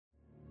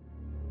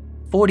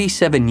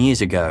47 years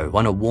ago,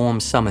 on a warm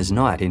summer's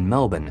night in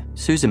Melbourne,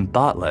 Susan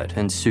Bartlett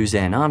and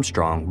Suzanne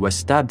Armstrong were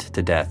stabbed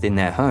to death in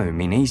their home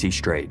in Easy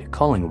Street,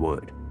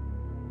 Collingwood.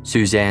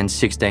 Suzanne's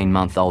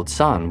 16-month-old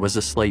son was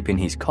asleep in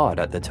his cot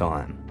at the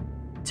time.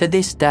 To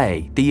this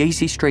day, the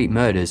Easy Street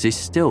murders is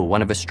still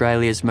one of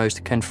Australia's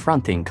most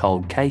confronting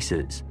cold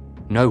cases.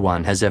 No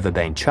one has ever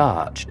been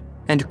charged,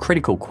 and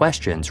critical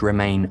questions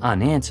remain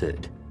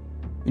unanswered.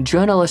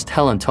 Journalist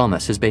Helen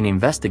Thomas has been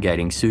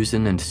investigating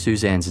Susan and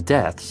Suzanne's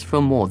deaths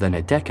for more than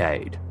a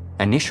decade,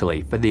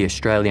 initially for the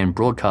Australian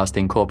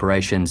Broadcasting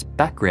Corporation's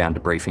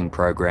Background Briefing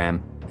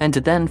program, and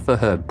then for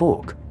her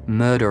book,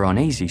 Murder on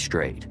Easy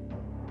Street.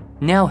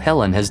 Now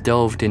Helen has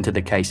delved into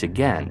the case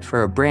again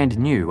for a brand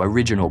new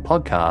original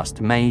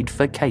podcast made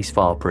for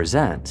Casefile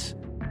Presents.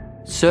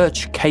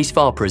 Search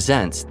Casefile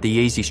Presents The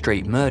Easy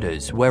Street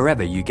Murders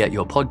wherever you get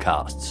your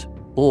podcasts,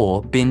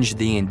 or binge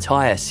the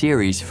entire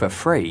series for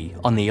free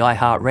on the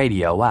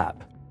iHeartRadio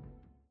app.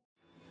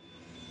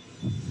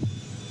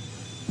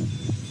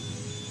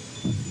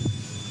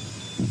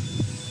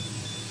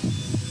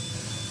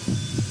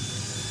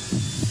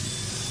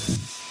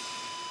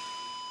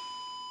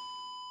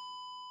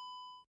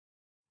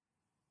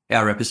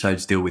 Our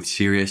episodes deal with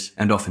serious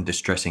and often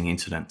distressing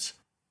incidents.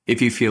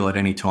 If you feel at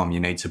any time you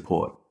need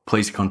support,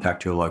 please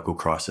contact your local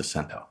crisis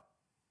centre.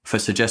 For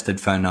suggested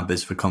phone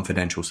numbers for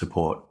confidential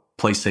support,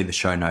 please see the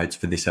show notes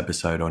for this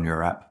episode on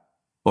your app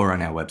or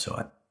on our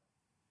website.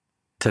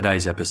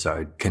 Today's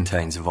episode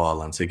contains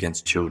violence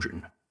against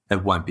children.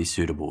 It won't be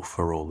suitable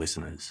for all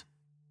listeners.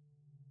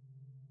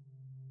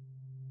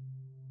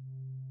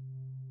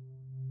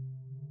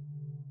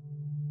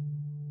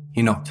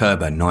 In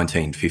October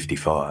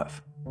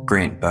 1955,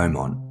 Grant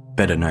Beaumont,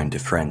 better known to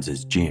friends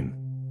as Jim,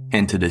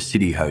 entered a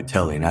city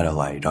hotel in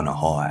Adelaide on a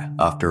high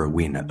after a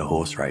win at the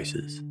horse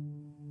races.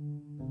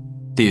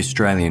 The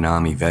Australian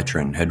Army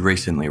veteran had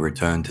recently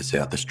returned to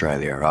South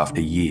Australia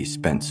after years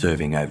spent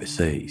serving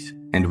overseas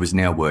and was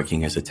now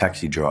working as a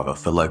taxi driver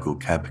for local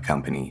cab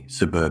company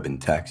Suburban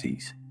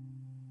Taxis.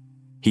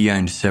 He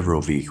owned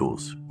several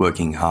vehicles,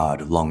 working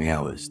hard, long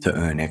hours to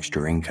earn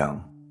extra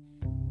income.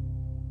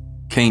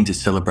 Keen to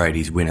celebrate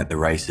his win at the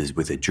races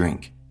with a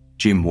drink,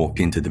 Jim walked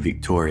into the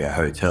Victoria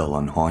Hotel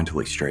on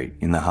Hindley Street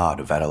in the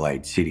heart of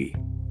Adelaide City.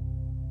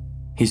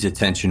 His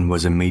attention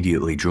was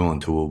immediately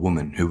drawn to a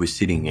woman who was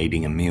sitting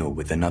eating a meal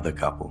with another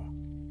couple.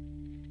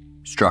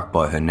 Struck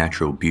by her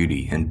natural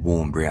beauty and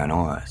warm brown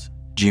eyes,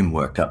 Jim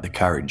worked up the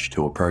courage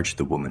to approach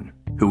the woman,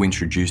 who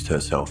introduced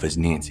herself as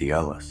Nancy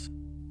Ellis.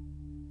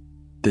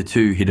 The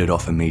two hit it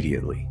off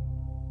immediately.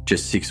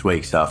 Just 6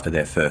 weeks after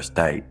their first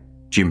date,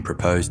 Jim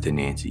proposed to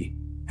Nancy,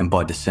 and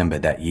by December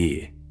that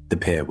year, the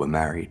pair were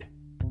married.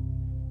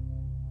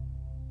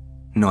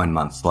 9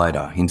 months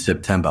later, in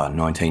September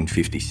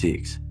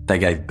 1956, they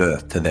gave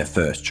birth to their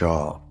first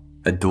child,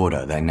 a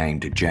daughter they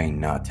named Jane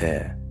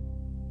Narter.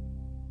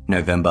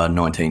 November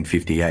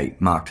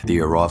 1958 marked the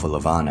arrival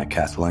of Anna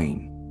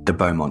Kathleen, the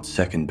Beaumont's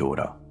second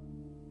daughter.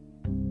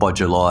 By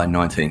July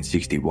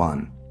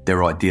 1961,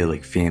 their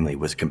idyllic family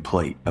was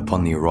complete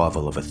upon the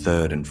arrival of a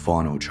third and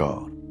final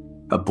child,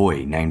 a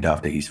boy named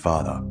after his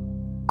father,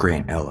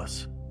 Grant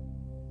Ellis.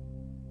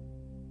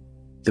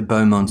 The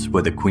Beaumonts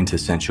were the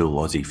quintessential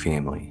Aussie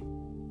family.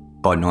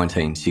 By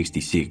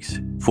 1966,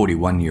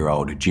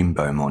 41-year-old Jim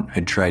Beaumont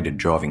had traded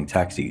driving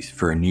taxis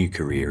for a new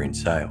career in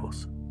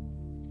sales.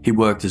 He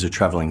worked as a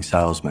travelling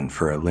salesman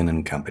for a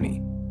linen company,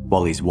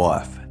 while his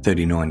wife,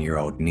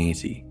 39-year-old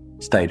Nancy,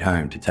 stayed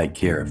home to take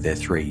care of their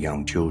 3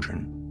 young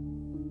children.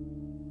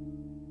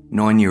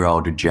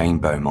 9-year-old Jane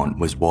Beaumont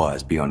was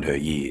wise beyond her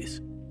years.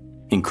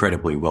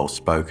 Incredibly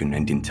well-spoken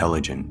and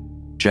intelligent,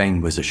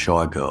 Jane was a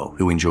shy girl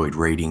who enjoyed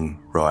reading,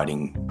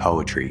 writing,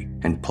 poetry,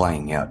 and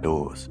playing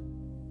outdoors.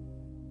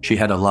 She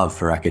had a love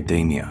for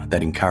academia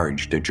that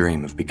encouraged a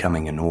dream of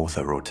becoming an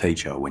author or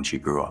teacher when she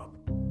grew up.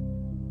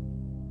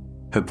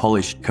 Her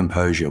polished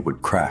composure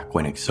would crack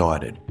when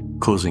excited,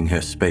 causing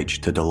her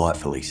speech to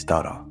delightfully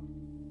stutter.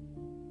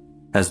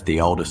 As the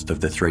oldest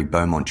of the 3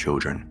 Beaumont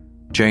children,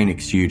 Jane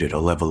exuded a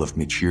level of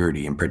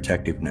maturity and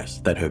protectiveness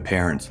that her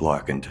parents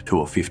likened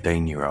to a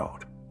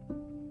 15-year-old.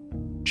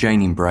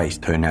 Jane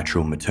embraced her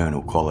natural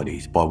maternal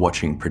qualities by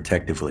watching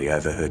protectively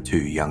over her 2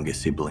 younger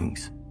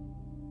siblings.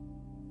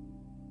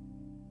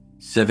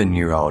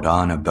 7-year-old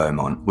Anna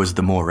Beaumont was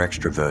the more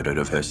extroverted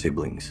of her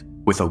siblings,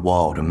 with a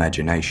wild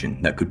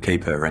imagination that could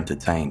keep her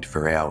entertained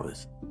for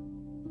hours.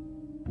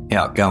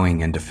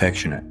 Outgoing and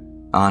affectionate,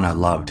 Anna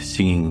loved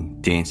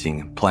singing,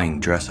 dancing, playing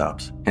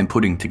dress-ups, and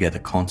putting together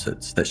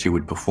concerts that she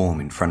would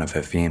perform in front of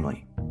her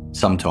family,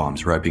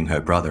 sometimes roping her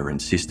brother and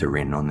sister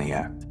in on the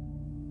act.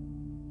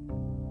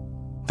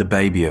 The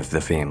baby of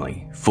the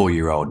family,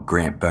 4-year-old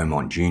Grant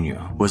Beaumont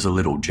Jr., was a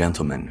little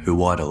gentleman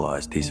who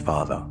idolised his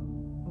father.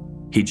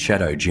 He'd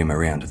shadow Jim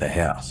around the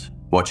house,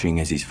 watching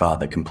as his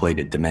father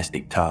completed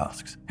domestic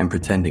tasks and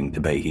pretending to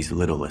be his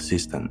little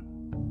assistant.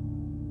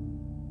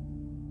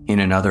 In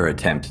another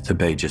attempt to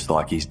be just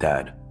like his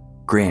dad,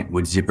 Grant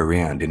would zip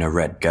around in a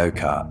red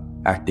go-kart,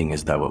 acting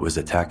as though it was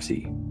a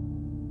taxi.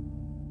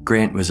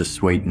 Grant was a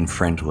sweet and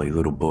friendly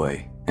little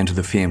boy, and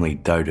the family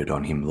doted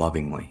on him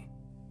lovingly.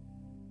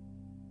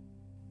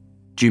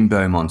 Jim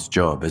Beaumont's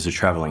job as a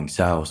travelling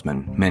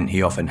salesman meant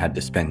he often had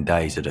to spend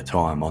days at a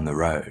time on the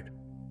road,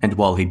 and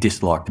while he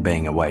disliked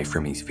being away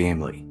from his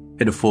family,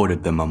 it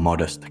afforded them a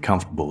modest,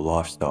 comfortable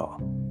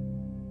lifestyle.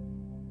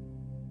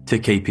 To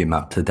keep him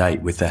up to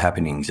date with the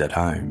happenings at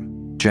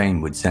home,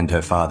 Jane would send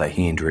her father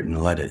handwritten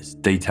letters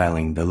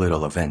detailing the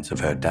little events of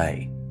her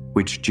day,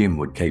 which Jim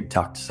would keep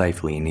tucked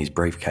safely in his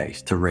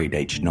briefcase to read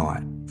each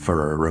night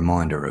for a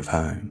reminder of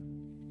home.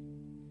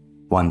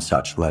 One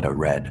such letter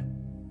read,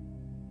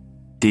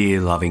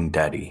 "Dear loving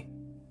Daddy,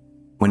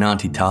 when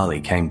Auntie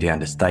Tali came down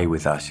to stay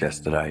with us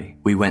yesterday,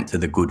 we went to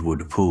the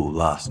Goodwood pool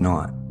last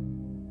night.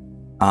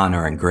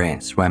 Anna and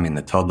Grant swam in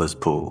the toddler's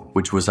pool,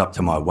 which was up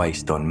to my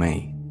waist on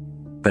me,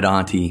 but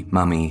Auntie,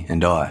 Mummy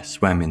and I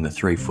swam in the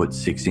 3-foot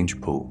 6-inch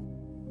pool.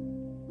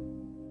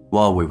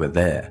 While we were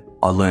there,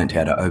 I learnt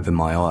how to open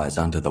my eyes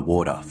under the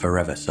water for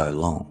ever so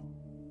long,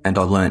 and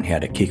I learnt how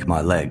to kick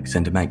my legs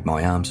and to make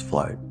my arms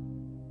float,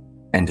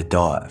 and to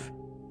dive,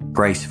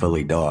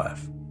 gracefully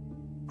dive,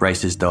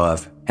 racer's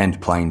dive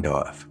and plane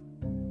dive.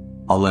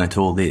 I learnt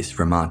all this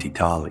from Auntie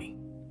Tali.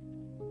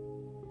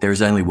 There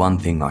is only one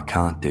thing I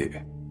can't do,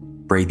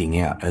 breathing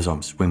out as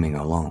I'm swimming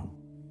along.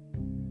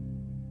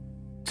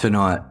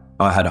 Tonight,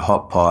 I had a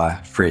hot pie,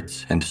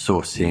 Fritz and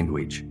sauce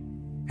sandwich,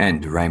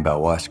 and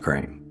rainbow ice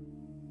cream.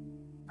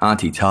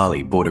 Auntie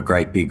Tali bought a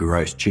great big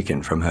roast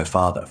chicken from her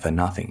father for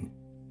nothing.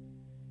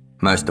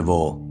 Most of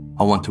all,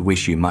 I want to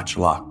wish you much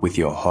luck with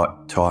your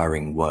hot,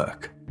 tiring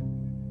work.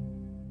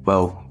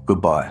 Well,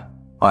 goodbye.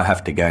 I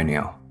have to go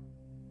now.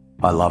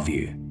 I love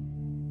you.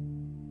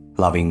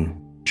 Loving,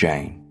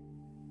 Jane."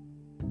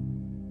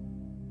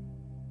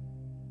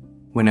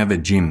 Whenever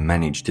Jim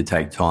managed to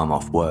take time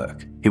off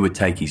work, he would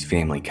take his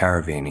family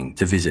caravanning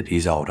to visit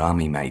his old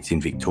army mates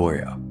in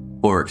Victoria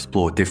or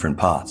explore different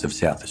parts of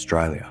South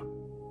Australia.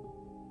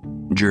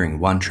 During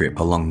one trip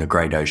along the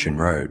Great Ocean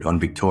Road on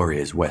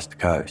Victoria's west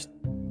coast,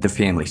 the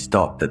family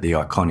stopped at the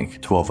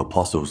iconic 12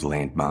 Apostles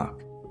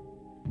landmark.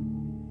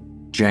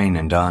 Jane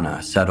and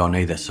Anna sat on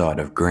either side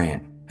of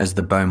Grant as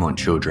the Beaumont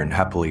children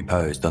happily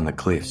posed on the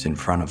cliffs in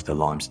front of the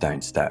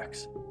limestone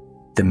stacks,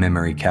 the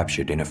memory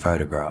captured in a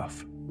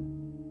photograph.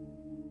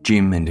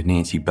 Jim and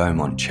Nancy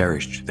Beaumont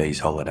cherished these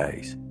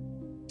holidays,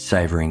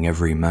 savouring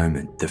every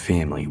moment the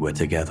family were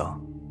together.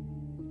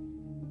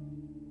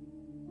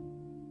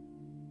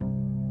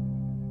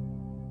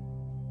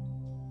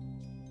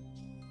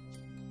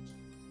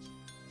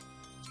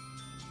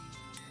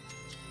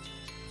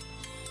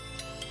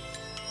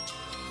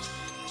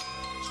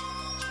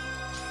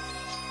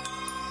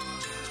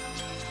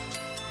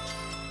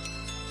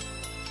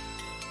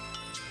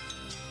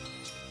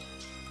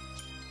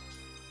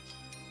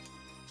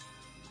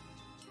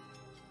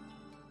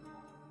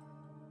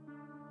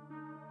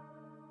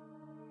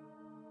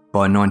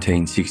 By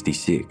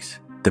 1966,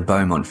 the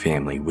Beaumont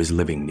family was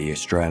living the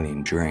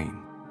Australian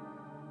dream.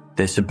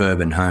 Their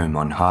suburban home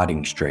on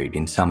Harding Street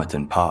in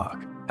Somerton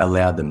Park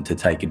allowed them to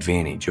take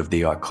advantage of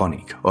the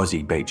iconic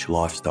Aussie beach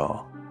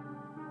lifestyle.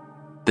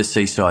 The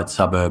seaside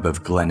suburb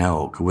of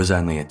Glenelg was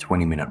only a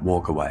 20-minute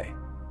walk away,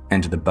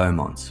 and the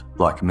Beaumonts,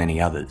 like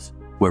many others,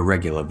 were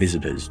regular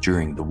visitors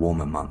during the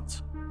warmer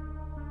months.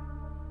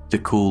 The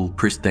cool,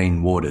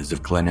 pristine waters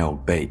of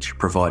Glenelg Beach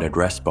provided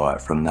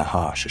respite from the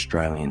harsh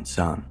Australian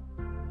sun,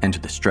 and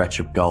the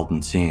stretch of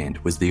golden sand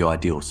was the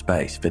ideal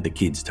space for the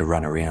kids to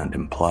run around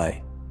and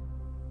play.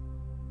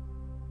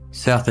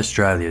 South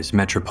Australia's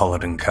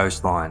metropolitan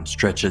coastline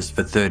stretches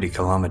for 30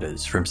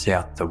 kilometres from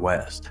south to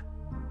west.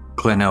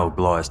 Glenelg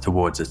lies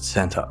towards its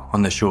centre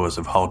on the shores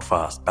of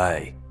Holdfast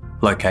Bay,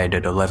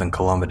 located 11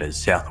 kilometres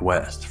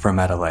southwest from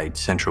Adelaide's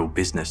central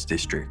business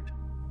district.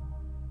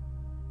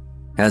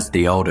 As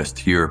the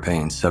oldest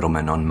European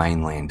settlement on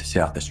mainland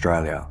South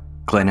Australia,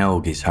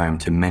 Glenelg is home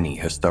to many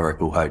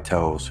historical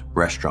hotels,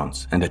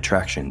 restaurants and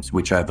attractions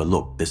which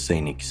overlook the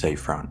scenic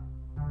seafront.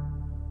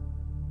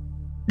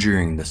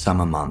 During the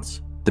summer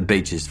months, the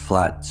beach's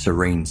flat,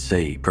 serene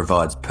sea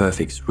provides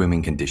perfect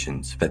swimming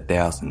conditions for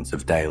thousands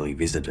of daily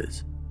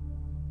visitors.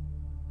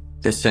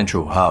 The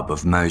central hub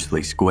of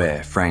Moseley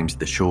Square frames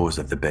the shores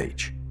of the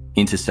beach,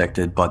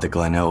 intersected by the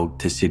Glenelg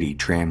to City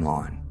tram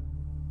line.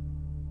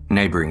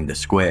 Neighbouring the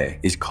square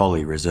is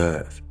Collie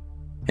Reserve,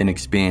 an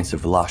expanse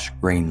of lush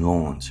green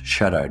lawns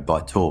shadowed by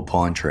tall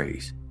pine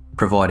trees,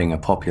 providing a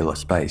popular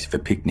space for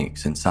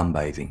picnics and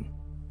sunbathing.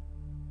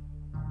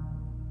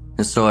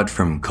 Aside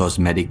from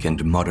cosmetic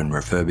and modern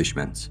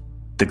refurbishments,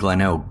 the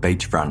Glenelg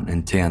beachfront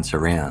and town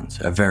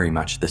surrounds are very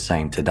much the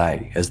same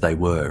today as they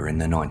were in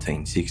the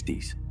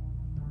 1960s.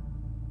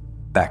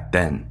 Back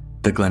then,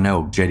 the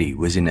Glenelg jetty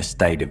was in a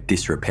state of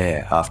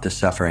disrepair after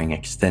suffering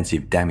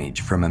extensive damage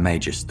from a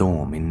major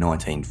storm in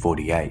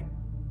 1948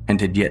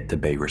 and had yet to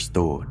be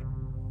restored.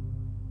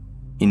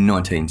 In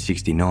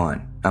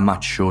 1969, a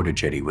much shorter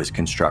jetty was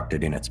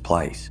constructed in its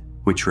place,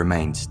 which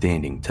remains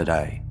standing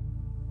today.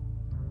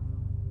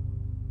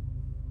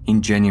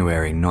 In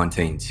January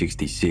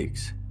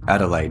 1966,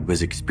 Adelaide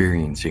was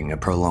experiencing a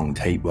prolonged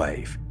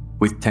heatwave,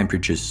 with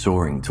temperatures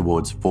soaring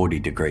towards 40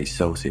 degrees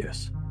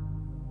Celsius.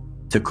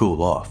 To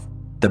cool off,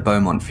 the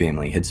Beaumont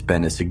family had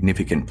spent a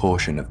significant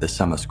portion of the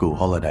summer school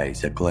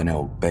holidays at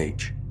Glenelg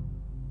Beach.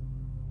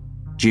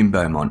 Jim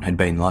Beaumont had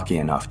been lucky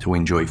enough to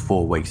enjoy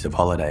 4 weeks of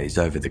holidays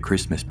over the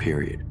Christmas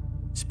period,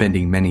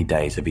 spending many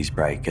days of his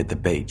break at the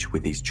beach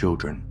with his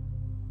children.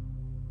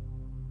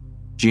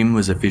 Jim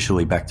was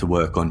officially back to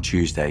work on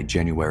Tuesday,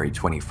 January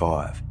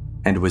 25,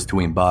 and was to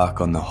embark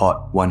on the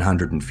hot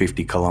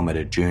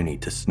 150-kilometre journey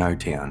to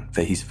Snowtown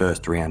for his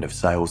first round of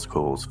sales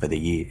calls for the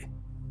year.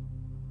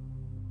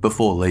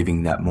 Before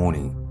leaving that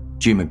morning,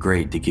 Jim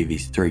agreed to give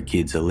his 3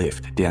 kids a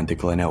lift down to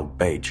Glenelg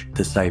Beach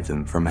to save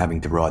them from having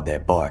to ride their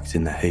bikes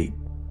in the heat.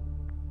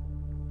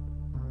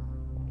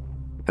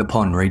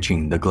 Upon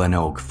reaching the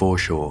Glenelg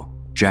foreshore,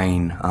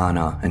 Jane,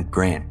 Anna and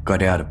Grant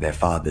got out of their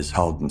father's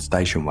Holden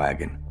station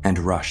wagon and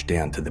rushed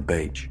down to the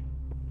beach.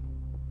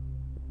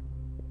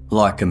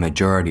 Like a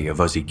majority of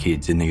Aussie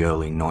kids in the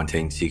early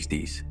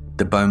 1960s,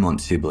 the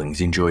Beaumont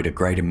siblings enjoyed a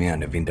great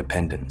amount of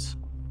independence.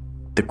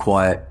 The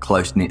quiet,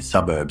 close-knit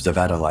suburbs of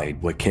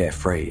Adelaide were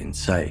carefree and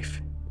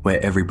safe,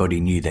 where everybody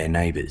knew their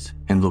neighbours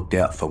and looked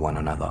out for one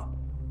another.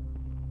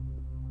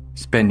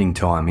 Spending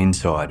time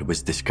inside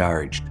was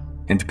discouraged,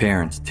 and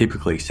parents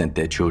typically sent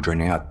their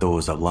children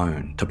outdoors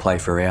alone to play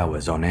for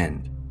hours on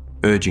end,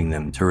 urging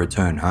them to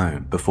return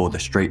home before the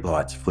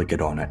streetlights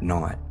flickered on at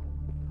night.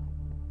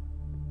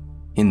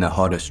 In the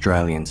hot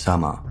Australian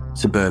summer,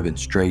 suburban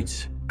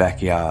streets,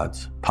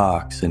 backyards,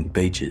 parks and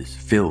beaches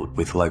filled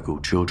with local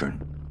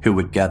children who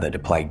would gather to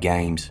play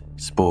games,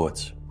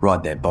 sports,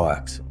 ride their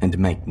bikes and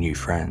make new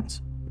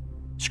friends,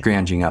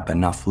 scrounging up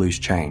enough loose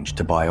change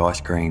to buy ice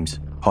creams,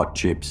 hot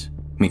chips,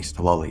 mixed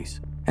lollies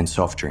and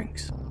soft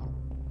drinks.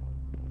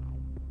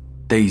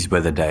 These were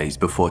the days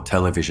before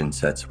television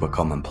sets were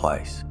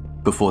commonplace,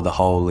 before the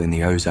hole in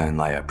the ozone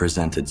layer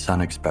presented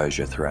sun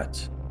exposure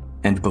threats,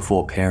 and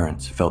before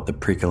parents felt the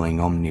prickling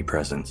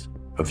omnipresence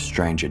of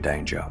stranger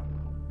danger.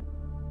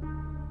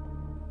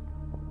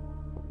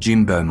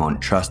 Jim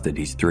Beaumont trusted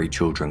his 3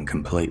 children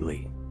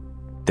completely.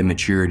 The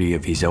maturity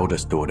of his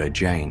eldest daughter,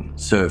 Jane,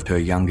 served her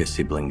younger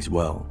siblings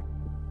well.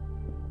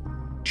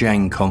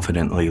 Jane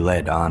confidently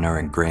led Anna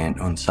and Grant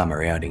on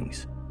summer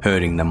outings,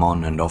 herding them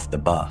on and off the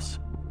bus,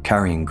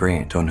 carrying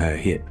Grant on her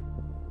hip,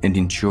 and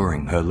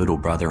ensuring her little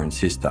brother and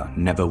sister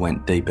never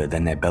went deeper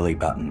than their belly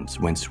buttons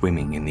when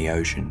swimming in the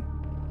ocean.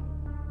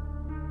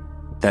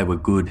 They were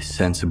good,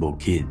 sensible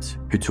kids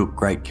who took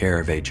great care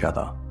of each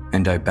other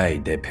and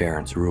obeyed their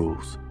parents'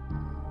 rules.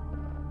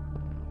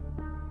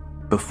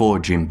 Before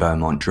Jim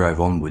Beaumont drove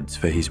onwards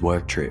for his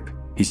work trip,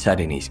 he sat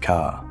in his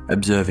car,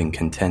 observing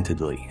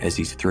contentedly as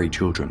his 3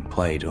 children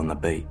played on the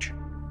beach.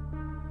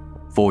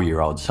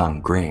 4-year-old son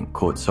Grant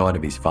caught sight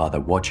of his father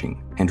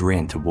watching and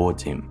ran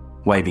towards him,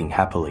 waving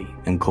happily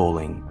and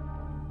calling,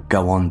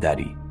 "Go on,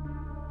 Daddy.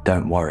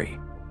 Don't worry."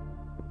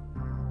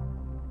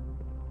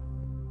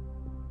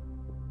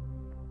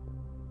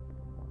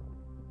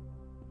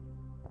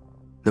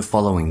 The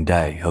following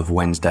day of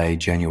Wednesday,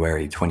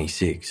 January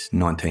 26,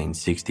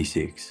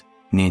 1966,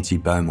 Nancy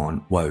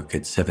Beaumont woke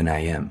at 7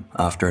 a.m.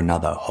 after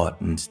another hot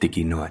and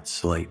sticky night's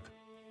sleep.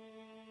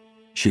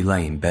 She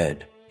lay in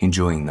bed,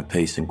 enjoying the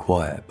peace and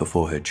quiet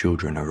before her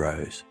children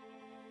arose.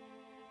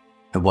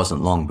 It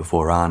wasn't long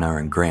before Anna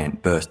and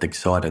Grant burst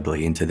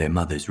excitedly into their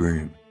mother's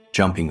room,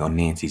 jumping on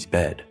Nancy's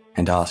bed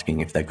and asking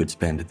if they could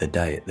spend the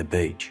day at the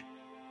beach.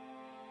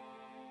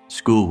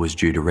 School was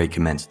due to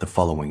recommence the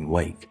following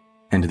week,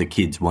 and the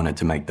kids wanted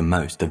to make the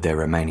most of their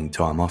remaining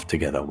time off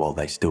together while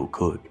they still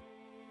could.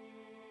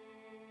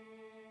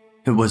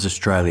 It was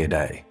Australia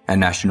Day, a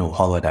national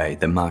holiday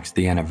that marks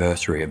the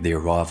anniversary of the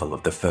arrival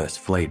of the first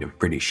fleet of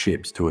British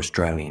ships to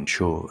Australian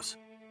shores.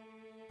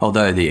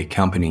 Although the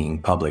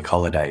accompanying public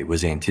holiday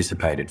was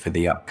anticipated for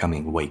the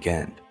upcoming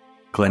weekend,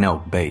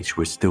 Glenelg Beach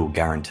was still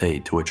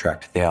guaranteed to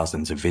attract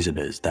thousands of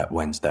visitors that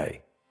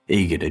Wednesday,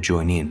 eager to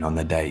join in on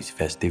the day's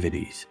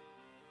festivities.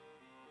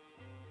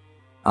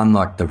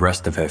 Unlike the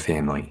rest of her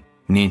family,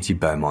 Nancy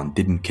Beaumont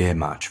didn't care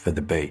much for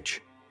the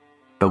beach,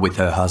 but with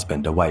her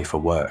husband away for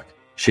work,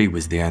 she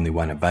was the only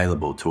one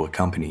available to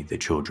accompany the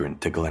children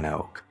to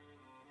Glenelg.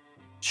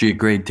 She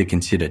agreed to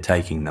consider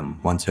taking them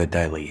once her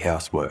daily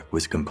housework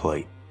was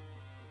complete.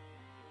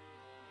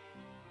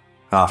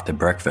 After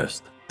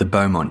breakfast, the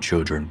Beaumont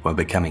children were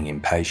becoming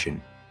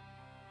impatient.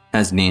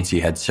 As Nancy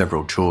had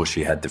several chores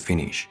she had to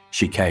finish,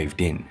 she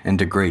caved in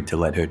and agreed to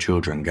let her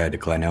children go to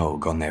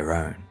Glenelg on their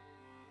own.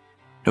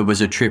 It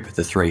was a trip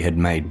the 3 had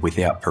made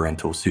without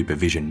parental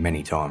supervision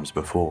many times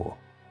before,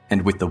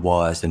 and with the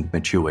wise and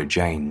mature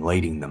Jane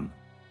leading them,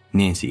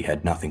 Nancy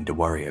had nothing to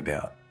worry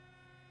about.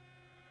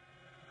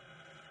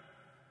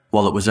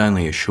 While it was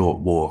only a short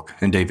walk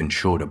and even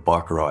shorter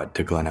bike ride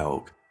to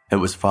Glenelg, it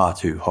was far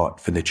too hot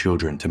for the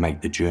children to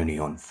make the journey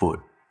on foot.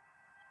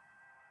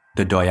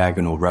 The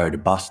Diagonal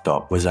Road bus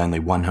stop was only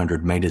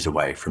 100 metres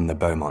away from the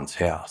Beaumont's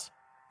house,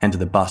 and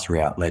the bus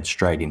route led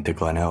straight into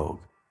Glenelg,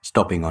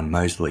 stopping on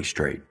Moseley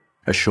Street,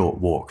 a short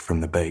walk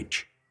from the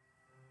beach.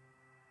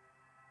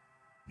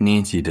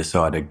 Nancy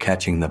decided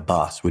catching the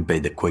bus would be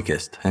the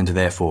quickest and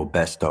therefore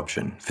best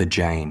option for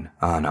Jane,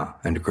 Anna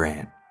and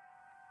Grant.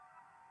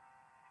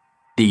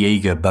 The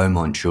eager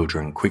Beaumont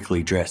children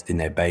quickly dressed in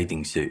their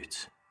bathing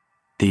suits.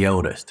 The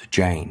eldest,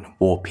 Jane,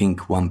 wore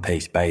pink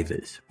one-piece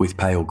bathers with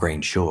pale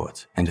green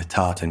shorts and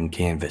tartan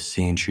canvas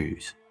sand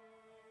shoes.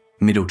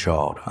 Middle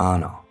child,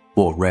 Anna,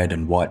 wore red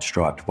and white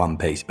striped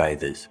one-piece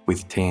bathers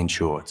with tan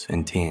shorts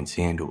and tan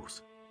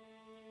sandals.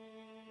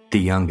 The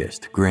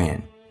youngest,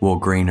 Grant, wore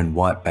green and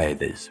white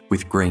bathers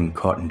with green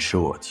cotton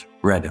shorts,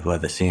 red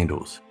leather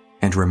sandals,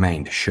 and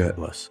remained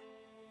shirtless.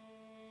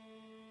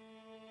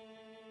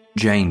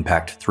 Jane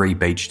packed 3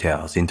 beach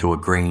towels into a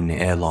green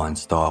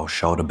airline-style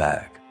shoulder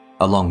bag,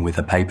 along with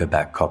a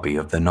paperback copy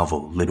of the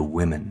novel Little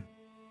Women.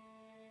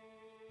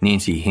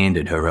 Nancy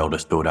handed her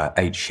eldest daughter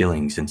 8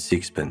 shillings and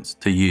sixpence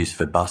to use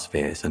for bus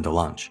fares and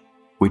lunch,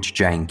 which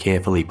Jane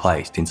carefully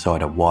placed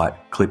inside a white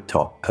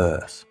clip-top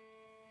purse.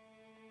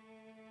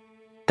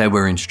 They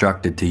were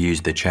instructed to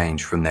use the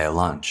change from their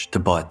lunch to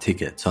buy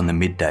tickets on the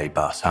midday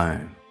bus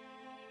home.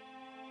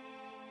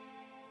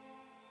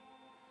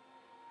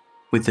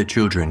 With the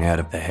children out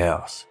of the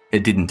house,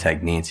 it didn't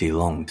take Nancy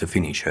long to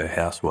finish her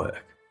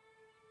housework.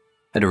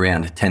 At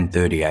around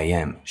 10:30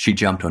 a.m, she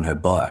jumped on her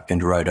bike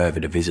and rode over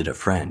to visit a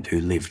friend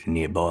who lived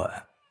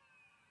nearby.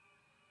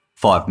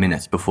 5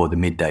 minutes before the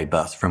midday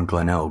bus from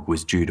Glenelg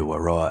was due to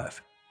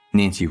arrive,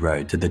 Nancy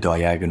rode to the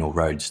Diagonal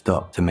Road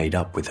stop to meet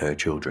up with her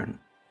children.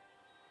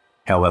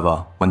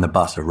 However, when the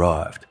bus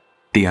arrived,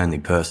 the only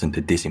person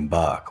to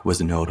disembark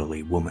was an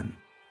elderly woman.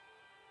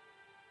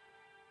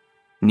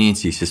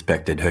 Nancy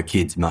suspected her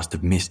kids must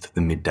have missed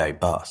the midday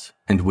bus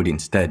and would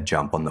instead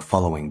jump on the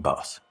following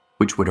bus,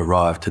 which would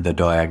arrive to the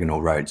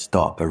Diagonal Road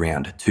stop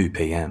around 2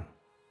 p.m.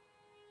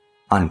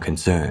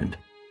 Unconcerned,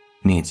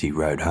 Nancy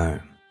rode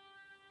home.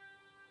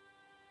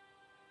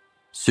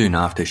 Soon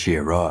after she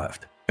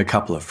arrived, a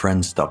couple of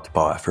friends stopped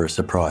by for a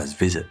surprise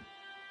visit.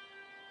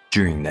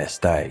 During their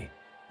stay,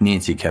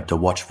 Nancy kept a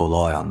watchful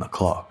eye on the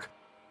clock,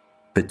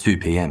 but 2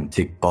 p.m.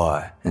 ticked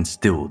by and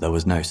still there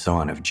was no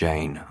sign of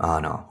Jane,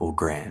 Anna or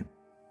Grant.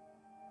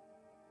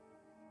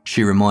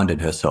 She reminded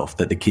herself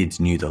that the kids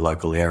knew the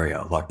local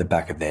area like the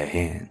back of their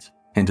hands,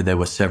 and there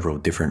were several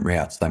different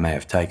routes they may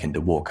have taken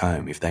to walk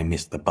home if they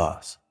missed the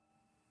bus.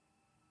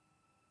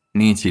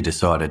 Nancy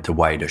decided to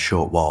wait a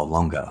short while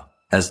longer,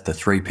 as the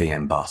 3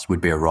 p.m. bus would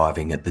be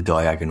arriving at the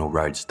Diagonal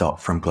Road stop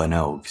from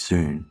Glenelg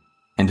soon,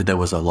 and there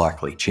was a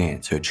likely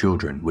chance her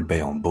children would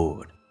be on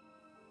board.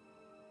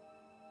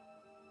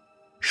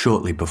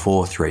 Shortly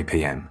before 3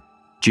 p.m,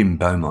 Jim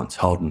Beaumont's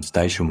Holden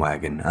station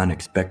wagon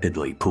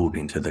unexpectedly pulled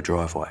into the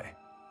driveway.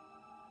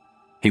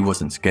 He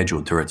wasn't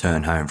scheduled to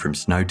return home from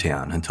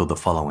Snowtown until the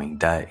following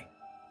day,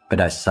 but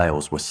as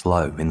sales were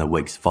slow in the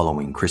weeks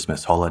following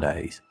Christmas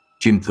holidays,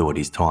 Jim thought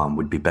his time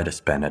would be better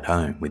spent at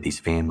home with his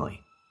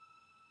family.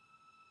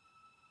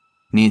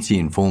 Nancy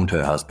informed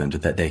her husband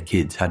that their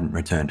kids hadn't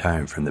returned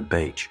home from the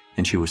beach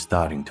and she was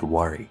starting to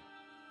worry.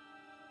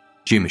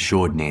 Jim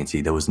assured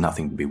Nancy there was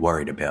nothing to be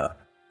worried about,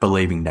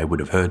 believing they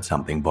would have heard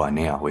something by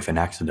now if an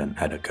accident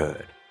had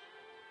occurred.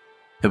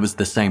 It was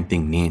the same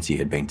thing Nancy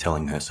had been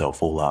telling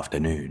herself all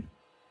afternoon,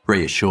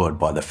 reassured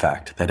by the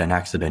fact that an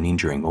accident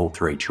injuring all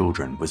 3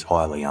 children was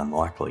highly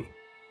unlikely.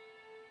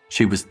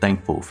 She was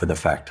thankful for the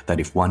fact that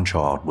if one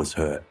child was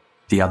hurt,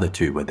 the other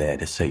 2 were there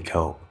to seek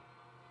help.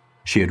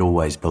 She had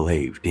always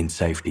believed in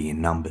safety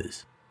in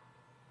numbers.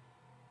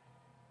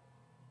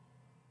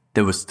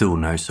 There was still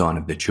no sign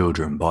of the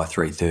children by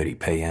 3:30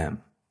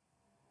 p.m.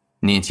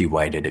 Nancy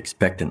waited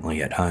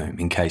expectantly at home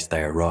in case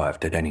they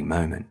arrived at any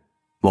moment,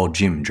 while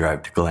Jim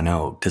drove to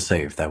Glenelg to see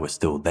if they were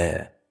still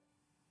there.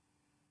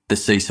 The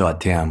seaside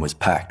town was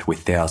packed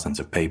with thousands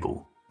of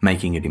people,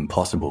 making it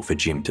impossible for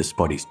Jim to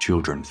spot his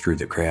children through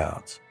the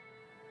crowds.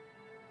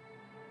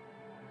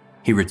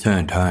 He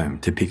returned home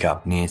to pick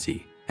up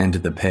Nancy, and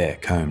the pair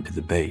combed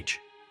the beach,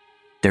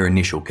 their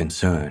initial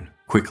concern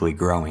quickly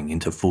growing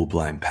into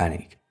full-blown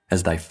panic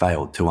as they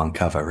failed to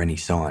uncover any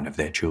sign of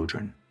their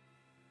children.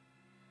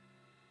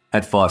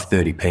 At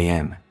 5:30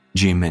 p.m,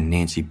 Jim and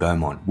Nancy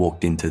Beaumont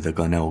walked into the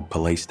Glenelg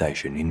police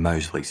station in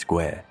Moseley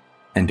Square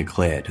and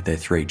declared their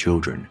 3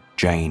 children,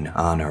 Jane,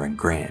 Anna and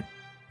Grant,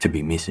 to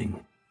be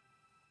missing.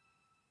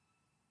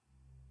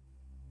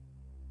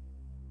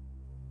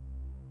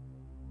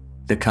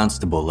 The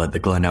constable at the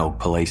Glenelg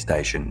police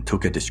station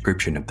took a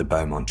description of the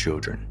Beaumont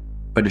children,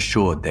 but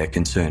assured their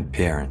concerned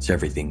parents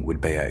everything would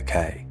be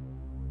okay.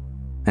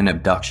 An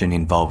abduction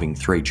involving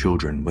 3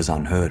 children was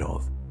unheard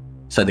of,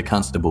 so the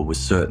constable was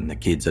certain the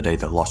kids had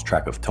either lost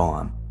track of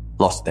time,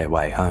 lost their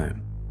way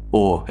home,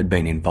 or had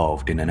been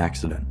involved in an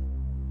accident.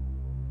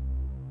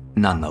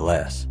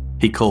 Nonetheless,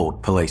 he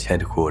called police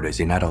headquarters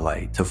in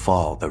Adelaide to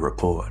file the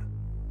report.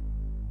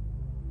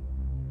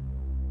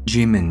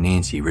 Jim and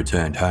Nancy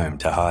returned home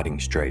to Harding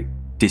Street,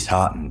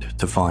 disheartened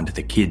to find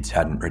the kids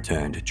hadn't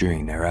returned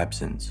during their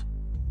absence.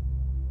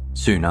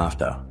 Soon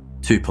after,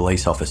 2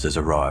 police officers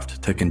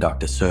arrived to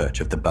conduct a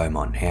search of the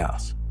Beaumont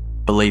house,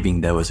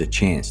 believing there was a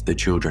chance the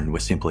children were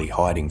simply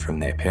hiding from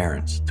their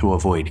parents to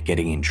avoid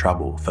getting in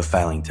trouble for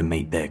failing to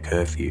meet their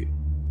curfew.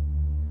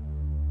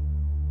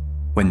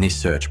 When this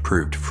search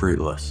proved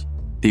fruitless,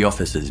 the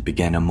officers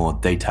began a more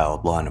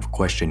detailed line of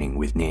questioning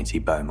with Nancy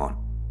Beaumont,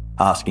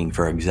 asking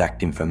for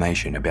exact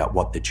information about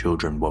what the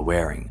children were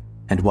wearing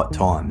and what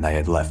time they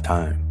had left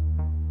home.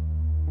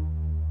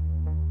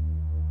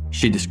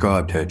 She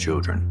described her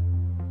children.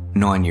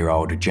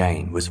 9-year-old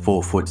Jane was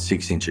 4 foot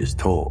 6 inches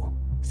tall,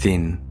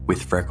 thin,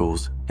 with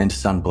freckles and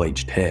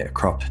sun-bleached hair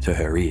cropped to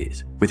her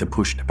ears with a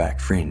pushed-back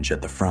fringe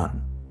at the front.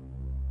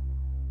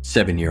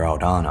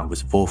 7-year-old Anna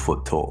was 4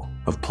 foot tall,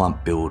 of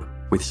plump build,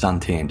 with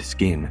sun-tanned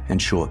skin and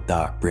short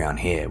dark brown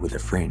hair with a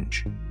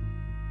fringe.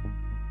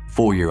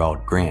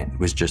 4-year-old Grant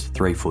was just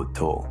 3 foot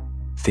tall,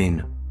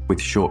 thin,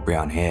 with short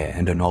brown hair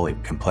and an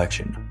olive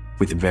complexion,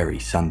 with very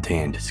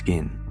sun-tanned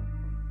skin.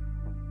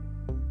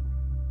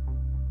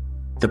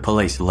 The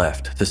police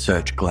left to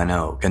search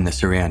Glenelg and the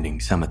surrounding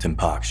Somerton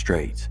Park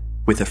streets,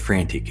 with a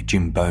frantic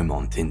Jim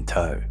Beaumont in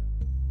tow.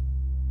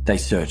 They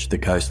searched the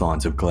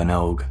coastlines of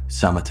Glenelg,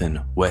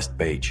 Somerton, West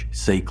Beach,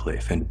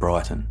 Seacliff and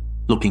Brighton,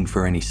 looking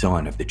for any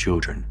sign of the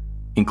children,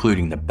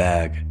 including the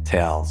bag,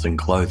 towels and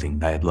clothing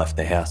they had left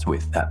the house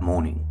with that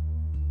morning.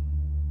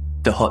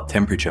 The hot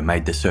temperature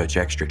made the search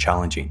extra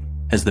challenging,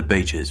 as the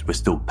beaches were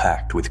still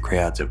packed with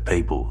crowds of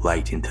people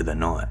late into the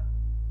night.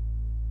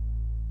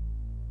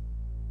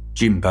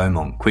 Jim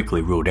Beaumont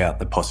quickly ruled out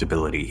the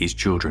possibility his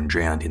children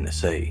drowned in the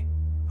sea,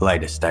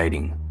 later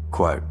stating,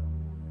 quote,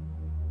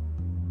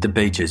 "The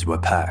beaches were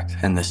packed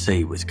and the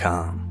sea was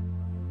calm.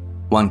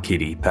 One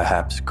kiddie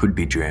perhaps could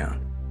be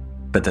drowned,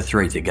 but the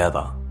 3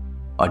 together,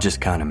 I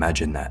just can't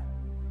imagine that.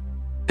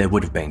 There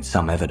would have been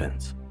some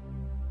evidence.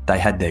 They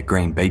had their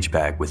green beach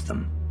bag with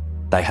them.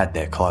 They had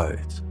their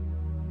clothes.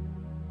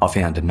 I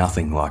found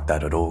nothing like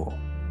that at all."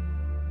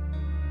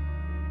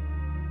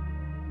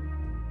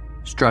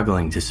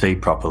 Struggling to see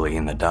properly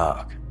in the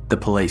dark, the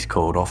police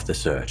called off the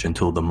search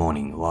until the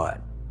morning light.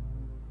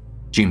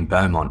 Jim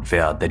Beaumont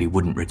vowed that he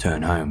wouldn't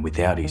return home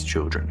without his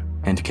children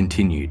and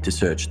continued to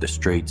search the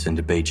streets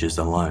and beaches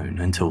alone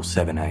until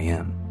 7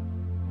 a.m.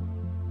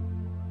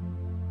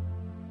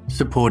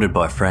 Supported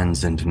by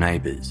friends and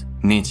neighbours,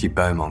 Nancy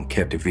Beaumont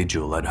kept a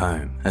vigil at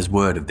home as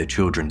word of the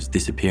children's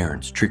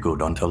disappearance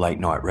trickled onto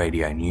late-night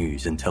radio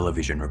news and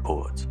television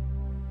reports.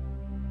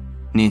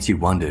 Nancy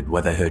wondered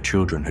whether her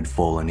children had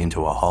fallen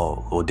into a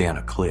hole or down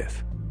a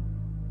cliff.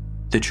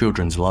 The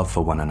children's love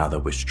for one another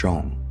was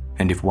strong,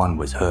 and if one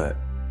was hurt,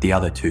 the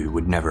other 2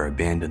 would never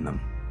abandon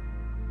them.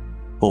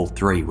 All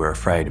 3 were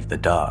afraid of the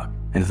dark,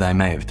 and they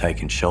may have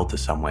taken shelter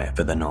somewhere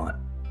for the night.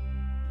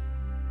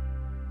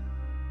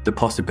 The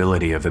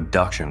possibility of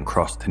abduction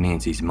crossed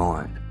Nancy's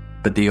mind,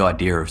 but the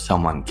idea of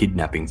someone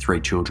kidnapping 3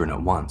 children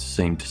at once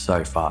seemed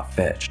so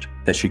far-fetched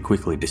that she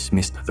quickly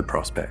dismissed the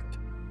prospect.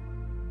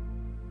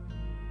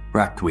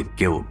 Racked with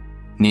guilt,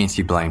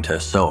 Nancy blamed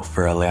herself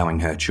for allowing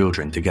her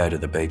children to go to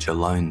the beach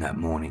alone that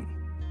morning.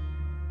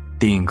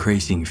 The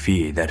increasing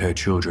fear that her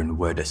children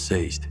were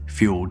deceased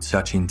fueled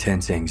such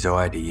intense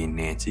anxiety in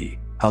Nancy,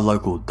 a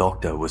local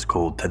doctor was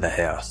called to the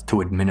house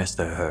to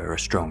administer her a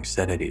strong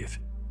sedative.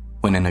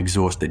 When an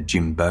exhausted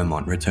Jim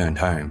Beaumont returned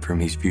home from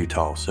his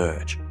futile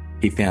search,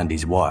 he found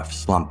his wife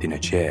slumped in a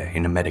chair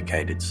in a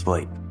medicated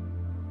sleep,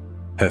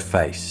 her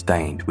face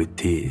stained with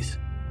tears.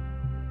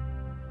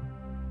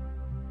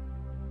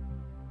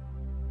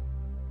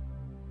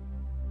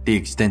 The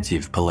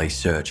extensive police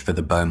search for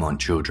the Beaumont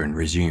children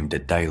resumed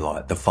at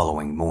daylight the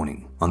following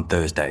morning on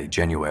Thursday,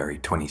 January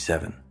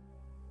 27.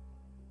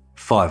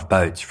 5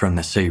 boats from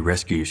the Sea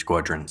Rescue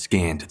Squadron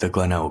scanned the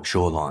Glenelg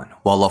shoreline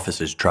while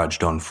officers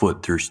trudged on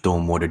foot through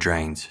stormwater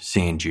drains,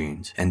 sand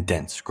dunes and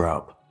dense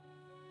scrub.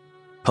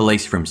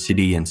 Police from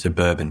city and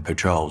suburban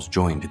patrols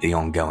joined the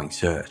ongoing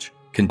search,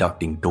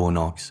 conducting door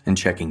knocks and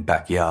checking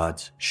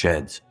backyards,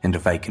 sheds and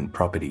vacant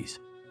properties.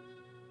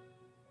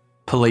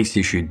 Police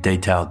issued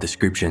detailed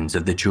descriptions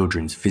of the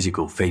children's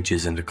physical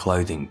features and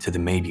clothing to the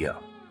media,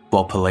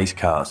 while police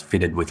cars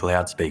fitted with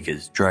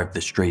loudspeakers drove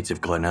the streets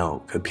of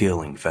Glenelg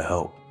appealing for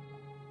help.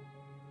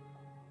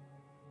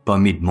 By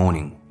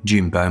mid-morning,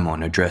 Jim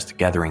Beaumont addressed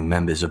gathering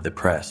members of the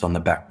press on the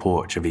back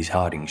porch of his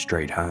Harding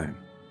Street home.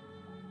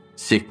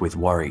 Sick with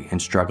worry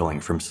and struggling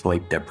from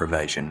sleep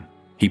deprivation,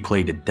 he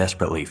pleaded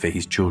desperately for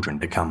his children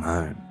to come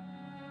home,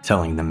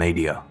 telling the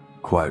media,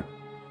 quote,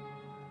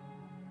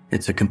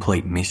 "It's a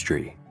complete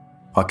mystery.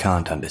 I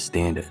can't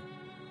understand it.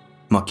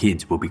 My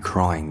kids will be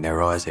crying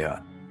their eyes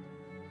out.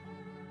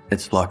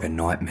 It's like a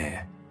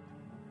nightmare."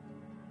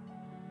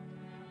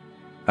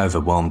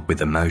 Overwhelmed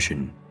with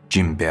emotion,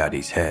 Jim bowed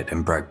his head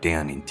and broke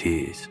down in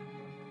tears.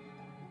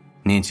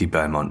 Nancy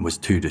Beaumont was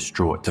too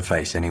distraught to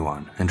face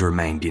anyone and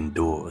remained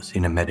indoors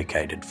in a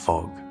medicated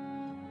fog.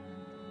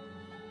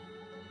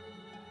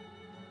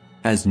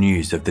 As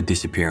news of the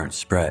disappearance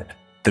spread,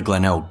 the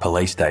Glenelg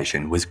police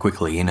station was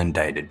quickly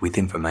inundated with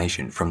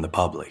information from the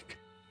public.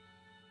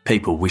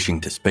 People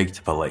wishing to speak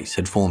to police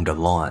had formed a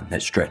line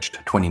that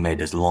stretched 20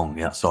 metres long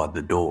outside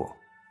the door.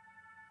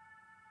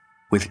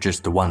 With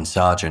just 1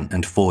 sergeant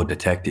and 4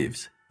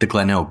 detectives, the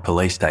Glenelg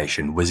police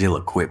station was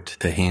ill-equipped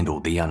to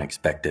handle the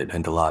unexpected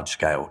and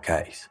large-scale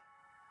case.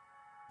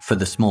 For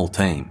the small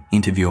team,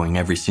 interviewing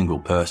every single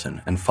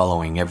person and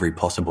following every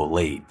possible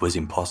lead was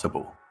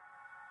impossible.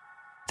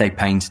 They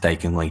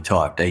painstakingly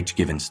typed each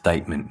given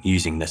statement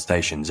using the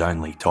station's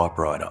only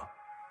typewriter.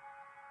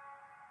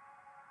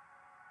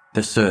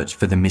 The search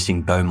for the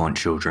missing Beaumont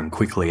children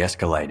quickly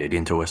escalated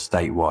into a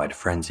statewide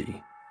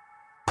frenzy.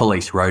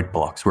 Police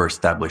roadblocks were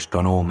established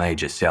on all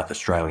major South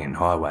Australian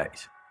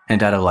highways,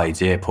 and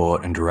Adelaide's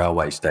airport and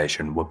railway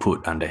station were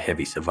put under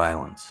heavy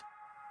surveillance.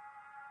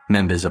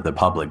 Members of the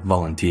public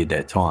volunteered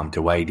their time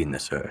to aid in the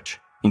search,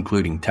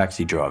 including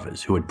taxi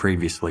drivers who had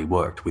previously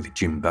worked with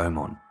Jim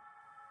Beaumont.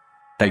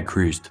 They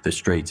cruised the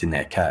streets in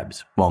their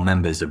cabs, while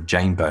members of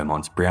Jane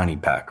Beaumont's brownie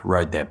pack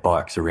rode their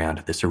bikes around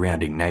the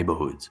surrounding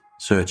neighbourhoods,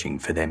 searching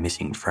for their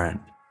missing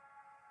friend.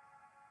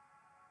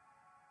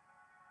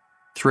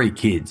 3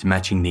 kids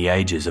matching the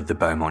ages of the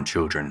Beaumont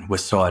children were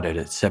sighted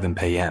at 7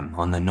 p.m.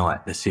 on the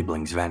night the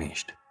siblings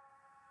vanished.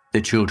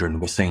 The children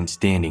were seen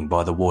standing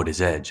by the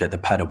water's edge at the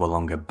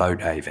Padawalonga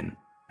Boat Haven,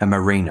 a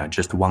marina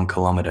just 1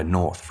 kilometre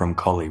north from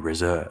Collie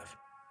Reserve.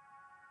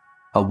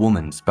 A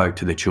woman spoke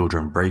to the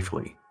children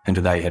briefly, and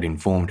they had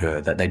informed her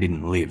that they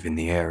didn't live in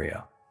the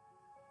area.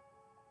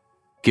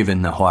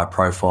 Given the high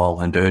profile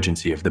and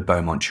urgency of the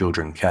Beaumont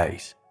children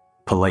case,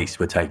 police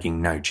were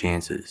taking no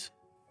chances.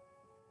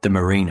 The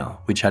marina,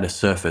 which had a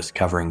surface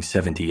covering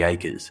 70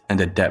 acres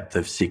and a depth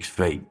of 6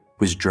 feet,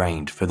 was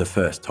drained for the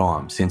first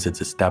time since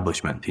its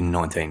establishment in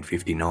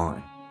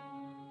 1959.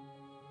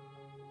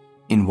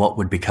 In what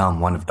would become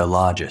one of the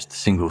largest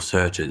single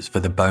searches for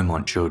the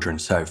Beaumont children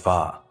so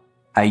far,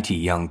 80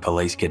 young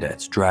police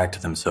cadets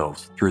dragged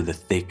themselves through the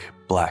thick,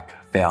 black,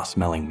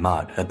 foul-smelling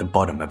mud at the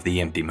bottom of the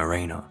empty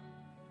marina.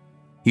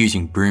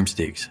 Using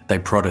broomsticks, they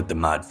prodded the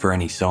mud for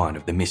any sign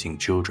of the missing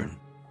children,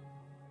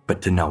 but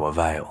to no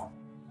avail.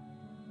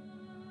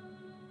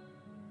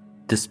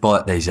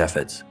 Despite these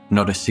efforts,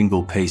 not a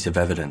single piece of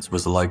evidence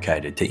was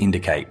located to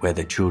indicate where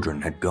the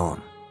children had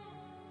gone.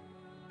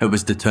 It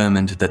was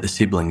determined that the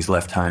siblings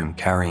left home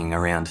carrying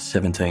around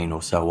 17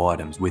 or so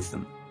items with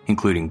them,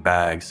 including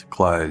bags,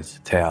 clothes,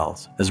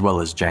 towels, as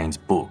well as Jane's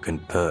book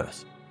and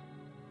purse.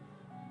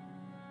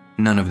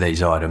 None of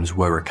these items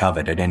were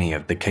recovered at any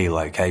of the key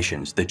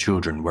locations the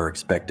children were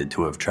expected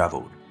to have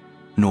travelled,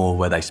 nor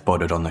were they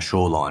spotted on the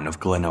shoreline of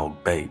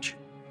Glenelg Beach.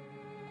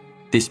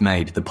 This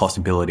made the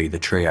possibility the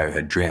trio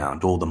had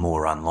drowned all the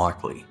more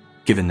unlikely,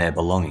 given their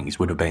belongings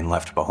would have been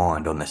left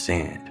behind on the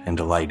sand and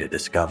later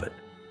discovered.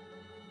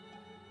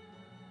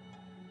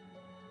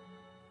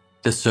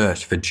 The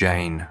search for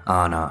Jane,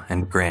 Anna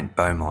and Grant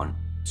Beaumont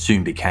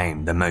soon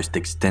became the most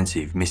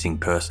extensive missing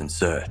person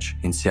search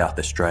in South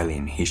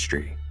Australian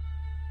history.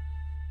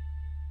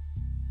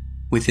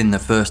 Within the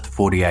first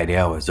 48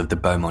 hours of the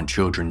Beaumont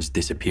children's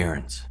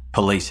disappearance,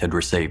 police had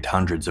received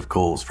hundreds of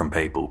calls from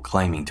people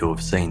claiming to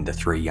have seen the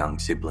 3 young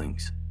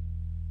siblings.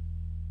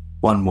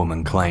 One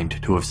woman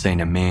claimed to have seen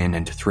a man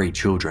and 3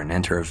 children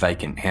enter a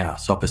vacant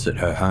house opposite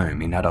her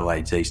home in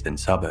Adelaide's eastern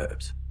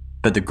suburbs,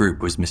 but the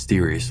group was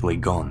mysteriously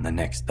gone the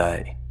next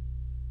day.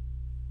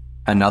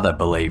 Another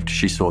believed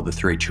she saw the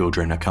 3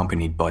 children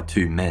accompanied by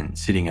 2 men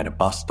sitting at a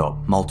bus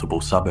stop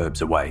multiple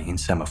suburbs away in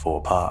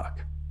Semaphore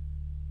Park.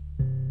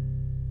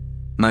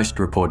 Most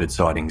reported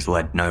sightings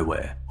led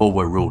nowhere or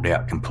were ruled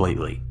out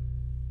completely,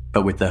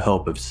 but with the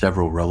help of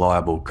several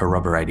reliable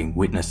corroborating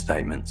witness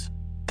statements,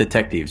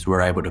 detectives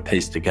were able to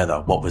piece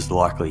together what was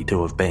likely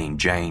to have been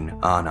Jane,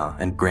 Anna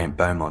and Grant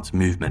Beaumont's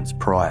movements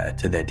prior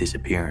to their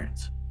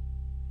disappearance.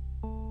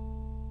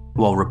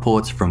 While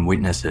reports from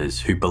witnesses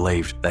who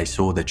believed they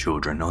saw the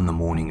children on the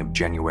morning of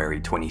January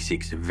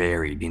 26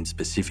 varied in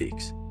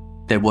specifics,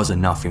 there was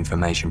enough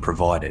information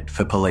provided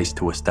for police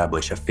to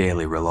establish a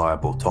fairly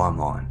reliable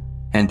timeline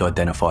and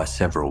identify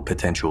several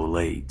potential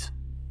leads.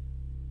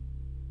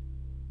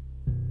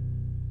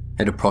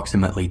 At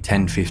approximately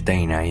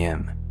 10:15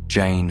 a.m,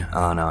 Jane,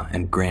 Anna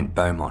and Grant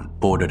Beaumont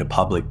boarded a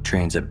public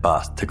transit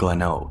bus to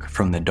Glenelg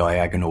from the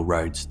Diagonal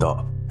Road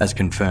stop, as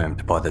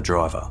confirmed by the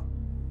driver.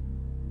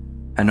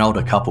 An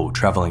older couple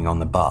travelling on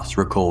the bus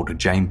recalled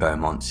Jane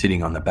Beaumont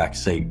sitting on the back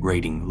seat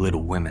reading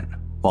Little Women,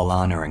 while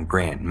Anna and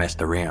Grant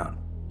messed around,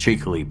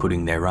 cheekily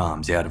putting their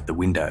arms out of the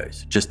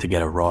windows just to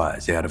get a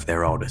rise out of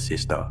their older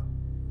sister.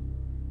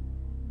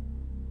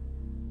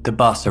 The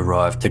bus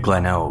arrived to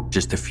Glenelg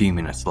just a few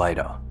minutes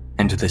later,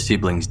 and the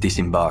siblings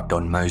disembarked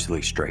on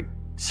Moseley Street,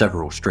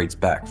 several streets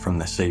back from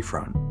the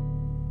seafront.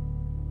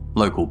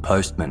 Local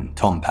postman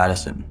Tom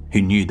Patterson,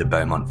 who knew the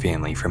Beaumont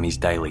family from his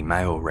daily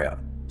mail route,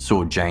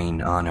 saw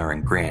Jane, Anna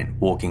and Grant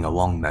walking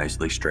along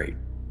Moseley Street,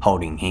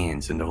 holding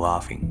hands and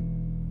laughing.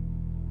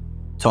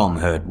 Tom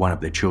heard one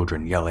of the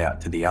children yell out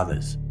to the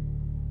others,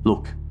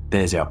 "Look,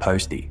 there's our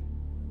postie,"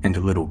 and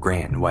little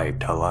Grant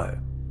waved hello.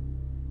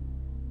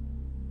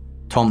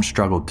 Tom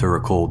struggled to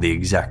recall the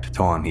exact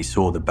time he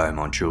saw the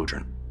Beaumont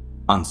children,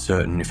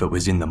 uncertain if it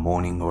was in the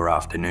morning or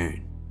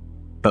afternoon,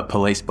 but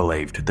police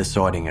believed the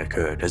sighting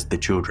occurred as the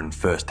children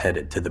first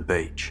headed to the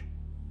beach.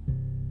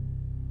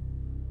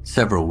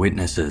 Several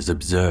witnesses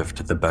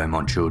observed the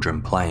Beaumont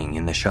children playing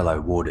in the shallow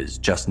waters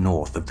just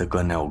north of the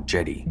Glenelg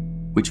jetty,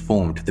 which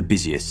formed the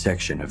busiest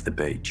section of the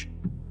beach.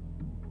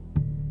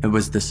 It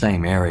was the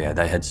same area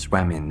they had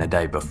swam in the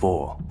day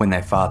before when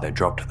their father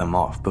dropped them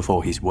off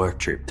before his work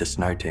trip to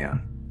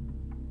Snowtown.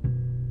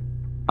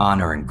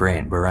 Anna and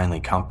Grant were only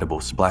comfortable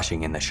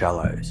splashing in the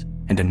shallows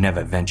and had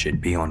never ventured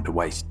beyond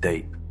waist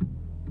deep.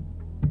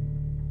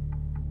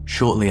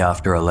 Shortly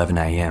after 11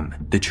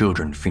 a.m, the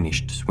children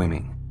finished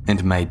swimming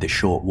and made the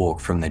short walk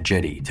from the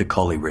jetty to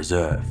Collie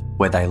Reserve,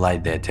 where they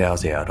laid their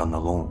towels out on the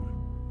lawn.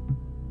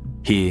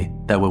 Here,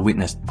 they were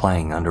witnessed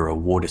playing under a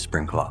water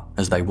sprinkler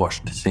as they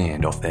washed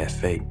sand off their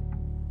feet.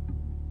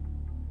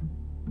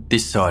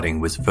 This sighting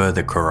was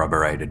further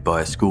corroborated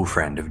by a school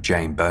friend of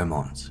Jane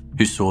Beaumont's,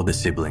 who saw the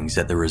siblings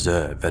at the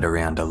reserve at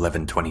around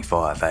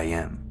 11:25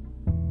 a.m.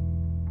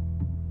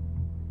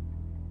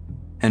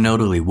 An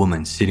elderly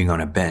woman sitting on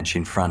a bench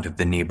in front of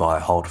the nearby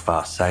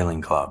Holdfast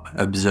Sailing Club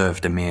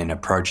observed a man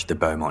approach the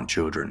Beaumont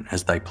children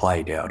as they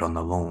played out on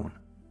the lawn.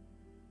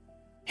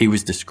 He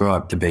was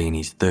described to be in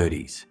his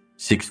 30s,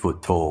 6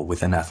 foot tall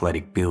with an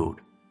athletic build,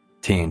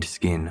 tanned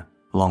skin,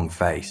 long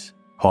face,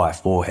 high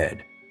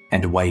forehead,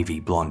 and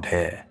wavy blonde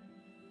hair.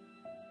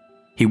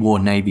 He wore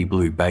navy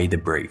blue bather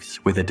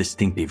briefs with a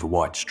distinctive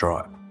white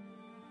stripe.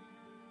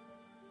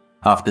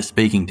 After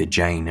speaking to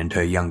Jane and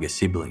her younger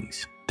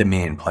siblings, the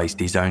man placed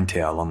his own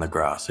towel on the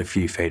grass a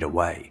few feet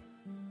away,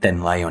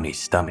 then lay on his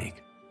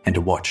stomach and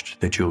watched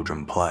the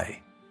children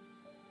play.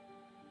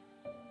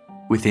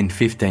 Within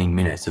 15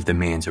 minutes of the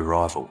man's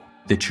arrival,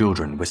 the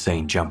children were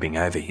seen jumping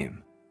over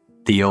him,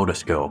 the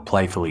eldest girl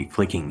playfully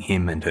flicking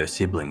him and her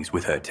siblings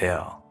with her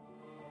towel.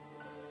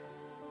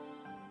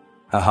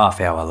 A half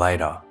hour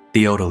later,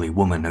 the elderly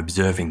woman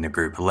observing the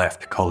group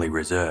left Collie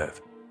Reserve,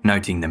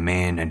 noting the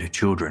man and her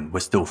children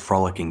were still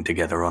frolicking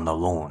together on the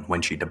lawn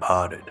when she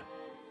departed.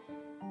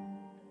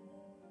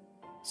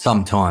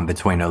 Sometime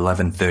between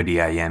 11:30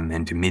 a.m.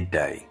 and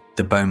midday,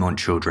 the Beaumont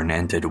children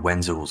entered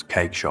Wenzel's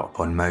Cake Shop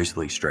on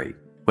Mosley Street,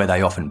 where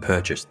they often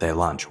purchased their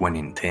lunch when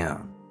in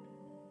town.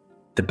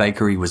 The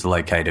bakery was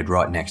located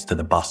right next to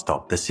the bus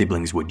stop the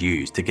siblings would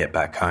use to get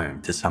back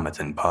home to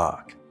Somerton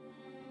Park.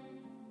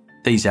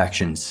 These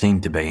actions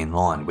seemed to be in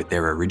line with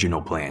their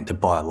original plan to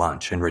buy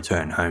lunch and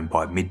return home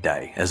by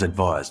midday as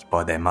advised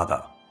by their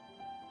mother.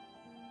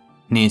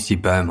 Nancy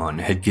Beaumont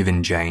had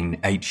given Jane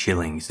 8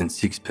 shillings and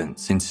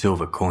 6pence in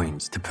silver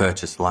coins to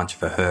purchase lunch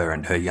for her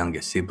and her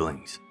younger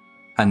siblings,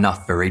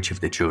 enough for each of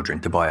the children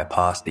to buy a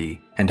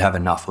pasty and have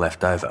enough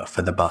left over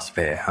for the bus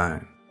fare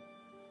home.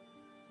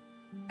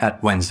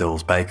 At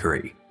Wenzel's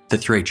bakery, the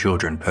 3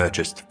 children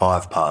purchased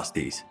 5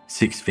 pasties,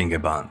 6 finger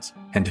buns,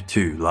 and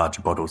 2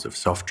 large bottles of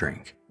soft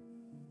drink.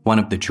 One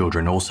of the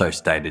children also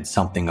stated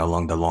something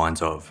along the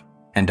lines of,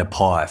 "and a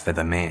pie for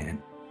the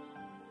man."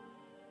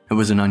 It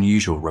was an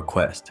unusual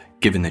request,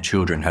 given the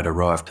children had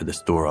arrived to the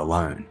store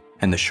alone,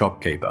 and the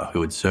shopkeeper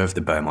who had served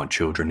the Beaumont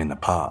children in the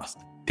past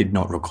did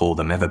not recall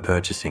them ever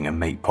purchasing a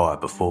meat pie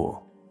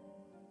before.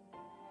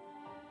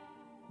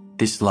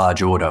 This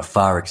large order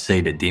far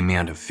exceeded the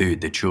amount of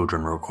food the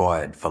children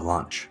required for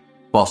lunch,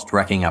 whilst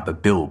racking up a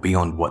bill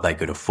beyond what they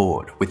could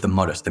afford with the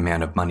modest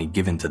amount of money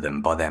given to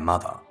them by their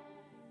mother.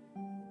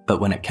 But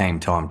when it came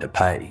time to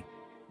pay,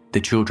 the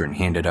children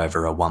handed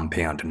over a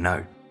 £1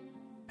 note,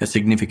 a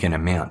significant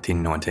amount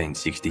in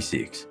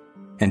 1966,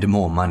 and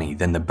more money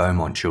than the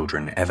Beaumont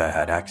children ever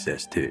had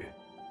access to.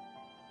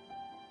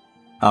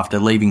 After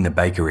leaving the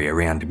bakery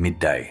around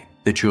midday,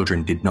 the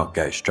children did not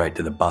go straight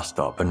to the bus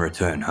stop and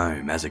return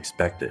home as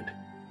expected.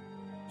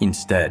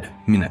 Instead,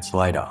 minutes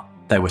later,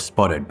 they were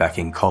spotted back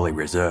in Collie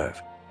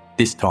Reserve,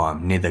 this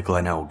time near the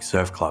Glenelg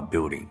Surf Club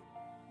building.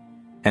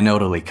 An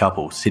elderly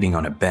couple sitting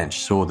on a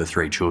bench saw the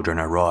 3 children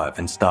arrive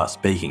and start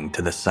speaking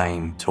to the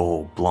same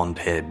tall,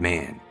 blonde-haired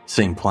man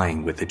seen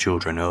playing with the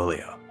children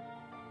earlier.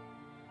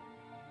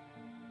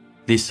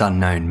 This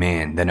unknown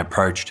man then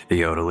approached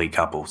the elderly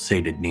couple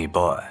seated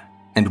nearby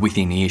and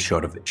within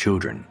earshot of the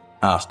children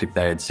asked if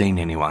they had seen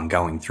anyone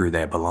going through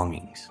their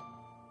belongings.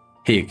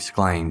 He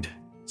exclaimed,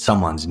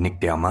 "Someone's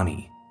nicked our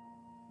money."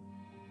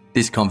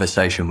 This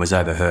conversation was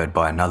overheard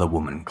by another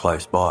woman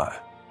close by,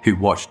 who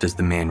watched as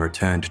the man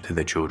returned to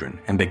the children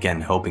and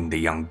began helping the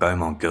young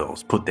Beaumont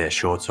girls put their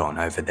shorts on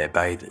over their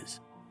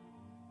bathers.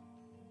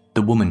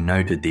 The woman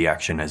noted the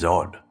action as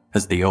odd,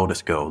 as the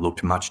oldest girl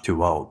looked much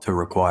too old to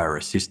require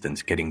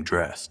assistance getting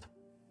dressed.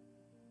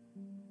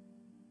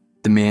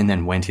 The man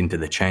then went into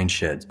the change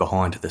sheds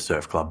behind the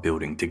surf club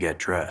building to get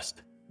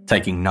dressed,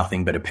 taking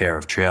nothing but a pair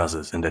of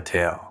trousers and a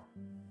towel.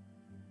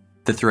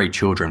 The 3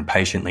 children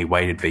patiently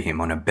waited for him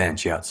on a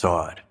bench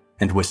outside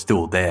and were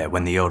still there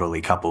when the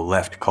elderly couple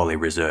left Collie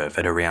Reserve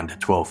at around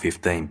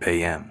 12:15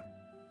 p.m.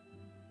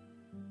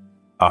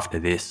 After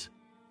this,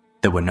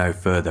 there were no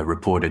further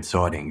reported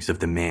sightings of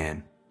the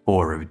man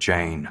or of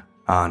Jane,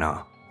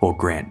 Anna, or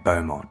Grant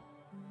Beaumont.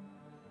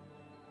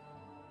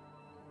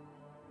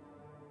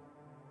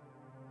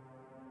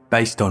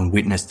 Based on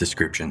witness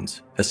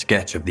descriptions, a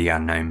sketch of the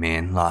unknown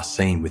man last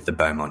seen with the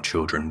Beaumont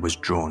children was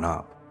drawn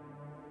up.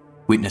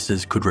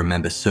 Witnesses could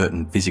remember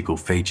certain physical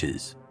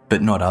features,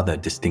 but not other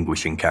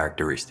distinguishing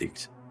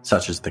characteristics,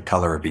 such as the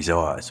colour of his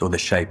eyes or the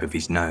shape of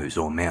his nose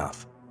or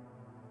mouth.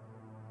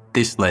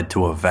 This led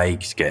to a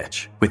vague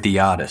sketch, with the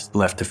artist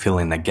left to fill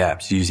in the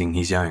gaps using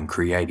his own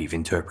creative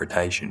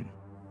interpretation.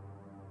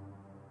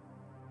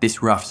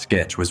 This rough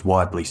sketch was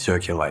widely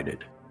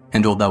circulated,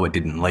 and although it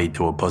didn't lead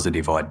to a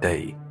positive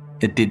ID,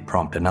 it did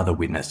prompt another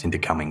witness into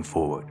coming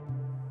forward.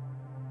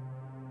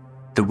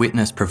 The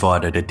witness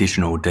provided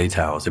additional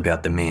details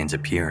about the man's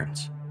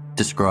appearance,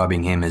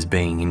 describing him as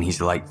being in his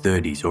late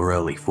 30s or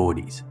early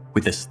 40s,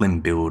 with a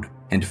slim build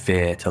and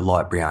fair to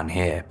light brown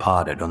hair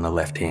parted on the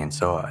left-hand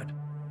side.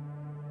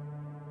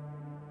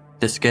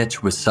 The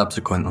sketch was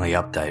subsequently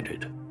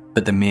updated,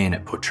 but the man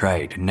it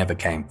portrayed never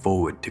came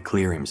forward to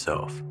clear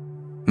himself,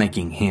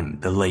 making him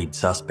the lead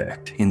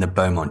suspect in the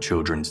Beaumont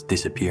children's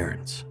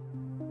disappearance.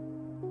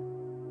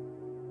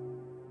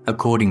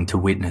 According to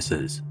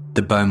witnesses,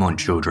 the Beaumont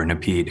children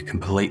appeared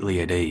completely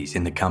at ease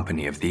in the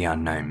company of the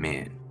unknown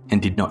man and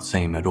did not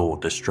seem at all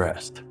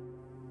distressed.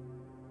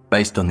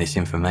 Based on this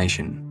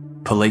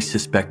information, police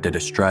suspected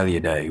Australia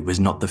Day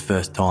was not the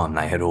first time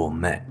they had all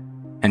met,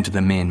 and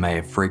the man may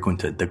have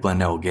frequented the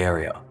Glenelg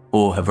area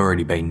or have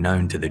already been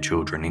known to the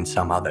children in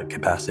some other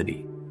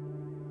capacity.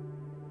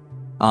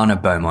 Anna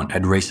Beaumont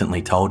had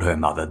recently told her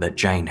mother that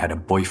Jane had a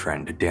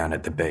boyfriend down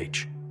at the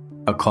beach,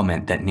 a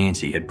comment that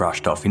Nancy had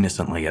brushed off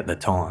innocently at the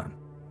time,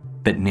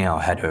 but now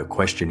had her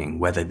questioning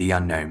whether the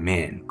unknown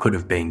man could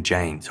have been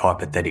Jane's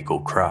hypothetical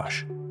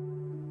crush.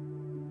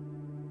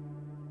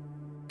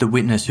 The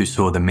witness who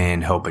saw the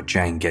man help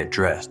Jane get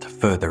dressed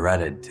further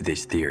added to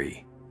this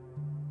theory.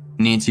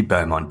 Nancy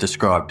Beaumont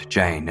described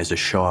Jane as a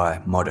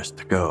shy,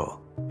 modest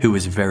girl who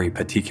was very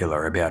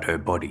particular about her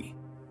body.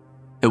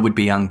 It would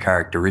be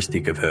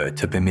uncharacteristic of her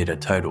to permit a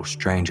total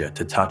stranger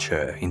to touch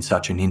her in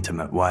such an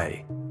intimate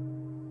way.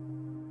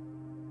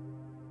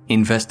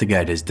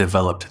 Investigators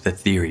developed the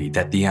theory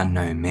that the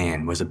unknown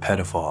man was a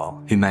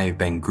pedophile who may have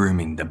been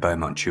grooming the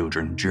Beaumont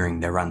children during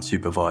their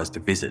unsupervised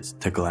visits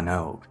to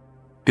Glenelg,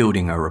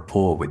 building a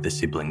rapport with the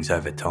siblings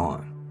over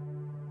time.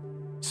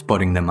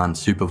 Spotting them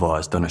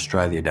unsupervised on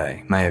Australia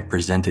Day may have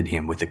presented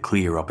him with a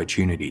clear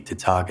opportunity to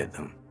target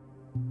them.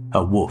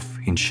 A wolf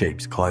in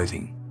sheep's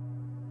clothing.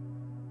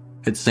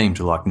 It seemed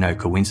like no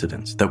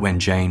coincidence that when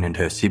Jane and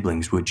her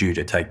siblings were due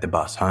to take the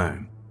bus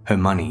home, her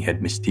money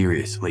had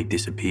mysteriously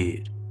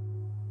disappeared.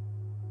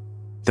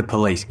 The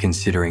police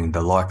considering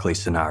the likely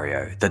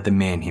scenario that the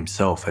man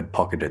himself had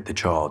pocketed the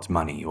child's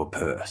money or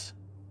purse,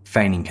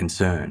 feigning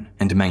concern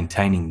and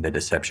maintaining the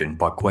deception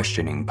by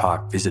questioning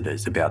park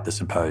visitors about the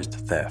supposed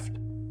theft.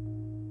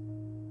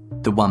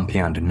 The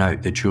 £1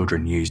 note the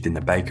children used in the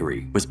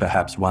bakery was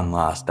perhaps one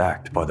last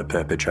act by the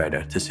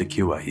perpetrator to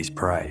secure his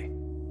prey,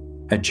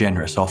 a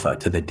generous offer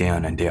to the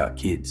down and out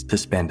kids to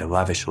spend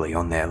lavishly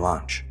on their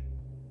lunch.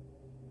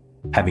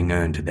 Having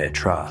earned their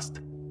trust,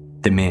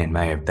 the man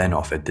may have then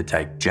offered to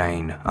take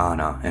Jane,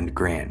 Anna and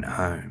Grant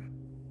home.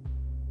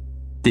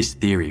 This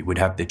theory would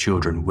have the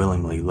children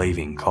willingly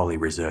leaving Collie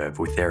Reserve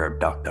with their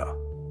abductor,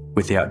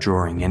 without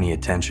drawing any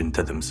attention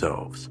to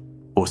themselves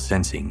or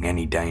sensing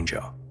any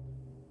danger.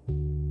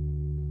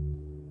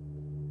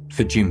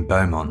 For Jim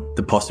Beaumont,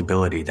 the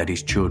possibility that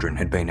his children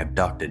had been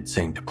abducted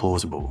seemed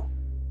plausible.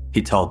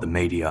 He told the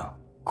media,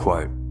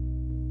 quote,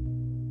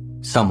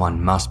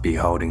 "Someone must be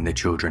holding the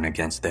children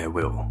against their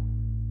will.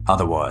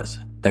 Otherwise,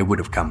 they would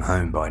have come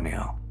home by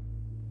now."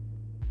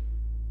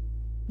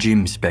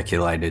 Jim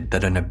speculated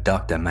that an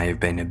abductor may have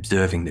been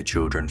observing the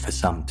children for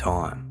some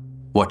time,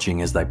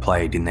 watching as they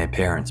played in their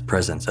parents'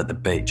 presence at the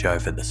beach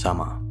over the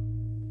summer.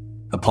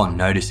 Upon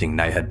noticing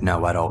they had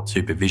no adult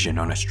supervision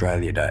on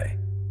Australia Day,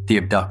 the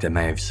abductor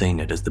may have seen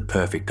it as the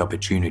perfect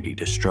opportunity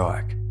to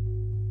strike.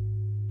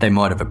 They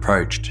might have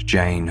approached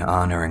Jane,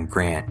 Anna and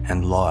Grant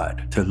and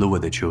lied to lure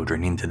the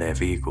children into their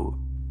vehicle,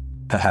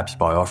 perhaps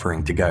by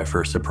offering to go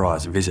for a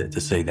surprise visit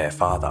to see their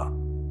father,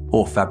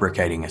 or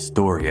fabricating a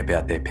story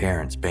about their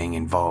parents being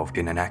involved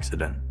in an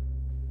accident.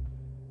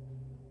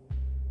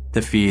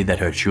 The fear that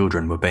her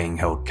children were being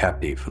held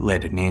captive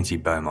led Nancy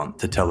Beaumont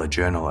to tell a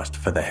journalist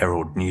for the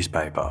Herald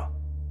newspaper,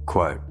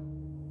 quote,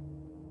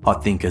 "I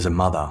think as a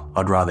mother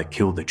I'd rather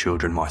kill the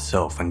children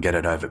myself and get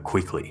it over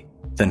quickly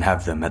than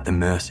have them at the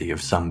mercy of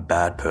some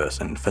bad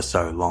person for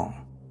so long."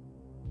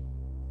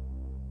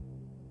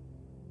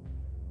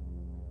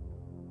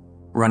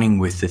 Running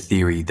with the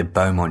theory the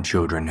Beaumont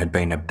children had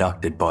been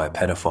abducted by a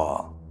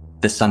pedophile,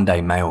 the Sunday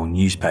Mail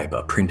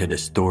newspaper printed a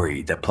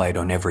story that played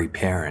on every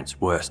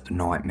parent's worst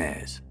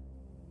nightmares.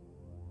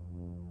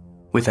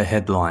 With a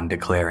headline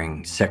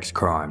declaring sex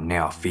crime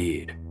now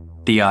feared,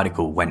 the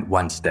article went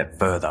one step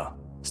further,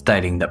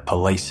 stating that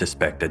police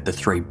suspected the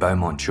 3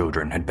 Beaumont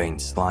children had been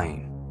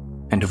slain,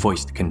 and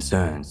voiced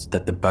concerns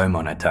that the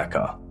Beaumont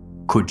attacker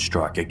could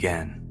strike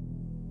again.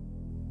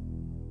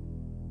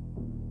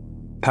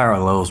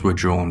 Parallels were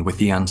drawn with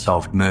the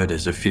unsolved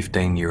murders of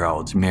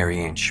 15-year-olds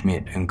Mary Ann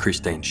Schmidt and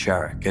Christine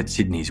Sharrock at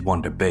Sydney's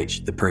Wanda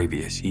Beach the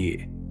previous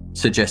year,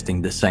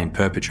 suggesting the same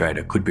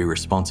perpetrator could be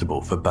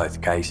responsible for both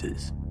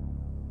cases.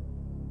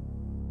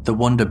 The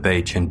Wanda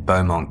Beach and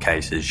Beaumont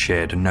cases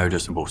shared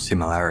noticeable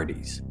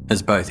similarities,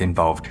 as both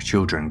involved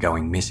children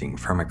going missing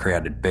from a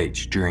crowded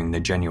beach during the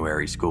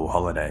January school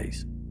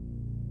holidays.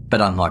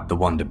 But unlike the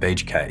Wanda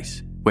Beach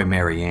case, where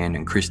Mary Ann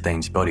and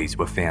Christine's bodies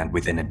were found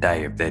within a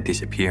day of their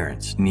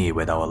disappearance near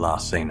where they were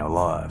last seen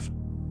alive,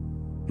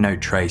 no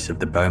trace of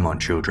the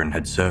Beaumont children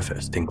had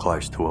surfaced in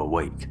close to a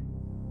week.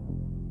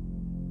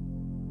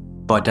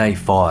 By day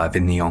 5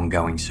 in the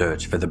ongoing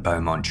search for the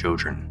Beaumont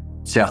children,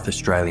 South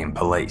Australian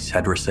police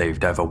had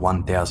received over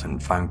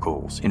 1,000 phone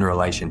calls in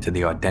relation to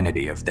the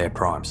identity of their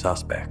prime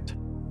suspect.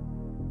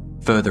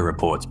 Further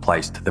reports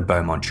placed the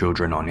Beaumont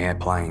children on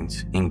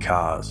airplanes, in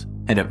cars,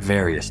 and at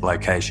various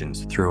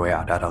locations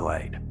throughout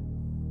Adelaide.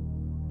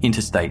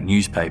 Interstate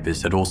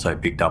newspapers had also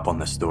picked up on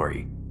the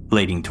story,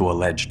 leading to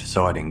alleged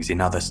sightings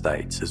in other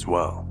states as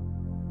well.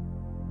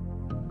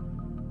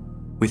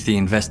 With the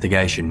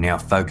investigation now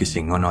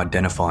focusing on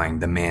identifying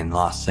the man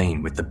last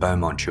seen with the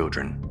Beaumont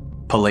children,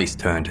 police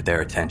turned their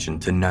attention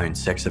to known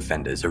sex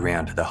offenders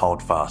around the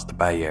Holdfast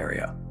Bay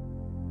area.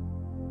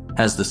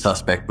 As the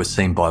suspect was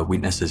seen by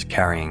witnesses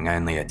carrying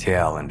only a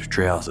towel and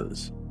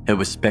trousers, it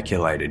was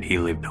speculated he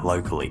lived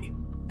locally,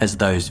 as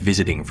those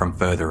visiting from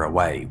further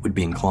away would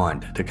be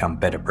inclined to come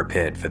better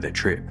prepared for the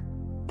trip,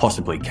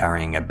 possibly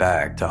carrying a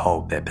bag to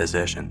hold their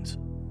possessions.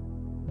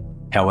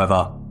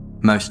 However,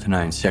 most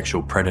known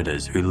sexual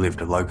predators who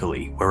lived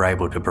locally were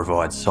able to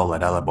provide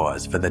solid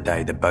alibis for the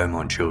day the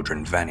Beaumont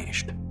children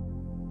vanished.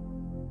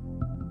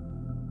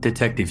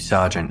 Detective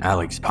Sergeant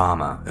Alex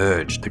Palmer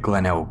urged the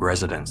Glenelg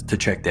residents to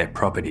check their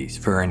properties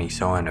for any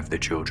sign of the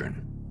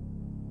children.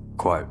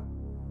 Quote,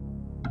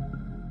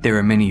 "There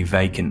are many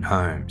vacant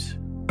homes,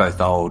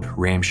 both old,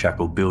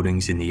 ramshackle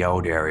buildings in the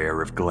old area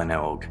of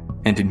Glenelg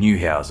and new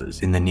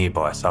houses in the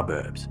nearby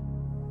suburbs,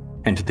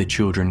 and the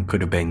children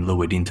could have been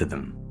lured into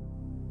them,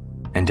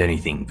 and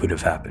anything could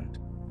have happened."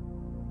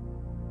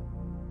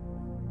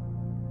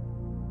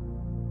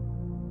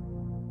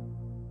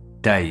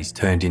 Days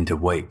turned into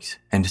weeks,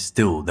 and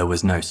still there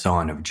was no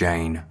sign of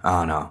Jane,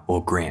 Anna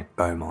or Grant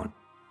Beaumont.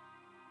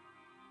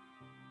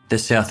 The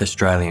South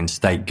Australian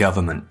state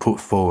government put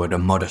forward a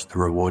modest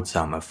reward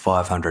sum of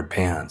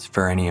 £500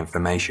 for any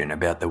information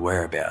about the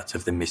whereabouts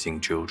of the missing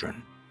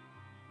children.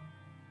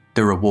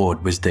 The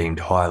reward was deemed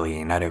highly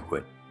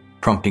inadequate,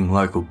 prompting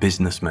local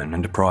businessmen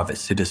and private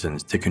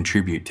citizens to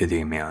contribute to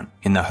the amount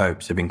in the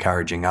hopes of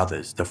encouraging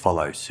others to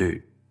follow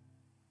suit.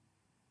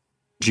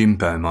 Jim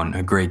Beaumont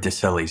agreed to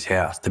sell his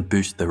house to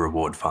boost the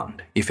reward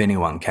fund if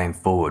anyone came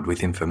forward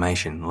with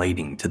information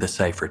leading to the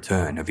safe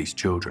return of his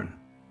children.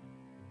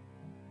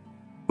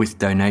 With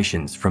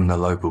donations from the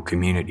local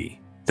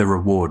community, the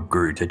reward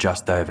grew to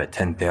just over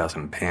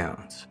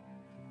 £10,000.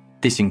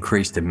 This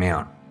increased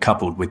amount,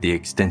 coupled with the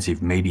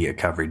extensive media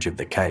coverage of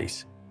the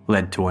case,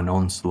 led to an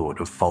onslaught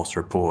of false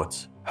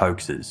reports,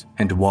 hoaxes,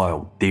 and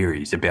wild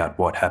theories about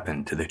what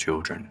happened to the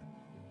children.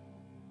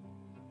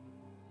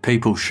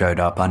 People showed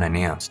up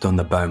unannounced on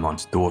the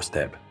Beaumont's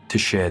doorstep to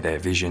share their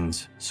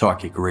visions,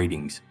 psychic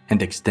readings,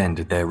 and extend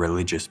their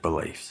religious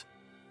beliefs.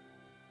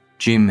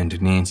 Jim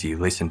and Nancy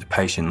listened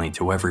patiently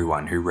to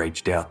everyone who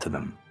reached out to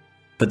them,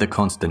 but the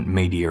constant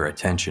media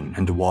attention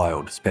and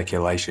wild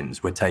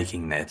speculations were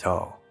taking their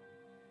toll.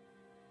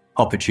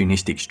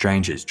 Opportunistic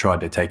strangers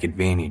tried to take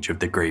advantage of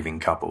the grieving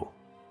couple,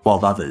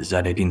 while others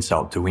added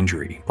insult to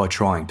injury by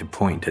trying to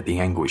point at the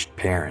anguished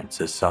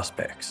parents as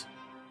suspects.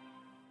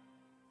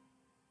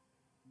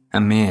 A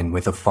man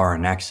with a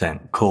foreign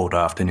accent called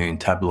afternoon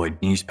tabloid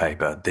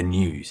newspaper The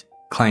News,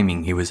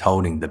 claiming he was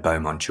holding the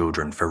Beaumont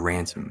children for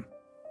ransom.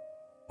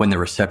 When the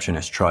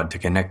receptionist tried to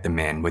connect the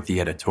man with the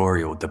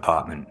editorial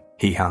department,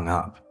 he hung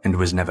up and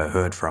was never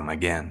heard from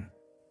again.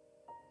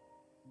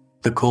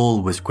 The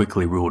call was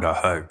quickly ruled a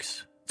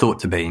hoax, thought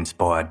to be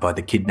inspired by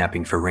the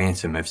kidnapping for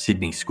ransom of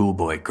Sydney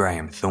schoolboy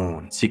Graham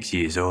Thorne 6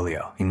 years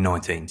earlier in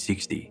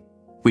 1960,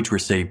 which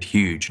received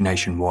huge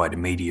nationwide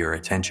media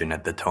attention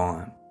at the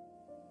time.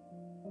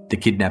 The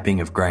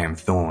kidnapping of Graham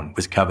Thorne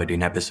was covered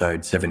in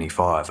episode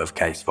 75 of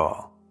Case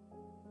File.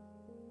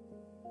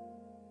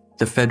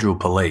 The Federal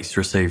Police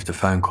received a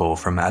phone call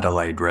from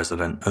Adelaide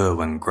resident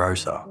Erwin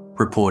Grosser,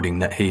 reporting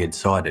that he had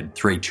sighted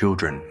 3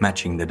 children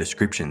matching the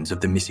descriptions of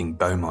the missing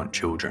Beaumont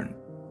children.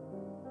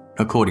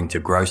 According to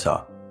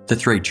Grosser, the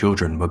 3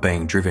 children were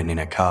being driven in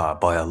a car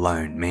by a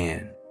lone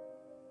man.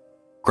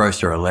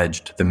 Grosser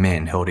alleged the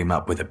man held him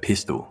up with a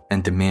pistol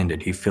and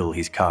demanded he fill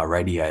his car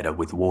radiator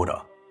with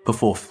water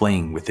before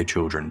fleeing with the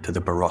children to the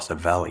Barossa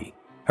Valley,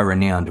 a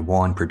renowned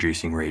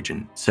wine-producing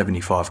region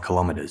 75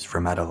 kilometres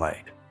from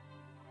Adelaide.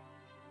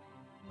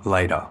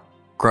 Later,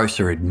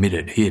 Grosser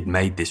admitted he had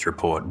made this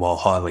report while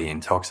highly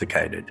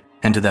intoxicated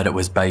and that it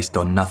was based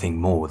on nothing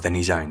more than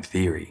his own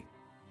theory.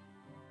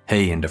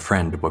 He and a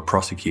friend were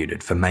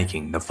prosecuted for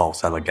making the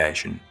false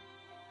allegation.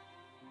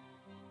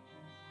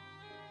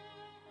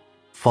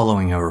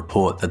 Following a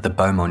report that the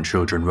Beaumont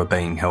children were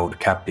being held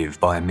captive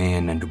by a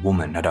man and a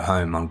woman at a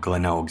home on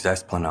Glenelg's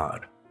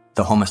Esplanade,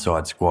 the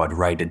homicide squad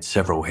raided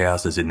several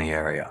houses in the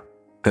area,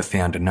 but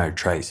found no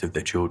trace of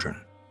the children.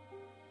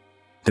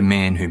 The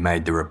man who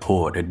made the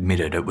report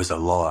admitted it was a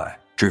lie,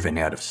 driven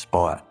out of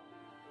spite.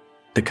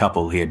 The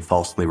couple he had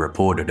falsely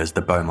reported as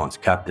the Beaumont's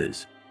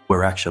captors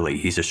were actually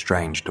his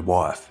estranged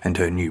wife and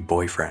her new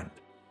boyfriend.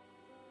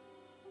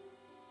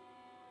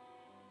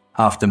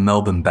 After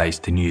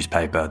Melbourne-based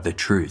newspaper The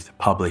Truth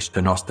published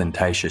an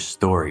ostentatious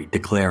story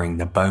declaring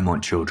the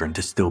Beaumont children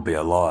to still be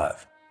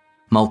alive,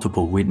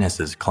 multiple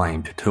witnesses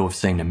claimed to have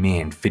seen a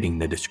man fitting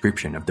the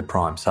description of the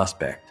prime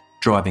suspect,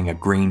 driving a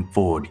green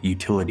Ford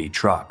utility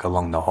truck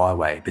along the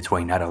highway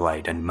between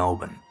Adelaide and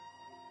Melbourne.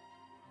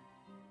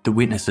 The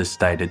witnesses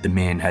stated the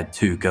man had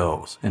 2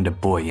 girls and a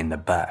boy in the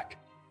back.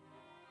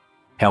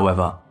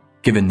 However,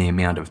 given the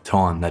amount of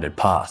time that had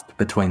passed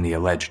between the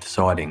alleged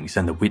sightings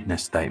and the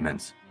witness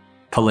statements,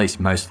 police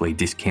mostly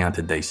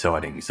discounted these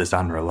sightings as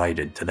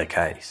unrelated to the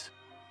case.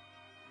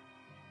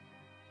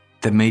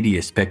 The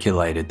media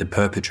speculated the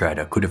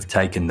perpetrator could have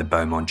taken the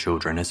Beaumont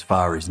children as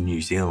far as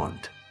New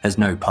Zealand, as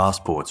no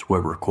passports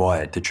were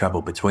required to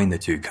travel between the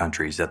 2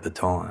 countries at the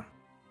time.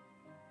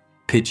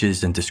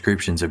 Pictures and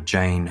descriptions of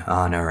Jane,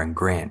 Anna and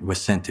Grant were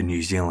sent to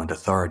New Zealand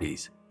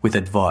authorities with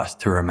advice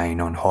to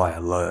remain on high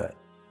alert.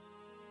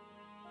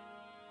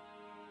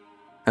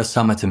 A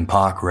Somerton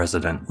Park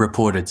resident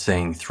reported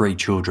seeing 3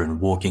 children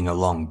walking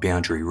along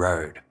Boundary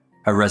Road,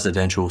 a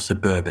residential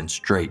suburban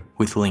street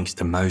with links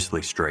to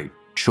Mosley Street,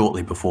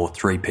 shortly before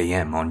 3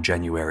 p.m. on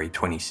January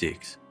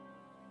 26.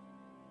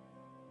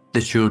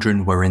 The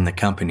children were in the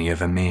company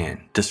of a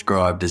man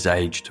described as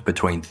aged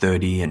between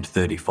 30 and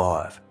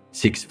 35,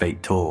 6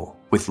 feet tall,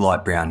 with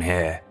light brown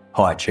hair,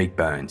 high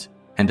cheekbones,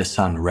 and a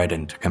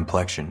sun-reddened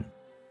complexion.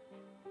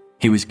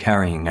 He was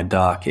carrying a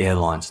dark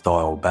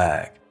airline-style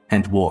bag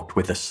and walked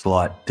with a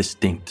slight,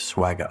 distinct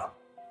swagger.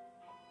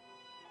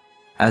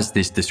 As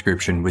this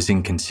description was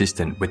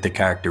inconsistent with the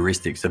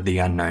characteristics of the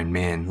unknown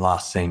man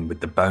last seen with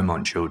the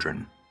Beaumont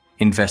children,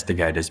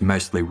 investigators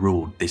mostly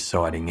ruled this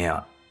sighting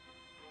out.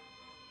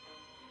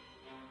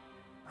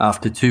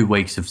 After 2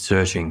 weeks of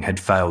searching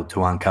had failed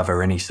to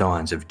uncover any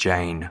signs of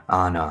Jane,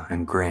 Anna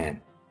and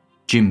Grant,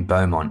 Jim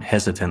Beaumont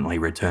hesitantly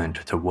returned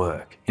to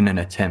work in an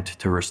attempt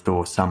to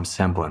restore some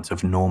semblance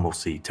of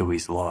normalcy to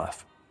his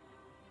life.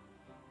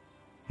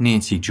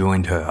 Nancy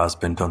joined her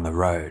husband on the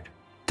road,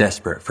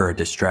 desperate for a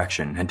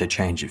distraction and a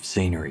change of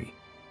scenery,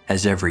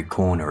 as every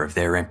corner of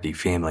their empty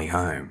family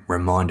home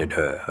reminded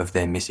her of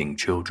their missing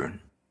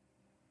children.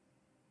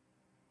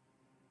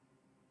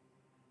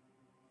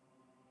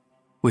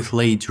 With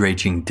leads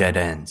reaching dead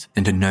ends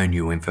and no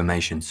new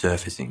information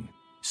surfacing,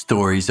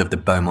 stories of the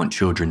Beaumont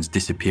children's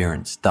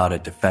disappearance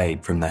started to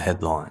fade from the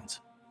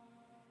headlines.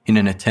 In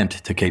an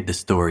attempt to keep the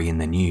story in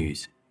the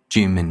news,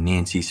 Jim and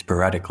Nancy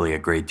sporadically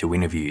agreed to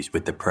interviews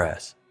with the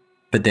press,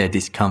 but their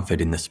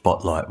discomfort in the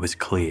spotlight was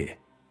clear,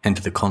 and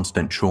the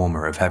constant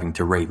trauma of having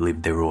to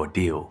relive their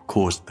ordeal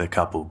caused the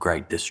couple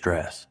great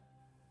distress.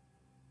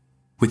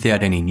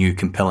 Without any new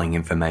compelling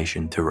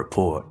information to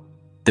report,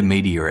 the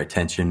media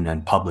attention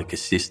and public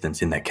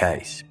assistance in the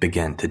case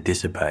began to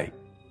dissipate.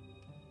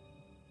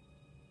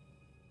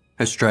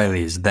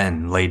 Australia's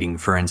then leading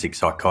forensic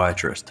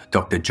psychiatrist,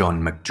 Dr.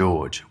 John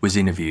McGeorge, was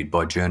interviewed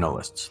by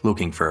journalists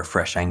looking for a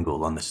fresh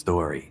angle on the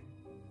story.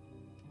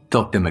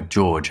 Dr.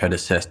 McGeorge had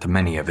assessed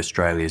many of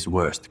Australia's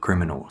worst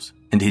criminals,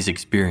 and his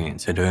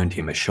experience had earned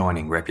him a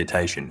shining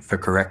reputation for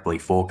correctly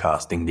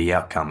forecasting the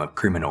outcome of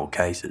criminal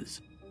cases.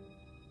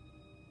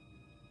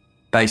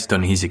 Based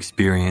on his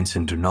experience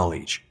and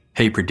knowledge,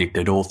 he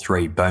predicted all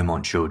 3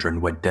 Beaumont children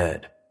were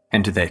dead,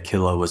 and their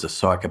killer was a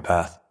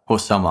psychopath or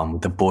someone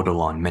with a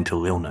borderline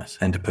mental illness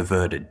and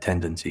perverted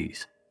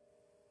tendencies.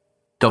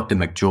 Dr.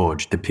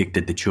 McGeorge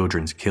depicted the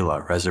children's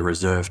killer as a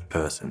reserved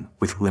person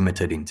with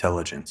limited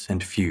intelligence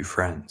and few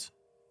friends,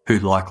 who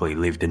likely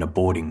lived in a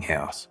boarding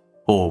house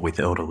or with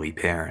elderly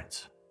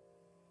parents.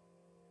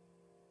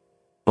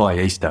 By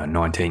Easter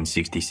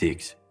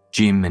 1966,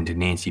 Jim and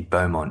Nancy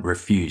Beaumont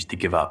refused to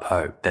give up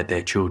hope that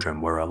their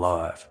children were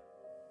alive.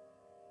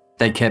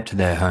 They kept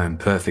their home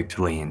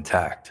perfectly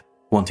intact,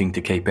 wanting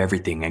to keep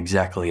everything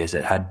exactly as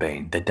it had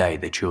been the day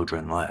the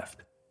children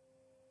left.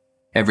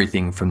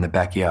 Everything from the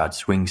backyard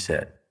swing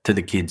set to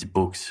the kids'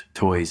 books,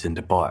 toys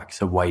and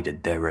bikes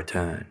awaited their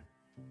return.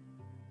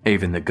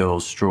 Even the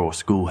girls' straw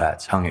school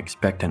hats hung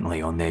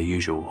expectantly on their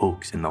usual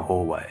hooks in the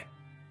hallway.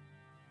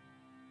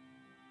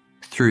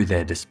 Through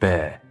their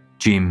despair,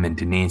 Jim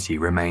and Nancy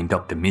remained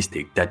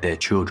optimistic that their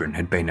children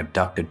had been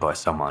abducted by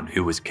someone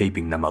who was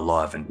keeping them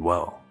alive and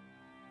well.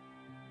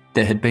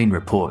 There had been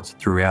reports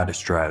throughout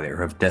Australia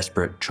of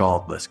desperate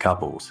childless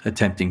couples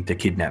attempting to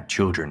kidnap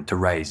children to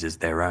raise as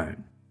their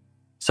own,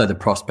 so the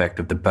prospect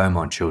of the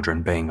Beaumont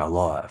children being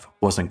alive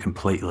wasn't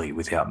completely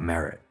without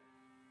merit.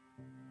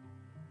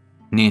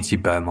 Nancy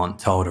Beaumont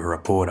told a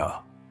reporter,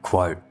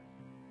 quote,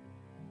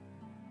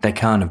 "They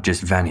can't have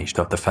just vanished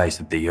off the face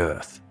of the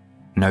earth.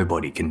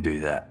 Nobody can do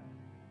that.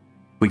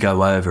 We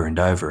go over and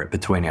over it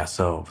between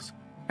ourselves,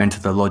 and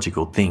the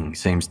logical thing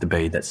seems to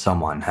be that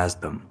someone has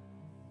them.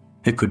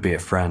 It could be a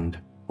friend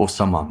or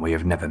someone we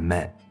have never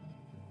met.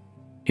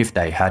 If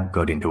they had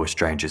got into a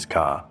stranger's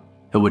car,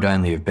 it would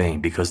only have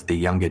been because the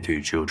younger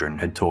 2 children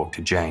had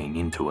talked Jane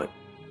into it."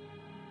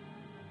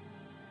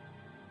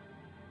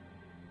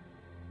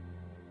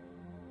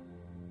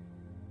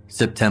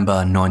 September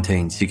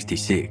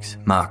 1966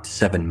 marked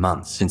 7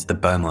 months since the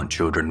Beaumont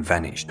children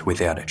vanished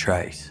without a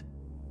trace.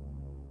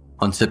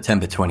 On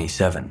September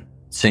 27,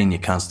 Senior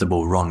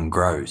Constable Ron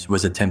Groves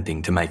was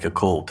attempting to make a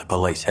call to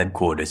police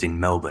headquarters in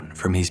Melbourne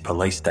from his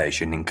police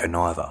station in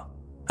Conaiva,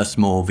 a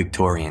small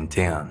Victorian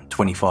town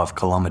 25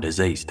 kilometres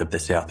east of the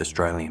South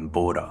Australian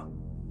border.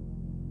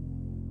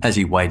 As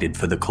he waited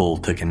for the call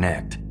to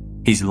connect,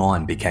 his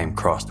line became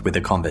crossed with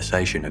a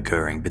conversation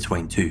occurring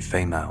between two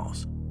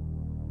females.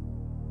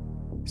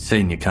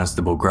 Senior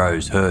Constable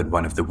Groves heard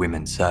one of the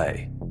women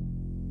say,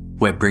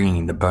 "We're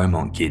bringing the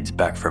Beaumont kids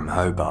back from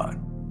Hobart,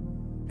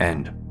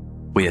 and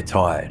we are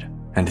tired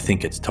and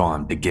think it's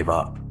time to give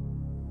up."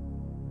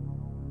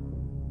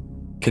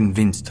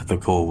 Convinced the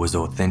call was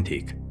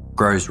authentic,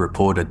 Groves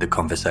reported the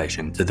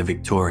conversation to the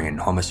Victorian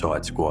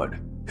Homicide Squad,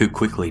 who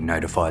quickly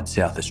notified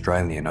South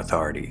Australian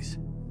authorities.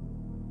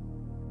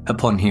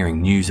 Upon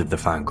hearing news of the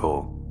phone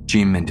call,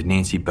 Jim and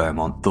Nancy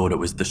Beaumont thought it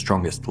was the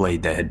strongest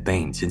lead there had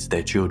been since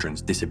their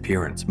children's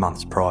disappearance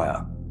months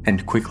prior,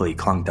 and quickly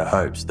clung to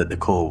hopes that the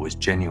call was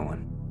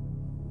genuine.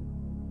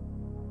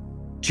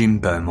 Jim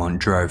Beaumont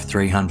drove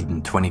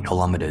 320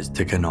 kilometres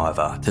to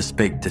Conaiva to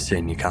speak to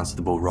Senior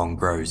Constable Ron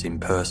Groves in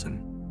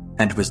person,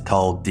 and was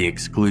told the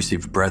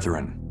Exclusive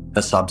Brethren, a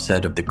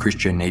subset of the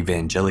Christian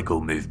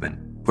evangelical movement,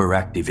 were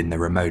active in the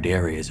remote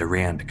areas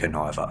around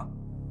Conaiva.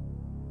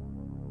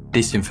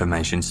 This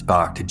information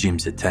sparked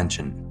Jim's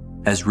attention,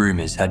 as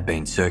rumours had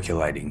been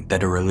circulating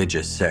that a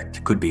religious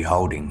sect could be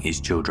holding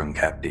his children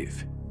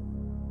captive.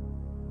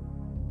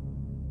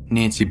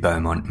 Nancy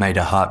Beaumont made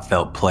a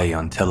heartfelt plea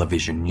on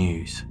television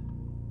news.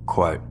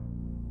 Quote,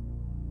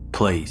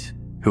 "Please,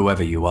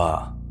 whoever you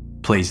are,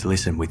 please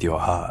listen with your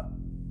heart.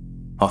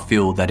 I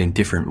feel that in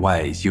different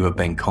ways you have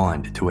been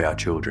kind to our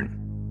children,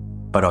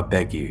 but I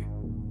beg you,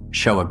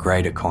 show a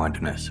greater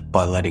kindness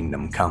by letting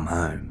them come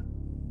home."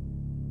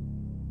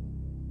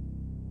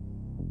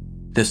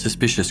 The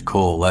suspicious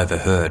call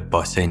overheard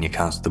by Senior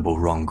Constable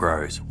Ron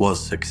Groves was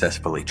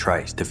successfully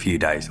traced a few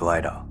days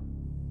later.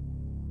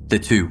 The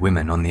two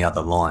women on the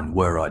other line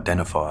were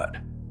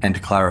identified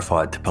and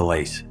clarified to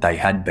police they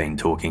had been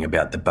talking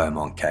about the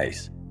Beaumont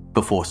case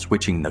before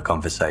switching the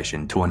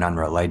conversation to an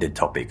unrelated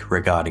topic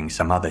regarding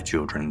some other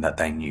children that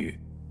they knew.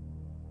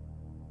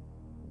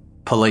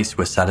 Police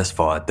were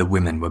satisfied the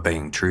women were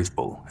being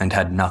truthful and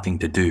had nothing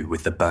to do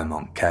with the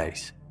Beaumont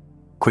case,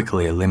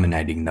 quickly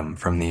eliminating them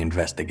from the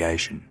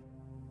investigation.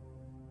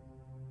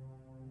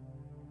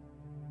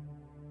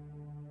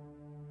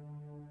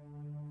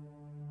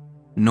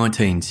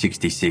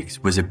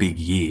 "1966 was a big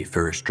year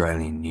for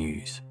Australian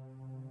news.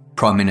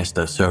 Prime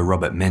Minister Sir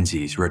Robert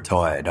Menzies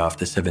retired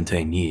after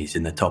 17 years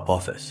in the top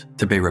office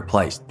to be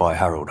replaced by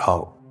Harold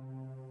Holt.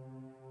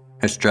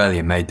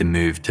 Australia made the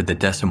move to the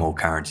decimal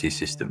currency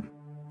system,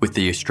 with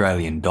the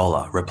Australian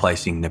dollar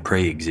replacing the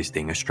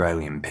pre-existing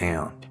Australian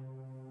pound.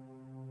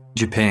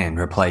 Japan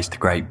replaced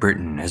Great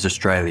Britain as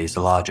Australia's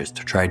largest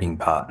trading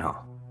partner.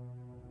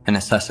 An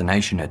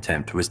assassination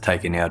attempt was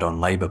taken out on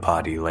Labor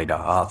Party leader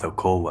Arthur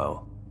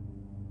Calwell.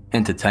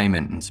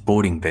 Entertainment and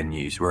sporting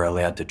venues were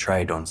allowed to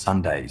trade on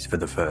Sundays for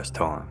the first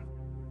time.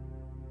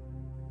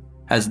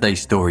 As these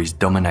stories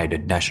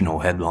dominated national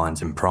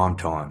headlines and prime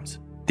times,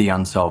 the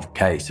unsolved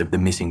case of the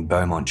missing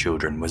Beaumont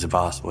children was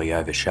vastly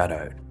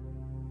overshadowed.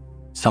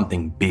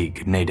 Something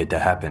big needed to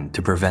happen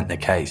to prevent the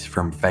case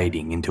from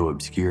fading into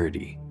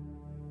obscurity.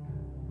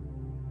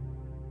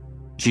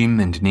 Jim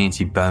and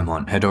Nancy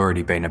Beaumont had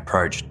already been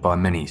approached by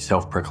many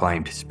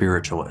self-proclaimed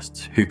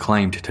spiritualists who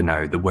claimed to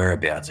know the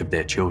whereabouts of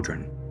their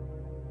children.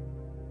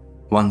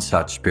 One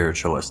such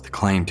spiritualist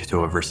claimed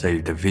to have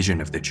received a vision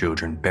of the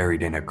children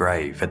buried in a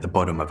grave at the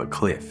bottom of a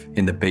cliff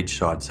in the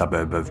beachside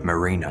suburb of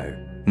Merino,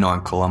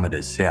 9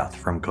 kilometres south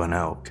from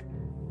Glenelg.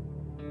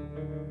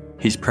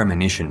 His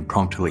premonition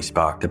promptly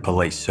sparked a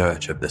police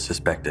search of the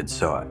suspected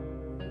site,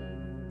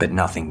 but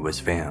nothing was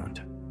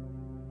found.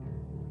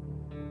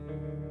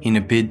 In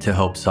a bid to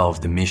help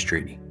solve the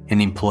mystery,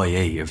 an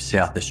employee of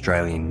South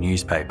Australian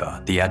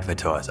newspaper The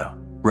Advertiser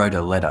wrote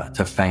a letter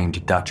to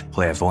famed Dutch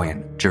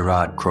clairvoyant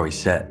Gerard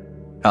Croiset,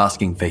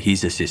 asking for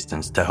his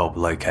assistance to help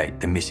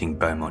locate the missing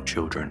Beaumont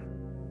children.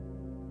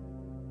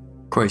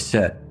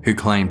 Croiset, who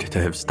claimed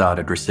to have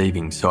started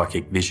receiving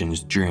psychic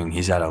visions during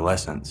his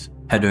adolescence,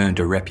 had earned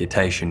a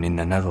reputation in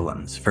the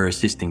Netherlands for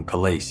assisting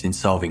police in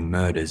solving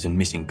murders and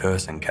missing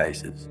person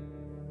cases.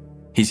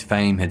 His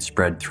fame had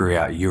spread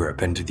throughout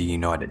Europe and the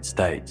United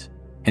States,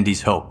 and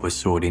his help was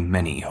sought in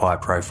many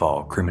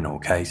high-profile criminal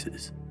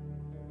cases.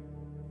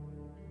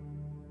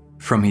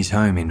 From his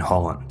home in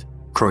Holland,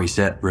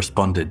 Croiset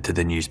responded to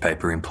the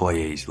newspaper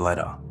employee's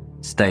letter,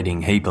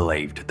 stating he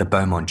believed the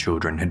Beaumont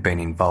children had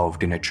been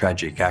involved in a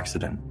tragic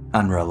accident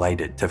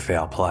unrelated to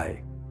foul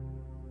play.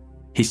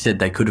 He said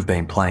they could have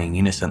been playing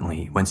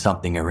innocently when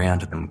something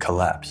around them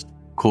collapsed,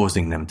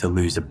 causing them to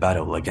lose a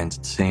battle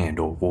against sand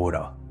or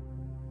water.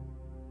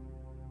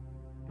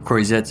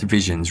 Croiset's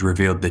visions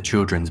revealed the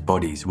children's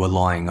bodies were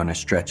lying on a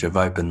stretch of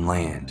open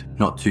land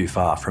not too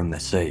far from the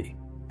sea,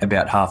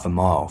 about half a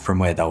mile from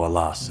where they were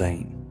last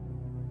seen.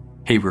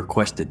 He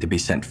requested to be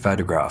sent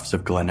photographs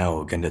of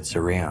Glenelg and its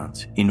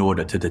surrounds in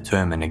order to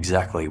determine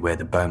exactly where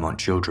the Beaumont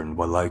children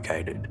were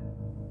located.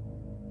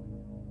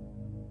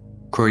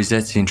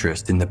 Croisette's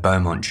interest in the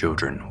Beaumont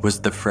children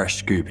was the fresh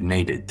scoop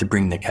needed to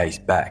bring the case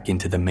back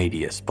into the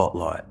media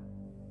spotlight.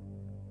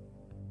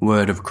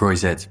 Word of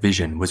Croisette's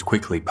vision was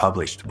quickly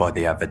published by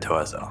the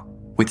Advertiser,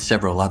 with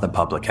several other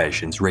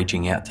publications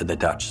reaching out to the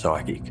Dutch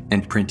psychic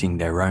and printing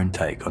their own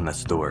take on the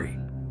story.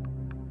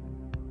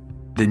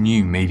 The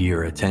new media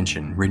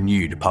attention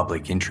renewed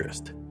public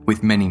interest,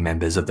 with many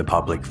members of the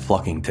public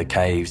flocking to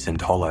caves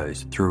and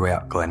hollows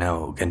throughout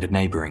Glenelg and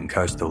neighbouring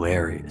coastal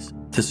areas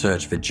to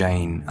search for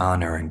Jane,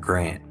 Anna and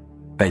Grant,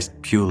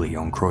 based purely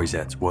on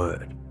Croisette's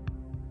word.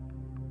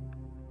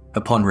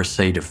 Upon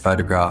receipt of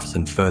photographs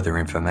and further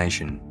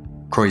information,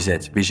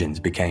 Croisette's visions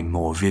became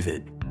more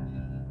vivid.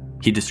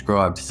 He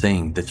described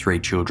seeing the three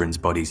children's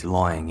bodies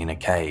lying in a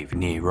cave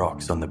near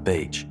rocks on the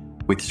beach,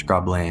 with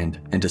scrubland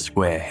and a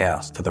square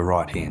house to the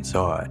right-hand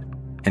side,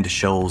 and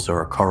shells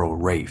or a coral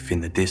reef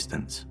in the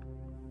distance.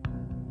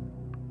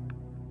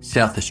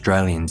 South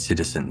Australian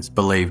citizens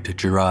believed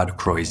Gerard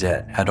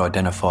Croisette had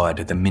identified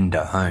the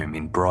Minder home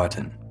in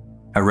Brighton,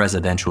 a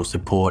residential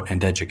support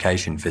and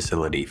education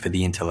facility for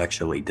the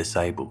intellectually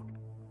disabled.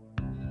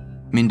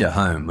 Minder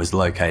home was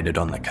located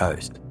on the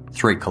coast,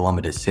 3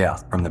 kilometres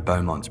south from the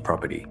Beaumont's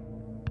property.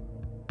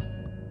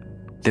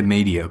 The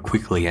media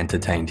quickly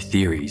entertained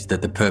theories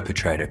that the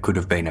perpetrator could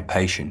have been a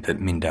patient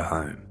at Minder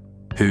home,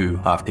 who,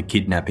 after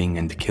kidnapping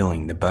and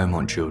killing the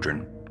Beaumont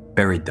children,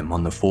 buried them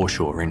on the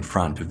foreshore in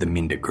front of the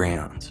Minder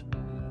grounds.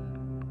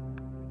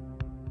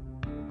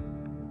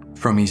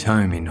 From his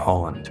home in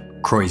Holland,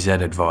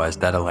 Croisette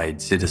advised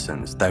Adelaide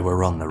citizens they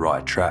were on the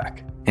right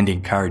track and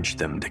encouraged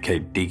them to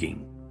keep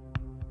digging.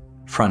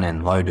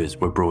 Front-end loaders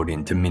were brought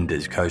into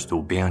Minder's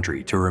coastal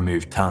boundary to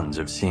remove tons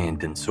of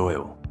sand and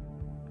soil,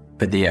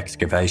 but the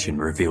excavation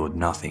revealed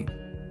nothing,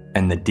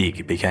 and the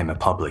dig became a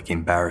public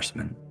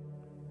embarrassment.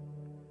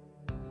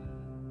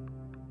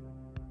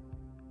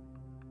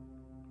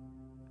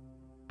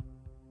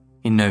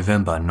 In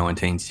November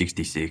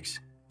 1966,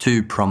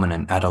 2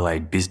 prominent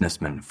Adelaide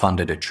businessmen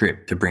funded a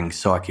trip to bring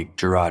psychic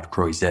Gerard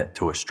Croisette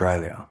to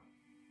Australia.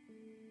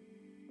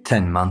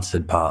 10 months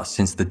had passed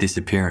since the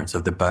disappearance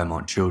of the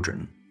Beaumont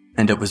children,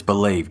 and it was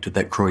believed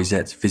that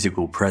Croisette's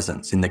physical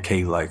presence in the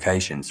key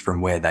locations from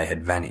where they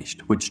had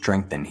vanished would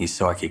strengthen his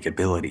psychic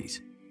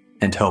abilities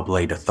and help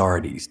lead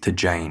authorities to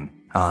Jane,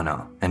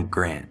 Anna and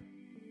Grant.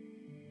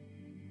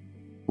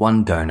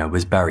 One donor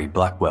was Barry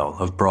Blackwell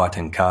of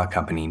Brighton car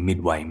company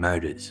Midway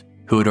Motors,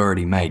 who had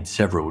already made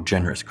several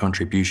generous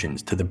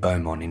contributions to the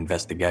Beaumont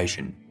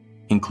investigation,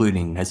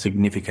 including a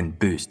significant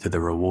boost to the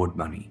reward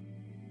money.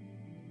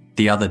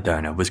 The other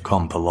donor was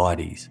Com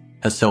Polides,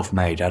 a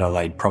self-made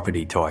Adelaide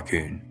property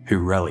tycoon who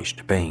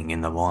relished being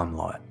in the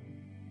limelight.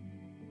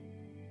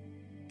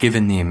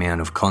 Given the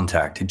amount of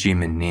contact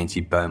Jim and Nancy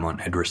Beaumont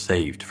had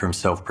received from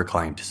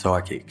self-proclaimed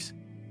psychics,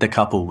 the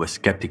couple were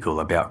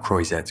sceptical about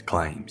Croisette's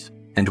claims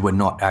and were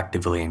not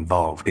actively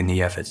involved in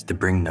the efforts to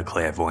bring the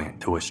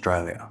clairvoyant to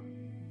Australia.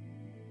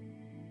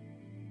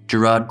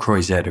 Gerard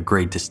Croisette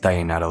agreed to stay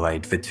in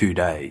Adelaide for 2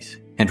 days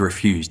and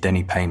refused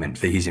any payment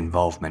for his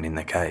involvement in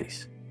the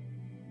case.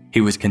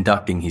 He was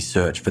conducting his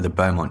search for the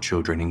Beaumont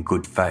children in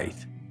good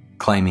faith,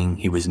 claiming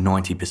he was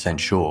 90%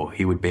 sure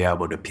he would be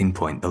able to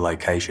pinpoint the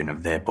location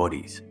of their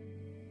bodies.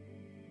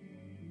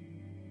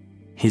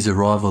 His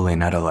arrival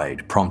in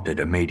Adelaide prompted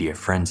a media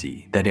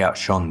frenzy that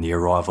outshone the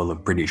arrival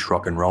of British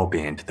rock and roll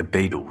band The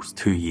Beatles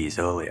 2 years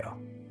earlier.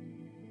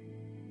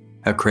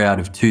 A crowd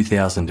of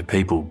 2,000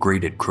 people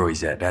greeted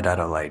Croisette at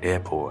Adelaide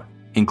Airport,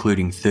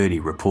 including 30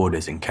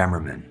 reporters and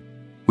cameramen,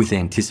 with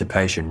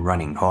anticipation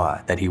running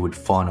high that he would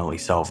finally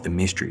solve the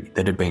mystery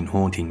that had been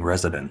haunting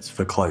residents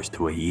for close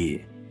to a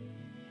year.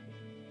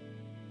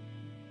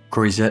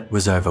 Croisette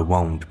was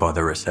overwhelmed by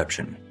the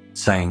reception,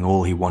 saying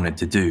all he wanted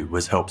to do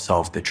was help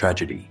solve the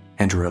tragedy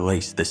and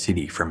release the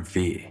city from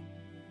fear.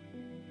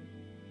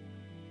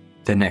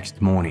 The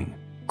next morning,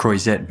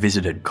 Croisette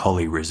visited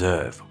Collie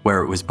Reserve,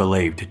 where it was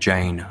believed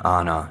Jane,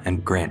 Anna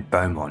and Grant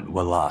Beaumont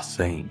were last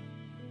seen.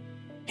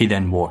 He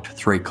then walked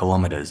 3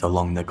 kilometres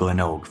along the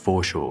Glenelg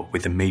foreshore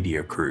with a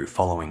media crew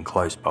following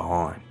close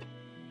behind.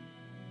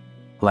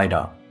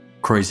 Later,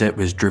 Croisette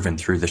was driven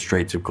through the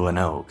streets of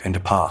Glenelg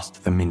and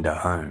past the Minder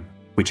home,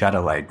 which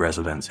Adelaide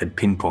residents had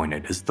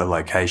pinpointed as the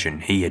location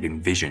he had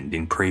envisioned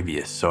in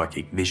previous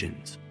psychic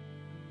visions.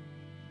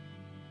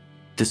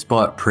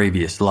 Despite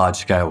previous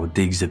large-scale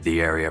digs of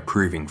the area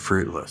proving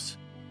fruitless,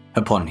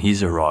 upon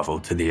his arrival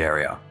to the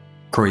area,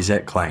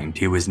 Croisette claimed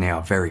he was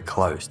now very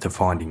close to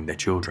finding the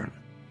children.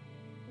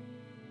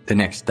 The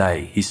next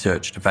day, he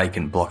searched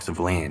vacant blocks of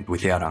land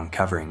without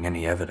uncovering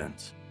any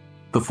evidence,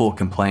 before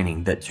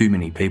complaining that too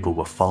many people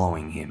were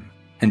following him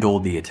and all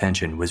the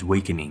attention was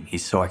weakening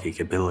his psychic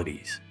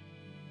abilities.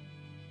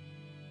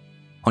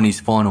 On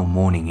his final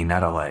morning in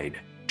Adelaide,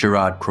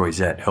 Gerard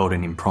Croisette held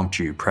an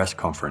impromptu press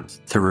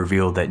conference to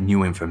reveal that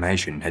new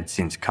information had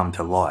since come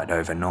to light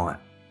overnight.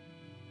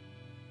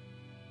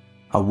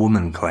 A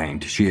woman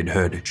claimed she had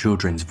heard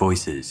children's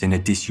voices in a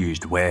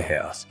disused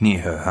warehouse near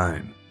her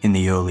home in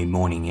the early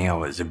morning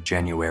hours of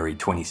January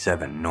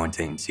 27,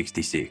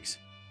 1966,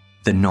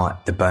 the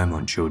night the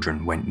Beaumont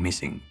children went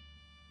missing.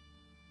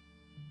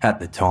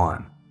 At the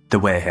time, the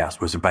warehouse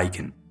was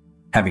vacant,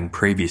 having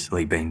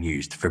previously been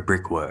used for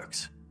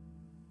brickworks.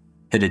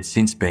 It had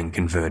since been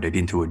converted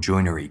into a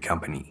joinery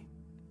company,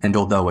 and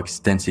although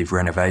extensive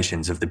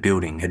renovations of the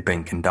building had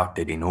been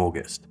conducted in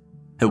August,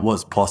 it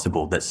was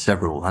possible that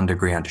several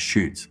underground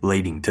chutes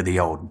leading to the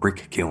old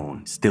brick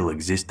kiln still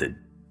existed.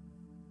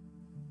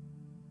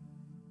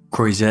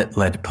 Croizet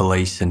led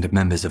police and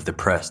members of the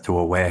press to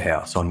a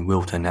warehouse on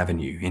Wilton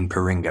Avenue in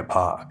Paringa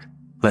Park,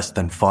 less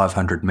than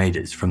 500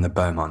 metres from the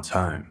Beaumont's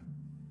home,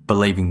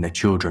 believing the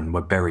children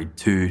were buried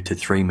 2 to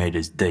 3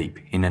 metres deep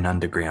in an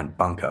underground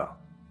bunker.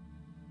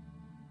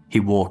 He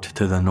walked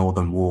to the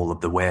northern wall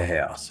of the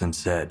warehouse and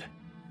said,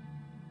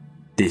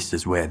 "This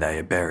is where they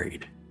are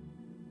buried."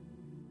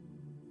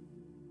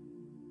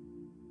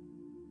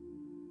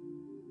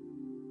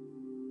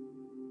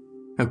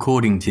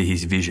 According to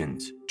his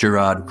visions,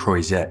 Gerard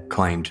Croizet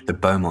claimed the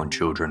Beaumont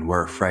children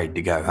were afraid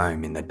to go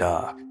home in the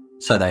dark,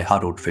 so they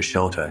huddled for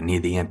shelter near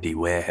the empty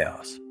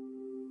warehouse.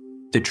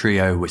 The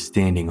trio were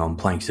standing on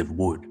planks of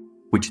wood,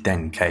 which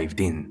then caved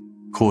in,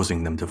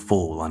 causing them to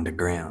fall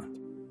underground.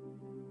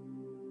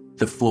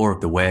 The floor of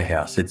the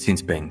warehouse had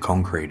since been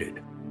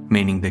concreted,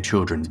 meaning the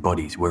children's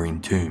bodies were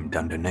entombed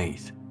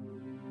underneath.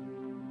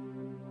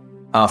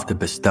 After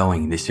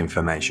bestowing this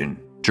information,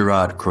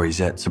 Gerard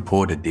Croizet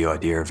supported the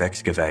idea of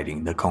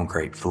excavating the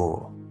concrete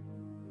floor,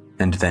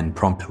 and then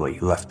promptly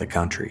left the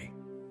country.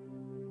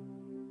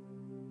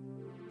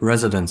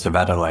 Residents of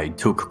Adelaide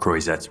took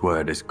Croizet's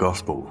word as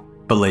gospel,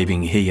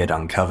 believing he had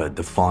uncovered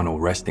the final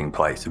resting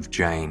place of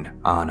Jane,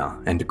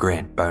 Anna and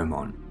Grant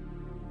Beaumont.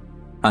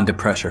 Under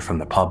pressure from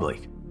the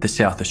public, the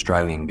South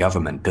Australian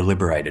government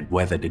deliberated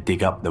whether to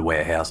dig up the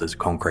warehouse's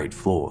concrete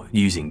floor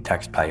using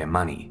taxpayer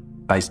money,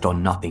 based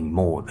on nothing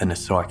more than a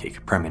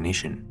psychic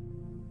premonition.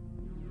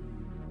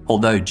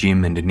 Although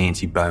Jim and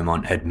Nancy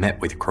Beaumont had met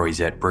with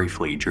Croizet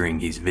briefly during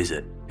his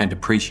visit and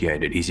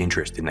appreciated his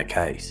interest in the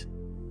case,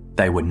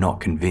 they were not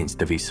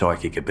convinced of his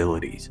psychic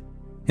abilities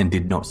and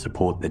did not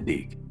support the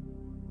dig.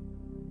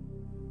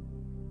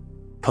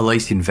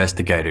 Police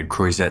investigated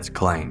Croizet's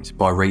claims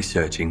by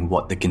researching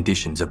what the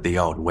conditions of the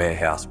old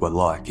warehouse were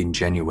like in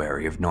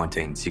January of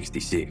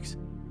 1966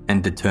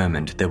 and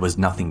determined there was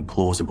nothing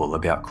plausible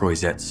about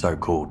Croizet's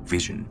so-called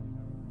vision.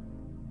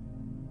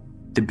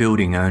 The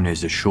building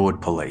owners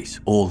assured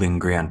police all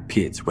in-ground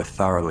pits were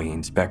thoroughly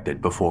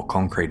inspected before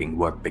concreting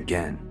work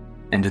began,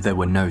 and there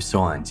were no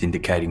signs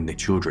indicating the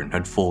children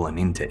had fallen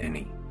into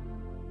any.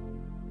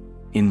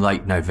 In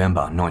late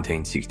November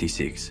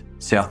 1966,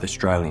 South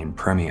Australian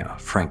Premier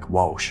Frank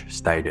Walsh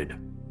stated,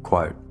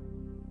 quote,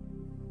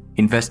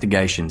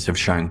 "Investigations have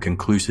shown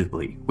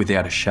conclusively,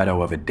 without a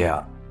shadow of a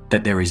doubt,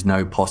 that there is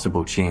no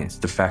possible chance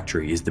the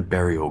factory is the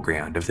burial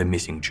ground of the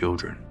missing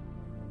children."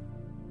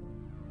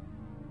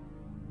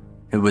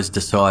 It was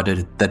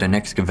decided that an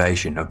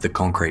excavation of the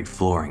concrete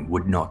flooring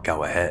would not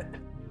go ahead.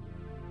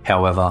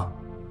 However,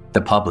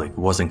 the public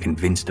wasn't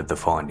convinced of the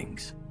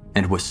findings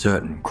and was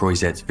certain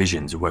Croizet's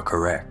visions were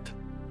correct.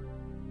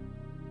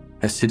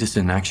 A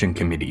citizen action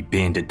committee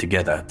banded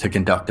together to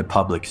conduct a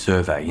public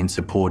survey in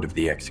support of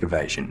the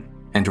excavation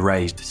and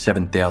raised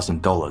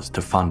 $7,000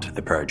 to fund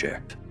the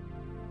project.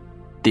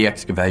 The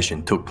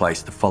excavation took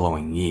place the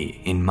following year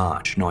in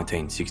March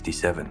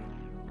 1967.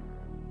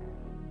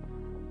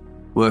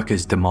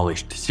 Workers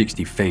demolished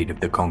 60 feet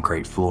of the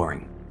concrete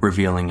flooring,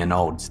 revealing an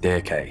old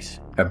staircase,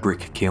 a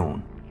brick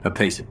kiln, a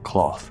piece of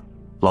cloth,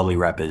 lolly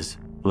wrappers,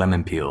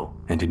 lemon peel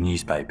and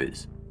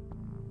newspapers,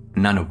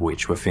 none of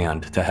which were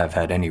found to have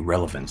had any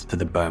relevance to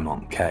the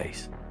Beaumont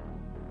case.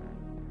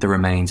 The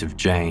remains of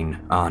Jane,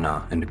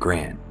 Anna and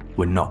Grant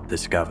were not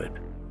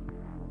discovered.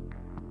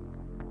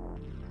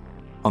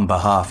 On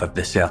behalf of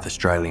the South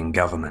Australian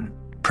Government,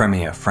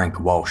 Premier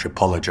Frank Walsh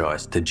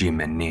apologised to Jim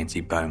and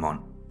Nancy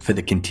Beaumont for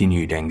the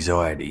continued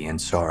anxiety and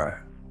sorrow.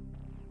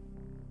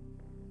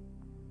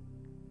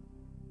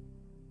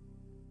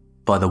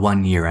 By the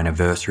 1-year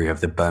anniversary of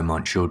the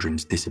Beaumont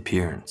children's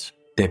disappearance,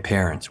 their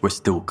parents were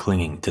still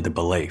clinging to the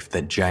belief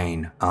that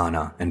Jane,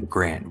 Anna and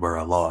Grant were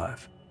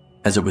alive,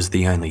 as it was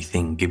the only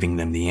thing giving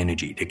them the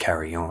energy to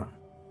carry on.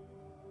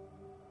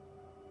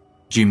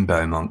 Jim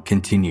Beaumont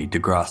continued to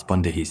grasp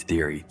onto his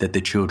theory that the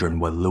children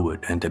were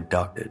lured and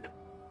abducted.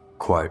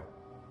 Quote,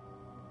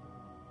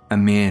 "A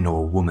man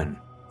or woman,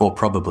 or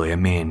probably a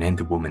man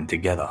and a woman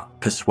together,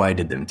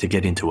 persuaded them to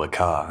get into a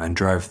car and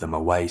drove them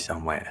away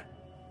somewhere.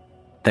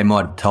 They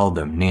might have told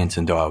them Nance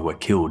and I were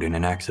killed in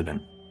an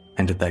accident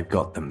and that they've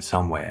got them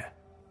somewhere.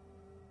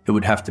 It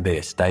would have to be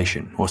a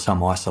station or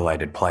some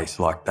isolated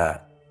place like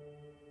that.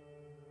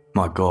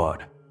 My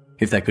God,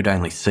 if they could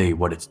only see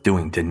what it's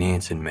doing to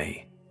Nance and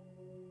me.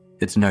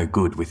 It's no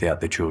good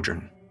without the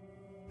children,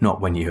 not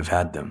when you have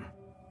had them.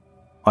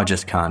 I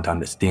just can't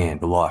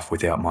understand life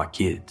without my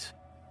kids.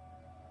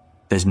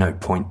 There's no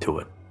point to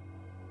it."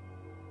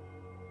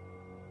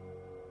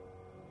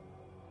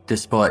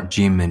 Despite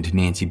Jim and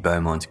Nancy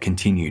Beaumont's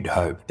continued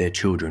hope their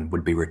children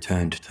would be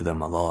returned to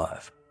them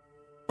alive,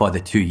 by the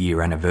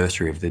 2-year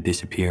anniversary of the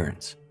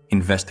disappearance,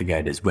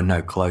 investigators were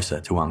no closer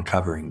to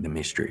uncovering the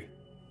mystery.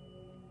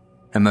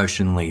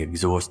 Emotionally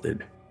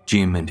exhausted,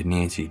 Jim and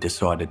Nancy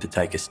decided to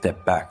take a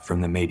step back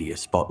from the media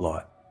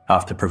spotlight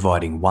after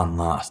providing one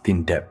last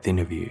in-depth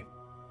interview.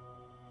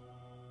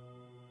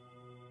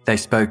 They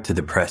spoke to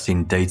the press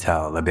in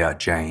detail about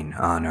Jane,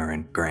 Anna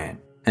and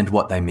Grant, and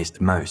what they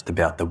missed most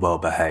about the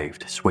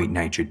well-behaved,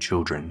 sweet-natured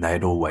children they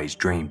had always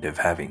dreamed of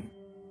having,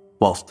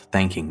 whilst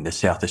thanking the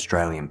South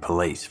Australian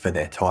Police for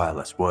their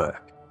tireless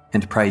work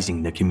and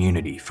praising the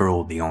community for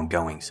all the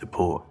ongoing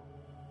support.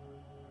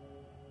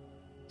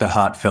 The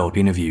heartfelt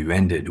interview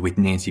ended with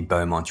Nancy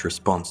Beaumont's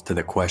response to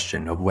the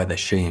question of whether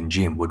she and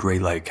Jim would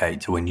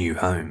relocate to a new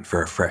home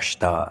for a fresh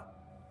start.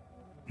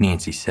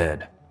 Nancy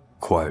said,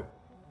 quote,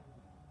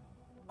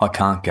 "I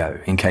can't go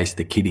in case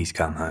the kiddies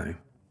come home.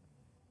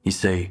 You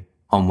see,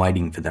 I'm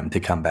waiting for them to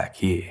come back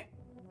here.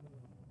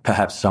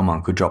 Perhaps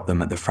someone could drop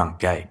them at the front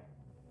gate.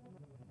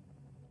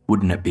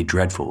 Wouldn't it be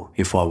dreadful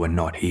if I were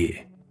not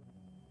here?"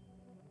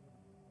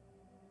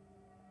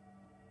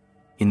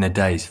 In the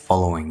days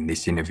following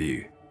this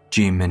interview,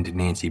 Jim and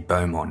Nancy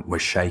Beaumont were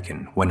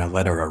shaken when a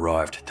letter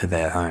arrived to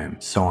their home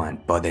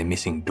signed by their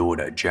missing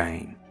daughter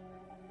Jane.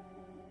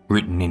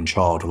 Written in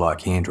childlike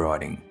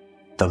handwriting,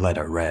 the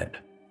letter read,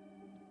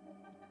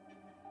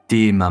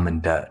 "Dear Mum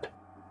and Dad,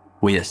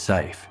 we are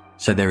safe,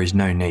 so there is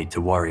no need to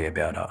worry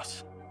about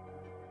us.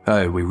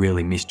 Oh, we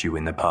really missed you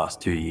in the past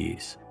 2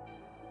 years.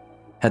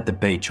 At the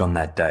beach on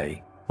that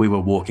day, we were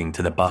walking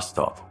to the bus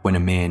stop when a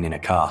man in a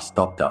car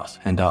stopped us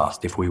and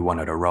asked if we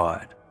wanted a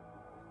ride.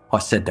 I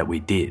said that we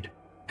did,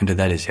 and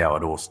that is how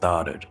it all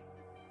started.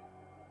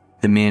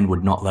 The man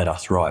would not let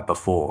us write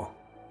before.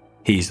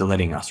 He is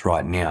letting us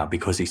write now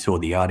because he saw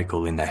the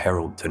article in the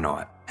Herald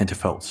tonight and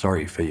felt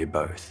sorry for you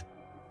both.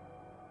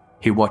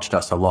 He watched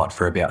us a lot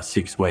for about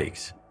 6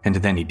 weeks, and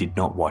then he did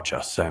not watch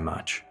us so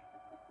much.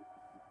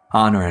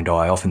 Anna and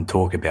I often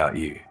talk about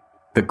you,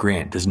 but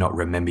Grant does not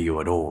remember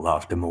you at all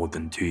after more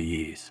than 2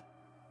 years.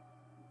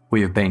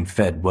 We have been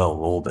fed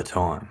well all the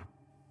time.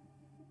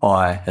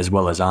 I, as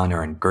well as Anna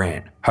and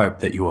Grant, hope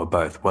that you are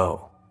both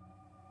well.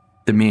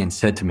 The man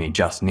said to me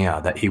just now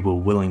that he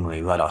will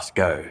willingly let us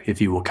go if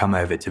you will come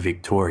over to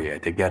Victoria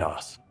to get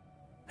us,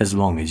 as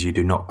long as you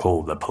do not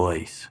call the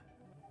police."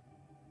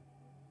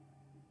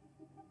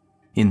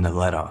 In the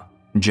letter,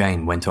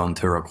 Jane went on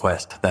to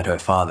request that her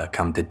father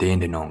come to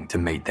Dandenong to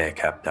meet their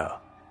captor,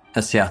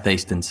 a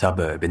southeastern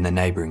suburb in the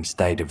neighbouring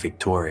state of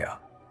Victoria,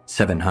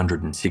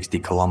 760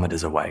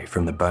 kilometres away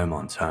from the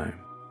Beaumont's home.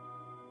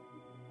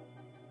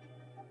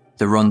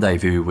 The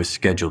rendezvous was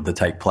scheduled to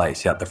take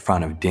place out the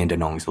front of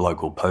Dandenong's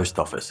local post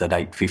office at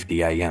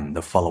 8:50 a.m.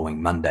 the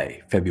following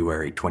Monday,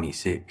 February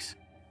 26.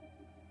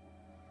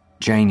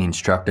 Jane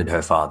instructed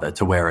her father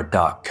to wear a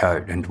dark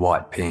coat and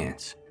white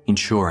pants,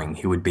 ensuring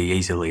he would be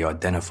easily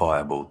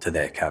identifiable to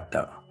their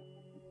captor.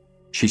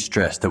 She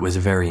stressed it was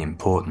very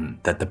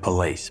important that the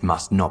police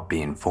must not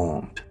be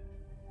informed.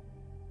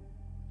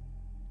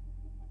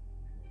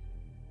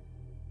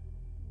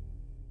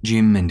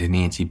 Jim and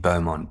Nancy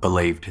Beaumont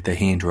believed the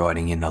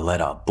handwriting in the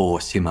letter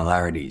bore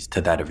similarities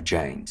to that of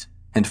Jane's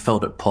and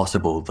felt it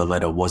possible the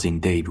letter was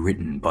indeed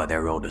written by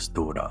their eldest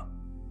daughter.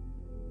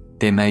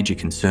 Their major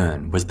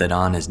concern was that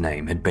Anna's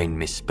name had been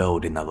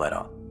misspelled in the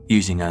letter,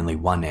 using only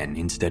one N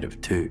instead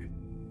of two,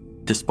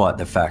 despite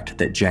the fact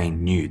that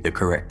Jane knew the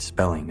correct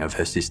spelling of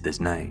her sister's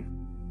name.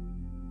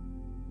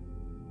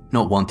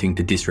 Not wanting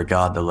to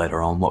disregard the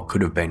letter on what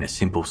could have been a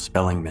simple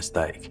spelling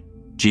mistake,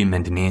 Jim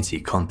and Nancy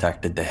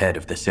contacted the head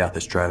of the South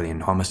Australian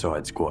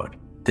Homicide Squad,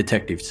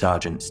 Detective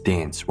Sergeant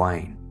Stan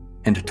Swain,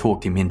 and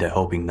talked him into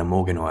helping them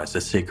organise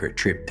a secret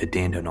trip to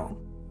Dandenong.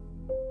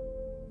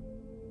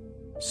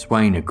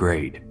 Swain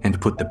agreed and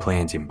put the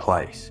plans in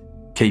place,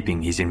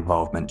 keeping his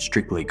involvement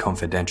strictly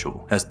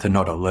confidential as to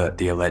not alert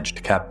the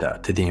alleged captor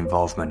to the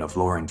involvement of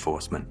law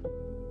enforcement.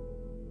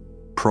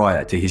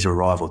 Prior to his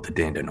arrival to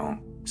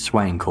Dandenong,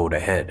 Swain called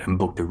ahead and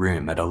booked a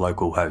room at a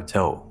local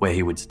hotel where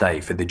he would stay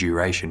for the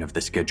duration of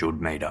the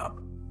scheduled meet-up.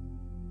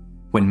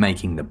 When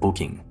making the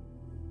booking,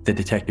 the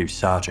detective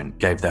sergeant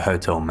gave the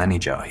hotel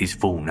manager his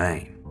full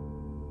name.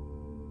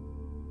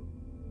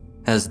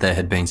 As there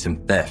had been some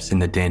thefts in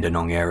the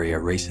Dandenong area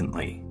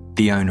recently,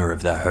 the owner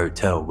of the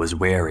hotel was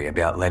wary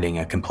about letting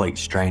a complete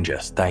stranger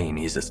stay in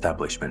his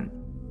establishment.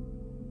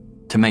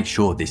 To make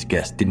sure this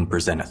guest didn't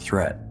present a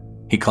threat,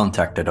 he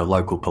contacted a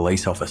local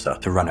police officer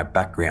to run a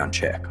background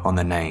check on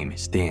the name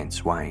Stan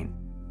Swain.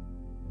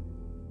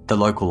 The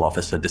local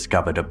officer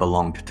discovered it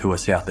belonged to a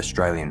South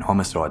Australian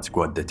Homicide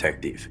Squad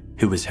detective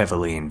who was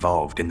heavily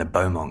involved in the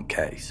Beaumont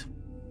case.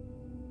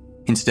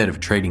 Instead of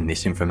treating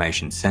this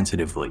information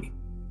sensitively,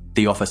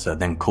 the officer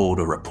then called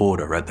a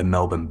reporter at the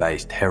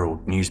Melbourne-based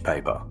Herald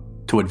newspaper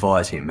to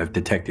advise him of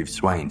Detective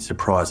Swain's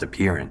surprise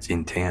appearance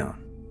in town.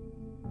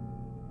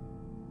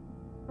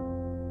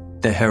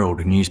 The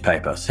Herald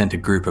newspaper sent a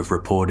group of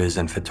reporters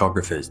and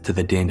photographers to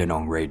the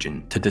Dandenong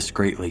region to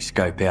discreetly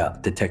scope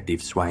out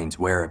Detective Swain's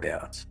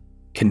whereabouts,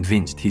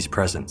 convinced his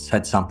presence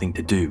had something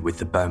to do with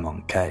the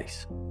Beaumont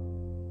case.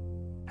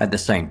 At the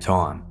same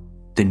time,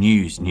 the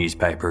News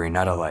newspaper in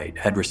Adelaide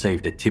had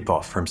received a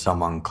tip-off from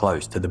someone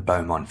close to the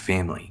Beaumont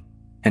family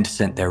and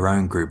sent their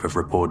own group of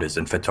reporters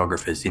and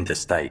photographers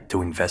interstate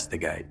to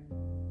investigate.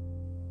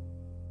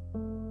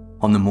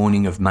 On the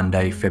morning of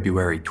Monday,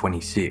 February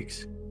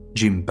 26,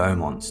 Jim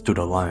Beaumont stood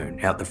alone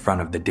out the front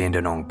of the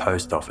Dandenong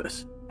post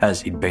office,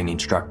 as he'd been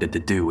instructed to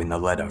do in the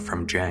letter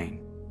from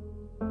Jane.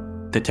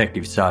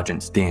 Detective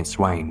Sergeant Stan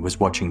Swain was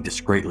watching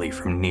discreetly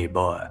from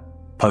nearby,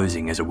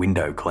 posing as a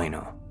window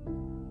cleaner.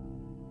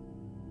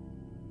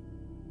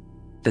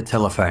 The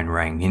telephone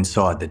rang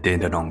inside the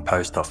Dandenong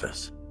post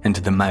office, and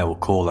the male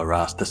caller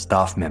asked a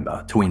staff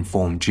member to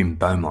inform Jim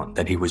Beaumont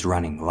that he was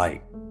running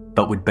late,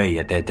 but would be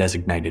at their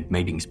designated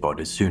meeting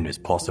spot as soon as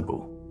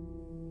possible.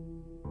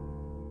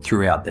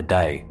 Throughout the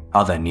day,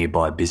 other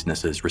nearby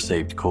businesses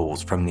received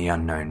calls from the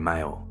unknown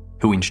male,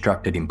 who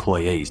instructed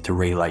employees to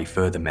relay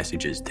further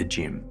messages to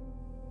Jim.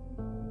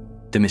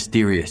 The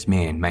mysterious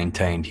man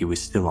maintained he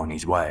was still on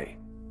his way.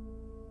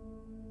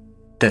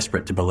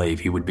 Desperate to believe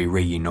he would be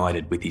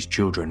reunited with his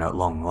children at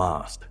long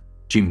last,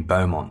 Jim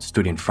Beaumont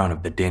stood in front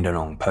of the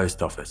Dandenong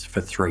post office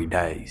for 3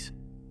 days.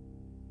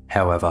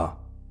 However,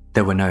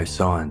 there were no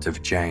signs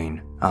of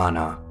Jane,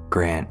 Anna,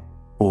 Grant,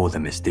 or the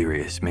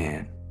mysterious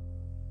man.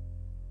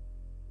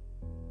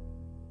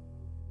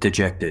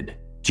 Dejected,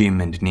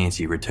 Jim and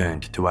Nancy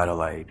returned to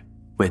Adelaide,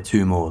 where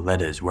 2 more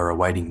letters were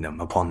awaiting them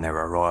upon their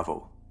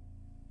arrival.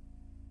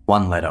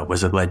 One letter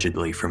was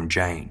allegedly from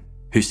Jane,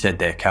 who said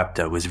their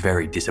captor was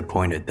very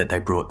disappointed that they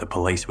brought the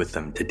police with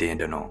them to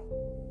Dandenong.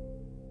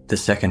 The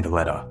second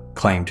letter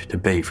claimed to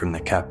be from the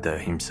captor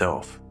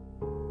himself.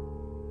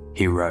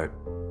 He wrote,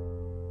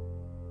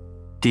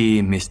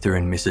 "Dear Mr.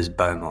 and Mrs.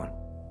 Beaumont,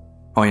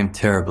 I am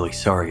terribly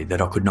sorry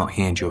that I could not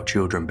hand your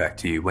children back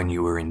to you when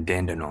you were in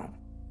Dandenong,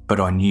 but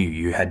I knew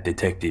you had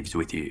detectives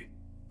with you,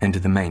 and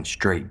the main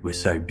street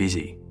was so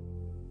busy.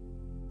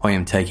 I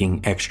am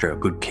taking extra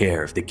good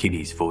care of the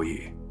kiddies for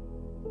you."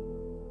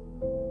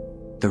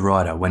 The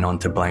writer went on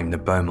to blame the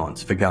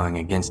Beaumonts for going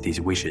against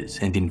his wishes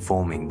and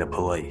informing the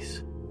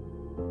police.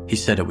 He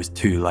said it was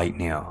too late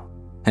now,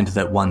 and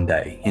that one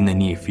day in the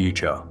near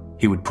future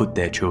he would put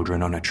their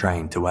children on a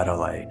train to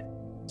Adelaide,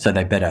 so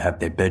they better have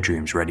their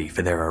bedrooms ready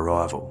for their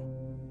arrival.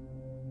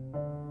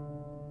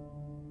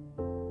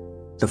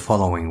 The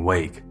following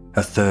week,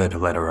 a third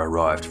letter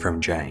arrived from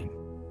Jane.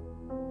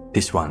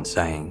 This one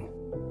saying,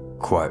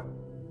 quote,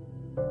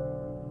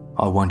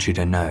 "I want you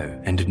to know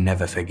and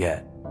never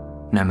forget,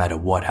 no matter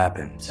what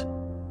happens,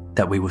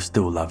 that we will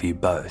still love you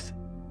both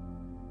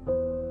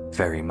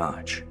very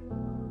much."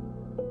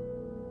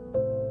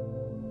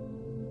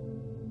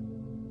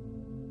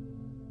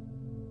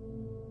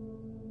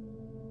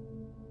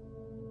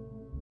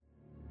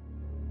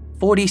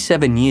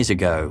 47 years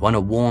ago, on a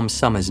warm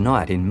summer's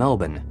night in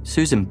Melbourne,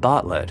 Susan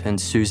Bartlett and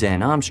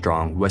Suzanne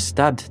Armstrong were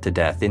stabbed to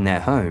death in their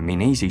home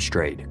in Easy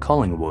Street,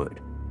 Collingwood.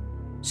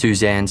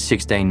 Suzanne's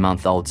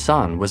 16-month-old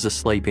son was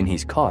asleep in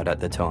his cot at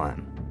the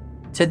time.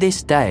 To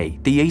this day,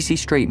 the Easy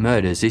Street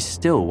murders is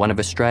still one of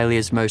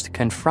Australia's most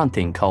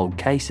confronting cold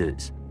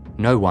cases.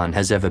 No one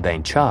has ever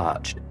been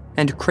charged,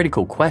 and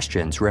critical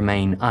questions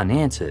remain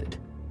unanswered.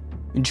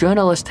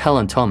 Journalist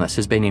Helen Thomas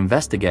has been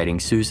investigating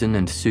Susan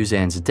and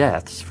Suzanne's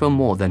deaths for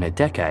more than a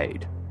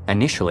decade,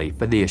 initially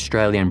for the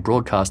Australian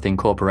Broadcasting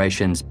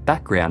Corporation's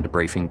Background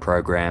Briefing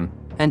program,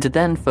 and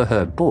then for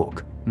her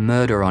book,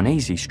 Murder on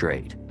Easy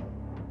Street.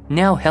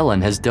 Now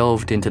Helen has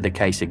delved into the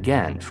case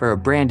again for a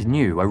brand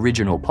new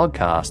original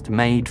podcast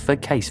made for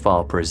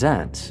Casefile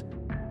Presents.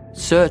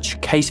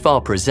 Search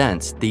Casefile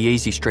Presents The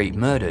Easy Street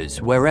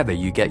Murders wherever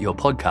you get your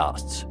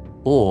podcasts,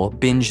 or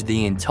binge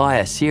the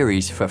entire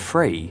series for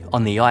free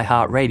on the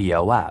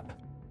iHeartRadio app.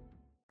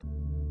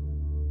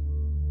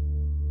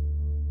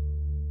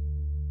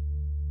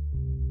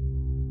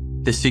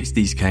 The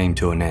 60s came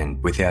to an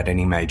end without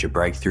any major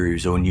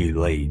breakthroughs or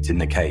new leads in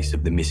the case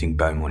of the missing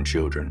Beaumont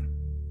children,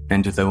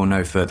 and there were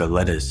no further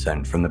letters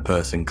sent from the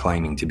person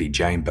claiming to be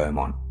Jane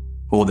Beaumont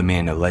or the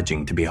man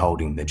alleging to be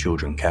holding the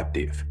children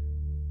captive.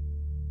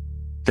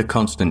 The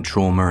constant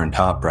trauma and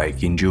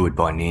heartbreak endured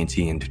by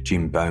Nancy and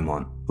Jim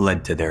Beaumont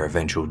led to their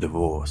eventual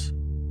divorce,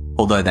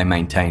 although they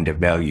maintained a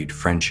valued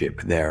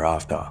friendship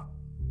thereafter.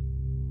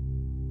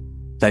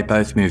 They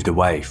both moved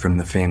away from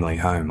the family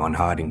home on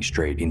Harding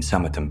Street in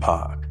Somerton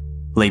Park,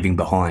 leaving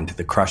behind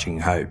the crushing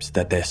hopes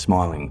that their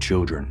smiling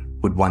children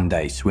would one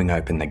day swing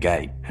open the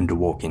gate and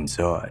walk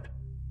inside.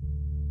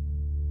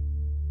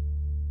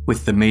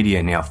 With the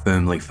media now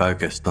firmly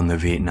focused on the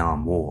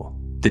Vietnam War,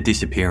 the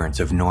disappearance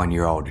of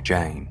 9-year-old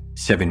Jane,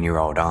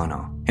 7-year-old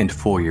Anna, and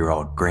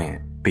 4-year-old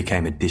Grant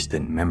became a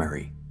distant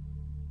memory.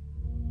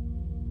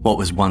 What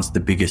was once the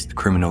biggest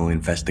criminal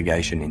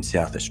investigation in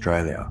South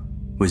Australia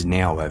was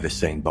now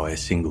overseen by a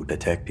single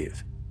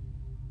detective.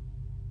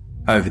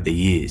 Over the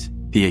years,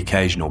 the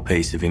occasional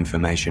piece of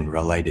information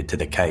related to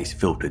the case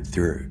filtered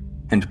through,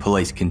 and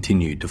police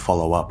continued to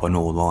follow up on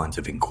all lines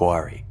of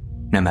inquiry,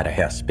 no matter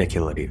how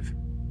speculative,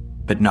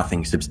 but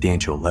nothing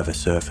substantial ever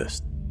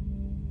surfaced.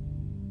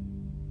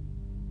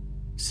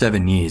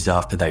 7 years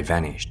after they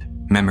vanished,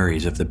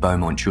 memories of the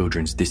Beaumont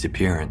children's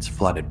disappearance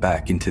flooded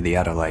back into the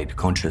Adelaide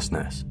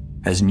consciousness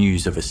as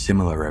news of a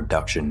similar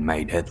abduction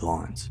made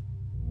headlines.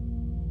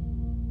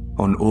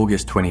 On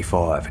August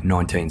 25,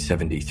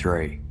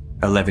 1973,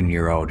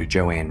 11-year-old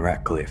Joanne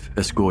Ratcliffe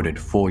escorted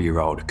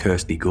 4-year-old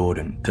Kirsty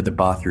Gordon to the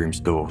bathroom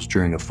stalls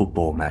during a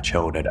football match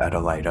held at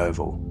Adelaide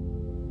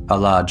Oval, a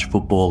large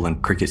football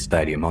and cricket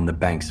stadium on the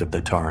banks of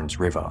the Torrens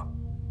River,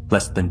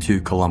 less than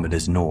 2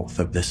 kilometres north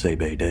of the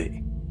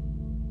CBD.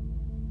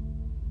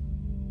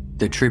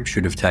 The trip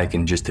should have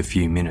taken just a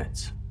few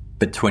minutes,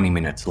 but 20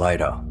 minutes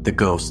later, the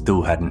girls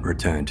still hadn't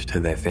returned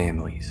to their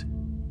families.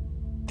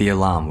 The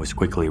alarm was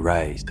quickly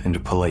raised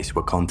and police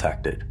were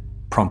contacted,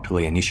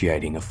 promptly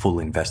initiating a full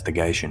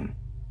investigation.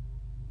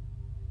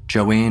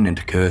 Joanne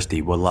and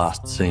Kirsty were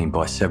last seen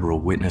by several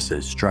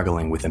witnesses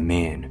struggling with a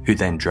man who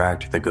then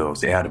dragged the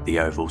girls out of the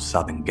Oval's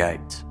southern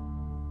gates.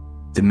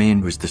 The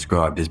man was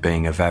described as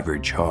being of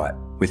average height,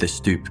 with a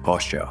stooped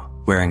posture,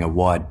 wearing a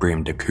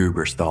wide-brimmed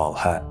Akubra-style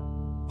hat,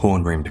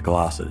 horn-rimmed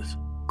glasses,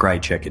 grey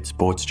checkered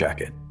sports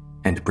jacket,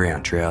 and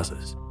brown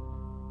trousers.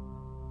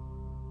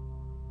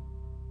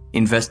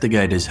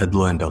 Investigators had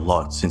learned a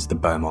lot since the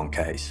Beaumont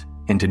case,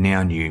 and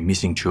now knew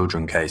missing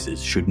children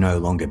cases should no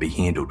longer be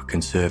handled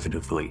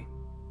conservatively.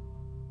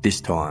 This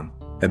time,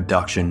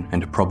 abduction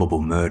and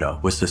probable murder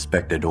were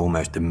suspected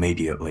almost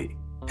immediately,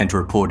 and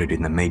reported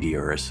in the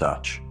media as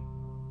such.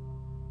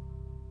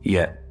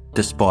 Yet,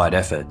 despite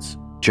efforts,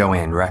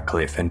 Joanne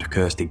Ratcliffe and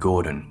Kirsty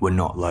Gordon were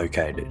not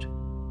located,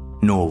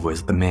 nor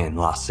was the man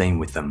last seen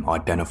with them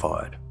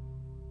identified.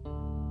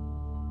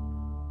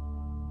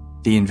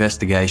 The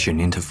investigation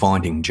into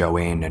finding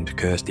Joanne and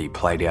Kirsty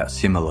played out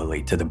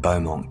similarly to the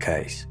Beaumont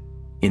case,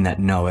 in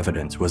that no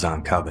evidence was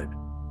uncovered,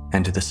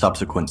 and the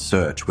subsequent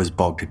search was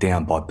bogged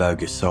down by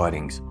bogus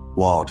sightings,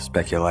 wild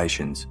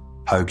speculations,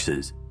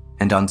 hoaxes,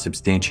 and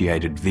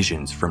unsubstantiated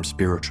visions from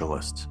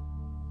spiritualists,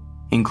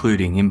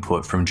 including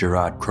input from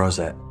Gerard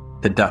Crozet,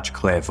 the Dutch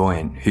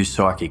clairvoyant whose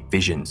psychic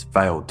visions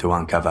failed to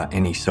uncover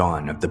any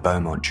sign of the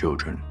Beaumont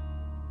children.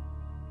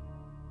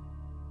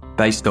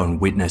 Based on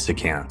witness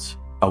accounts,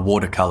 a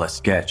watercolour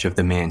sketch of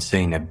the man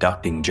seen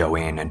abducting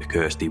Joanne and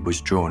Kirsty was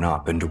drawn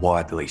up and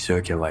widely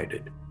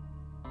circulated.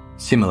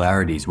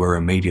 Similarities were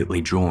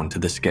immediately drawn to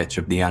the sketch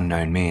of the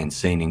unknown man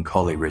seen in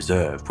Collie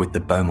Reserve with the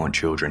Beaumont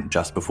children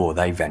just before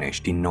they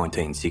vanished in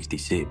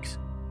 1966.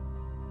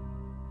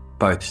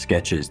 Both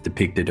sketches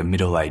depicted a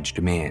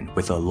middle-aged man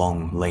with a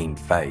long, lean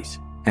face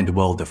and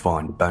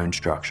well-defined bone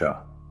structure.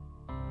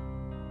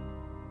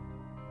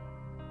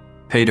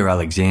 Peter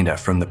Alexander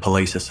from the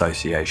Police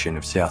Association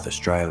of South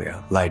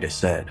Australia later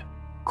said,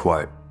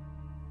 quote,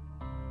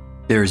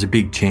 "There is a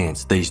big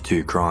chance these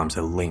two crimes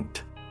are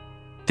linked.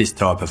 This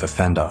type of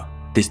offender,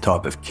 this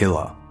type of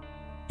killer,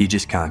 you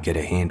just can't get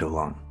a handle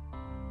on.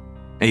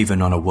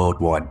 Even on a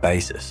worldwide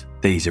basis,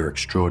 these are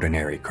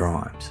extraordinary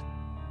crimes.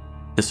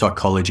 The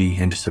psychology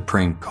and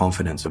supreme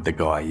confidence of the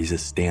guy is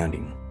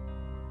astounding.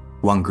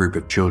 One group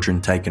of children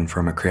taken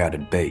from a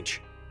crowded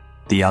beach,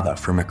 the other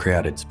from a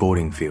crowded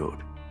sporting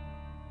field,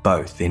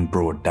 both in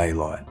broad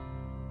daylight."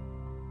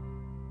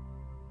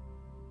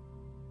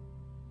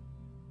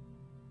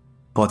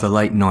 By the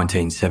late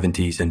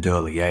 1970s and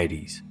early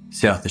 80s,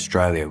 South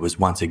Australia was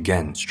once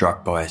again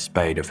struck by a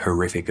spate of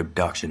horrific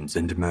abductions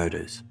and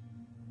murders.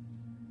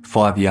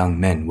 5 young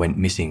men went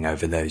missing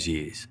over those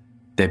years,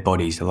 their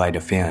bodies later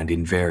found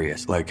in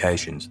various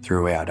locations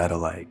throughout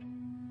Adelaide.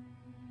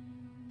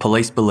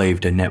 Police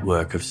believed a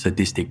network of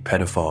sadistic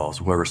pedophiles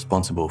were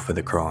responsible for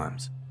the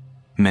crimes,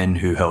 men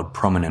who held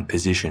prominent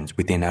positions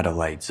within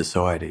Adelaide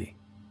society.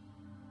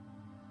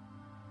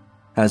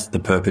 As the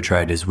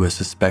perpetrators were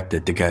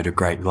suspected to go to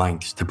great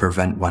lengths to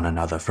prevent one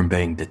another from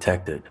being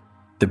detected,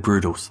 the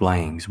brutal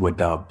slayings were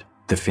dubbed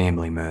the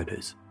family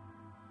murders.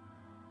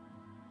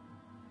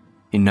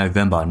 In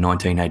November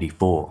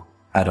 1984,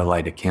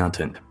 Adelaide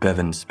accountant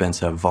Bevan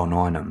Spencer von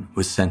Einem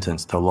was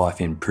sentenced to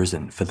life in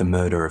prison for the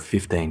murder of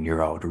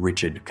 15-year-old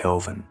Richard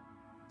Kelvin,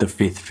 the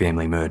 5th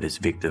family murders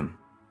victim.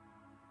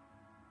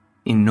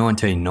 In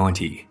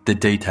 1990, the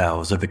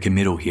details of a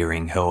committal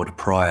hearing held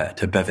prior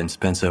to Bevan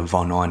Spencer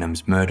von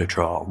Einem's murder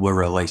trial were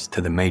released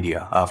to the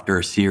media after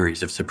a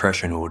series of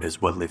suppression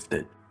orders were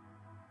lifted.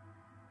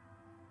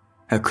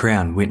 A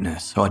Crown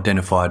witness,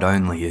 identified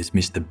only as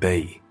Mr.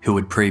 B, who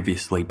had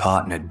previously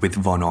partnered with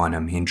von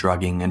Einem in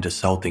drugging and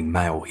assaulting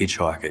male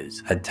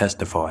hitchhikers, had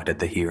testified at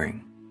the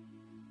hearing.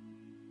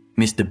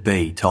 Mr.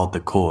 B told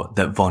the court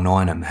that von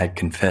Einem had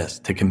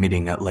confessed to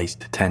committing at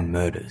least 10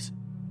 murders,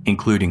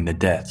 including the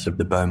deaths of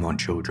the Beaumont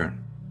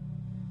children.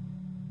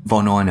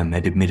 Von Einem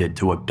had admitted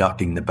to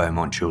abducting the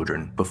Beaumont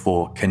children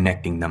before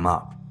connecting them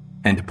up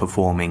and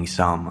performing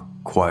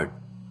some, quote,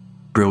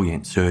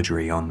 brilliant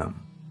surgery on them.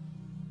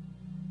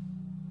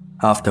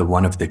 After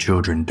one of the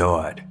children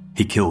died,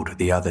 he killed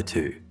the other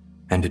 2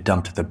 and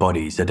dumped the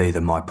bodies at either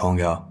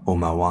Maiponga or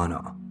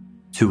Moana,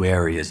 2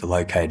 areas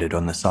located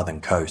on the southern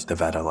coast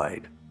of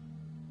Adelaide.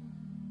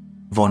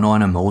 Von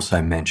Einem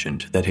also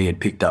mentioned that he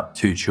had picked up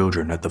 2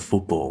 children at the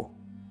football,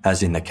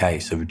 as in the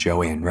case of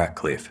Joanne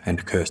Ratcliffe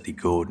and Kirsty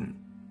Gordon,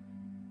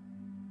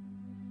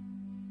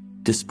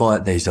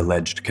 Despite these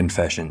alleged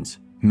confessions,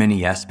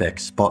 many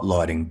aspects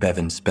spotlighting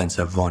Bevan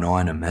Spencer von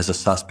Einem as a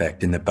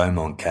suspect in the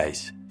Beaumont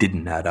case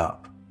didn't add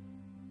up.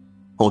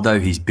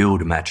 Although his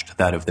build matched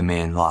that of the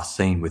man last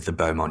seen with the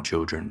Beaumont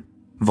children,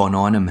 von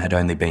Einem had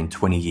only been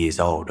 20 years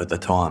old at the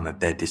time of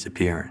their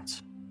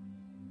disappearance.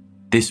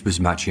 This was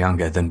much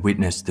younger than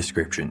witness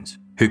descriptions,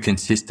 who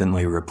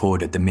consistently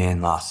reported the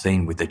man last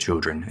seen with the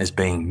children as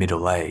being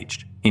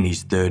middle-aged, in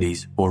his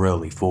 30s or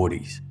early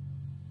 40s.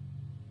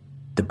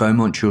 The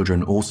Beaumont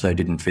children also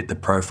didn't fit the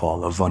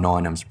profile of von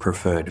Einem's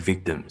preferred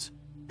victims,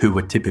 who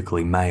were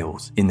typically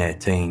males in their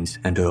teens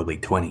and early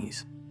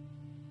 20s.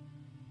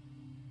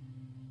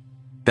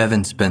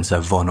 Bevan Spencer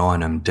von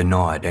Einem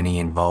denied any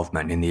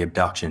involvement in the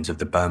abductions of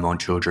the Beaumont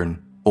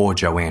children or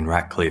Joanne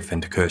Ratcliffe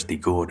and Kirsty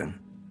Gordon.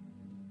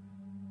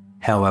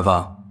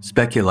 However,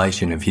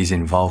 speculation of his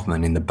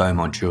involvement in the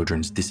Beaumont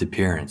children's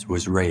disappearance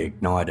was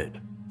reignited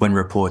when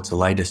reports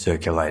later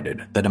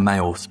circulated that a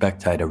male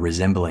spectator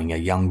resembling a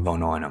young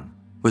von Einem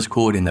was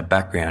caught in the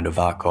background of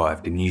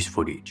archived news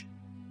footage,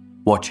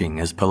 watching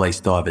as police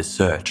divers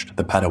searched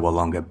the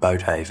Padawalonga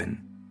boat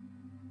haven.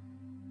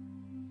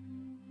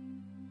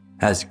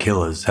 As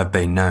killers have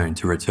been known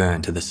to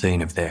return to the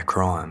scene of their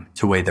crime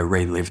to either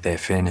relive their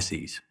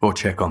fantasies or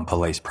check on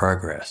police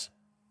progress,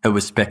 it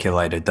was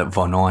speculated that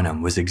von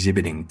Einem was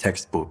exhibiting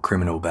textbook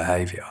criminal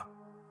behaviour.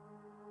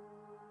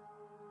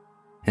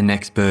 An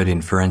expert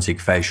in forensic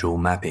facial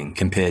mapping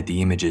compared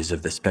the images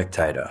of the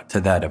spectator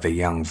to that of a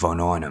young von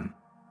Einem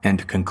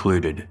and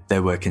concluded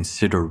there were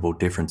considerable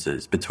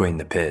differences between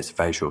the pair's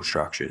facial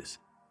structures.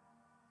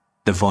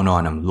 The von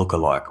Einem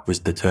lookalike was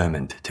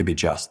determined to be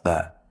just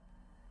that,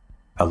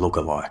 a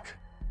lookalike.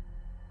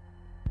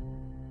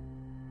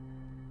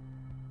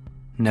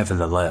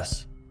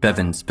 Nevertheless,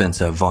 Bevan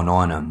Spencer von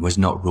Einem was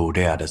not ruled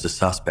out as a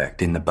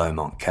suspect in the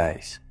Beaumont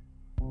case.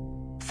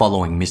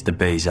 Following Mr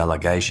B's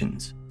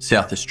allegations,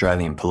 South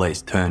Australian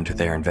police turned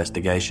their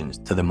investigations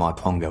to the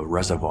Maiponga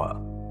Reservoir,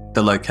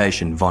 the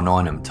location von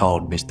Einem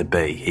told Mr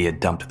B he had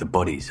dumped the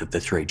bodies of the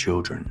 3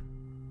 children.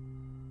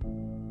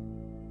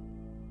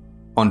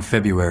 On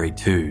February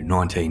 2,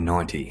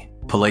 1990,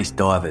 police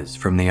divers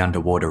from the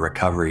Underwater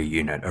Recovery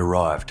Unit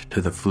arrived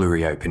to the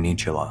Fleurieu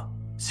Peninsula,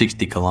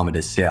 60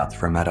 kilometres south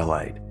from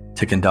Adelaide,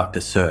 to conduct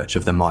a search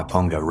of the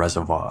Maiponga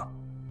Reservoir.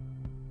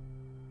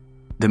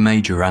 The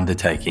major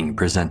undertaking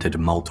presented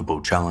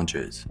multiple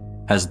challenges,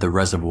 as the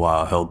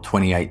reservoir held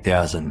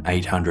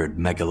 28,800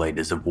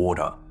 megalitres of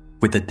water,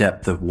 with a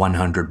depth of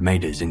 100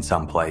 metres in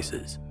some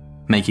places,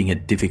 making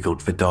it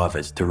difficult for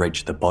divers to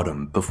reach the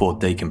bottom before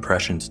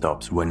decompression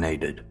stops were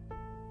needed.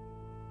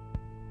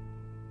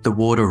 The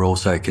water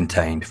also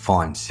contained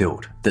fine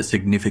silt that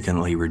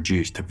significantly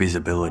reduced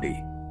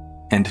visibility,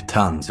 and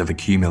tons of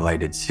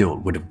accumulated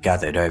silt would have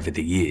gathered over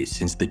the years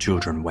since the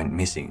children went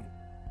missing,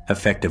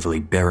 effectively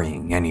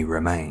burying any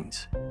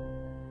remains.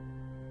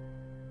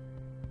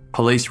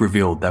 Police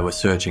revealed they were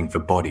searching for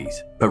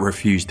bodies, but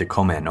refused to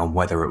comment on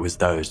whether it was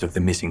those of the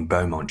missing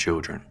Beaumont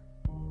children.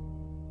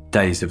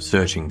 Days of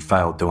searching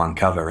failed to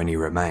uncover any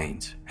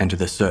remains, and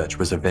the search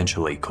was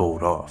eventually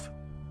called off.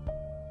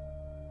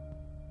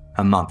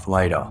 A month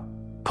later,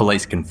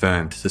 police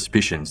confirmed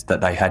suspicions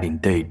that they had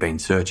indeed been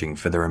searching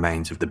for the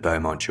remains of the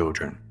Beaumont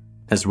children,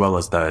 as well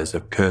as those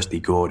of Kirsty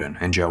Gordon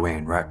and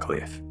Joanne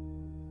Ratcliffe.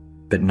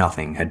 But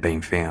nothing had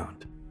been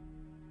found.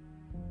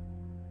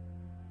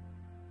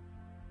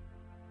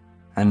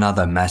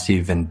 Another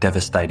massive and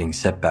devastating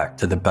setback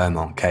to the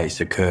Beaumont case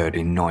occurred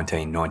in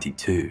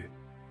 1992.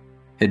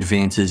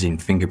 Advances in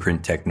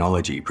fingerprint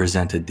technology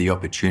presented the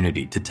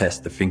opportunity to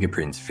test the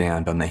fingerprints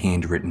found on the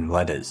handwritten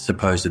letters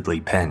supposedly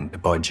penned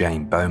by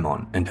Jane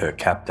Beaumont and her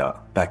captor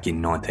back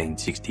in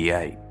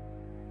 1968.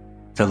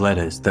 The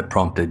letters that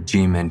prompted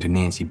Jim and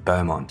Nancy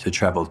Beaumont to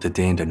travel to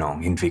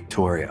Dandenong in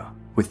Victoria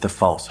with the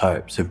false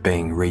hopes of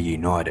being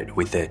reunited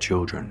with their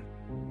children.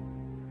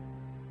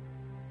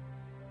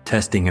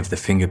 Testing of the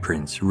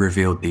fingerprints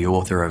revealed the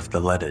author of the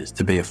letters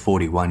to be a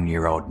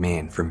 41-year-old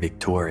man from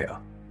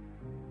Victoria.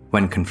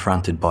 When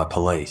confronted by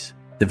police,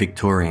 the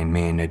Victorian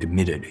man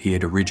admitted he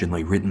had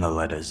originally written the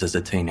letters as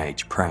a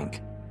teenage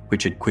prank,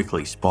 which had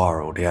quickly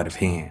spiralled out of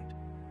hand.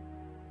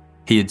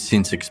 He had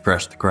since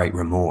expressed great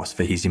remorse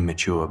for his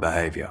immature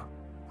behaviour,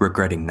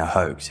 regretting the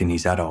hoax in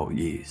his adult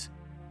years.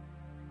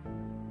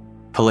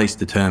 Police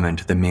determined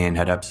the man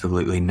had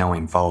absolutely no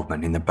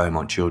involvement in the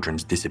Beaumont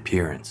children's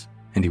disappearance,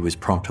 and he was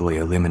promptly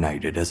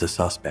eliminated as a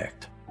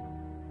suspect.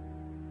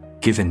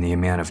 Given the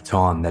amount of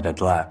time that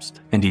had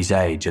lapsed and his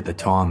age at the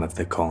time of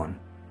the con,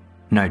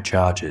 no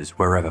charges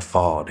were ever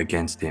filed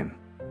against him.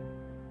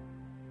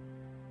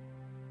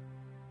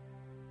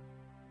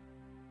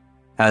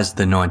 As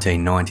the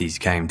 1990s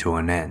came to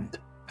an end,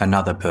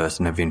 another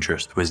person of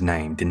interest was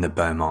named in the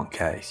Beaumont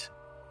case,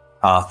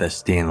 Arthur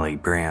Stanley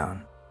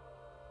Brown.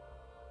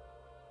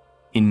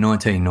 In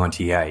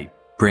 1998,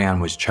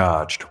 Brown was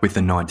charged with the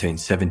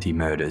 1970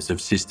 murders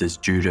of sisters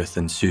Judith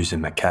and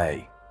Susan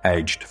Mackay,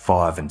 aged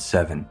 5 and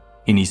 7,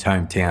 in his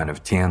hometown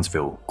of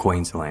Townsville,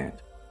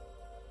 Queensland.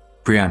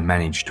 Brown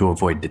managed to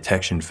avoid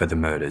detection for the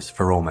murders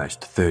for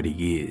almost 30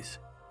 years.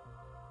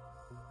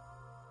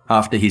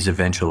 After his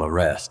eventual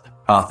arrest,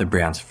 Arthur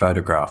Brown's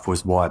photograph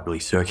was widely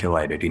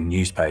circulated in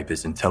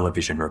newspapers and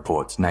television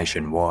reports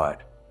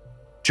nationwide,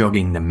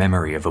 jogging the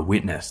memory of a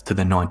witness to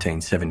the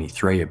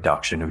 1973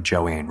 abduction of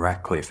Joanne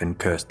Ratcliffe and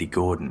Kirsty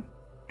Gordon,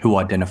 who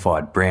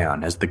identified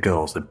Brown as the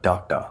girl's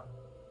abductor.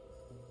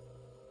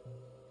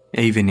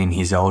 Even in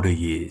his older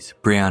years,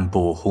 Brown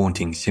bore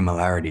haunting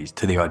similarities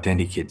to the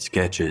identikit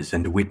sketches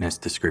and witness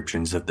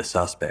descriptions of the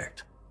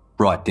suspect,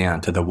 right down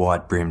to the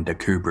wide-brimmed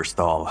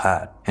Akubra-style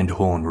hat and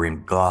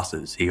horn-rimmed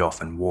glasses he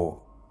often wore.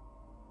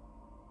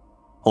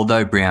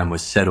 Although Brown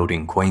was settled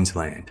in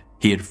Queensland,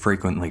 he had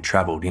frequently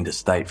travelled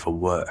interstate for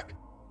work,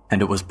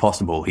 and it was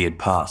possible he had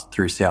passed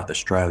through South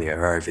Australia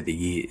over the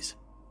years.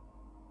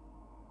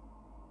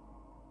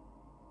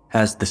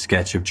 As the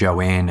sketch of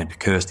Joanne and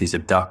Kirsty's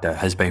abductor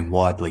has been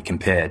widely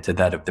compared to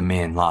that of the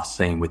man last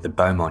seen with the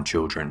Beaumont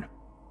children,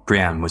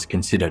 Brown was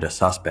considered a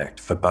suspect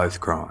for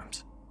both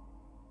crimes.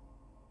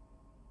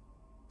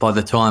 By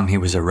the time he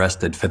was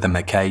arrested for the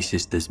Mackay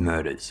sisters'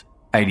 murders,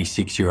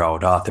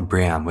 86-year-old Arthur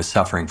Brown was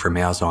suffering from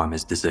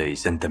Alzheimer's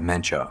disease and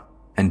dementia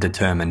and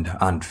determined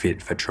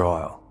unfit for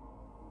trial.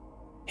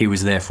 He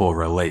was therefore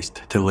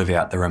released to live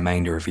out the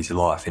remainder of his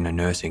life in a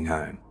nursing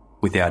home,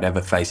 without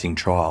ever facing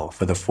trial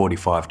for the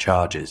 45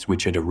 charges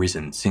which had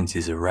arisen since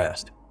his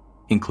arrest,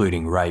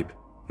 including rape,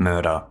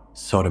 murder,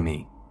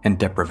 sodomy, and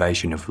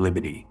deprivation of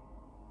liberty.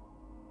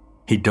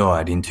 He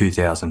died in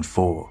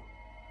 2004,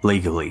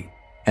 legally,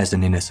 as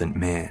an innocent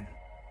man.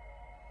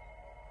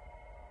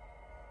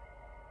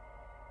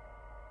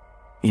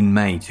 In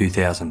May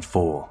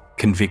 2004,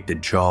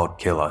 convicted child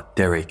killer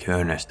Derek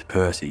Ernest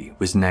Percy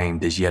was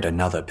named as yet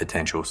another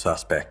potential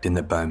suspect in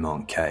the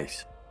Beaumont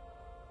case.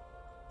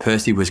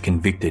 Percy was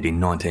convicted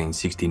in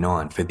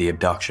 1969 for the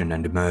abduction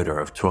and murder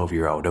of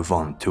 12-year-old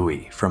Yvonne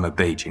Toohey from a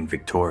beach in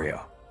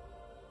Victoria.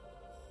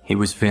 He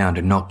was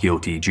found not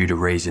guilty due to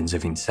reasons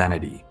of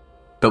insanity,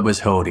 but was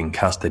held in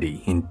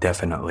custody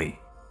indefinitely.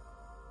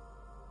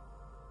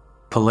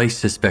 Police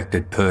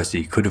suspected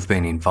Percy could have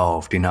been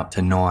involved in up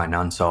to 9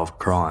 unsolved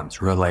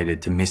crimes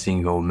related to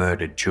missing or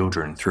murdered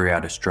children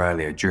throughout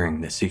Australia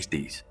during the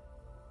 60s.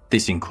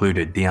 This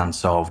included the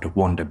unsolved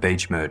Wanda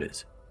Beach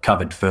murders,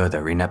 covered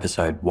further in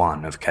episode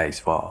 1 of Case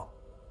File.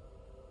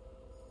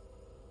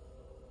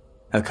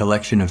 A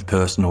collection of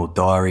personal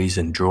diaries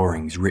and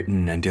drawings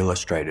written and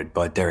illustrated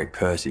by Derek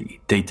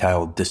Percy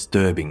detailed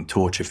disturbing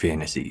torture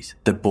fantasies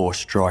that bore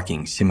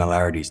striking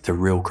similarities to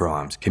real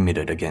crimes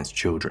committed against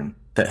children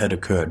that had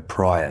occurred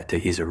prior to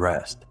his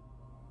arrest,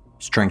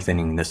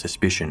 strengthening the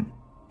suspicion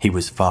he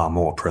was far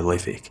more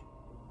prolific.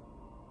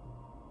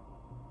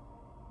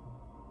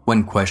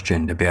 When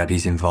questioned about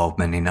his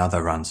involvement in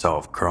other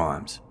unsolved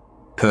crimes,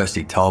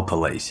 Percy told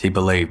police he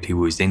believed he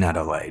was in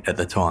Adelaide at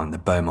the time the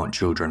Beaumont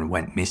children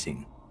went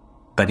missing,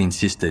 but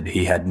insisted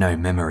he had no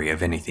memory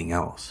of anything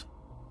else.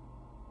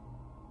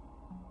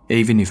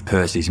 Even if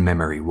Percy's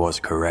memory was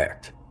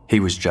correct,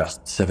 he was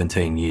just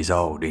 17 years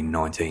old in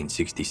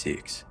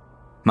 1966,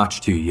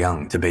 much too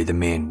young to be the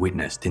man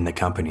witnessed in the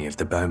company of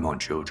the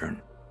Beaumont children.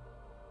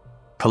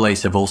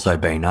 Police have also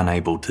been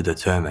unable to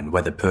determine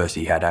whether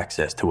Percy had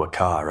access to a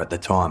car at the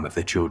time of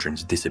the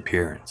children's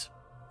disappearance,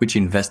 which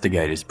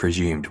investigators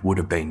presumed would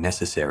have been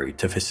necessary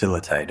to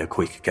facilitate a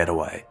quick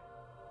getaway.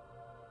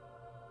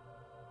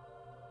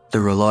 The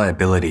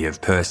reliability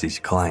of Percy's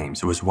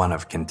claims was one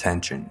of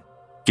contention,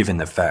 given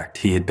the fact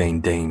he had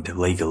been deemed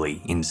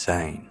legally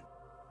insane.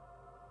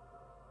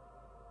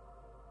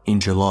 In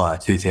July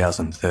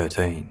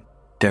 2013,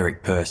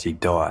 Derek Percy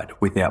died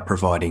without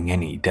providing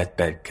any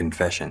deathbed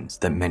confessions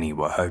that many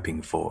were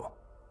hoping for,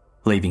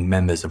 leaving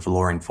members of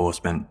law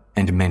enforcement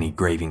and many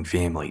grieving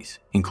families,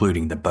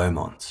 including the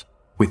Beaumonts,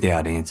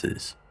 without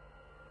answers.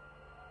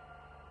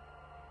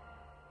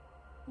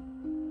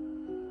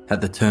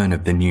 At the turn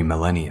of the new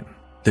millennium,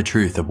 the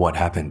truth of what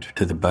happened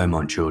to the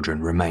Beaumont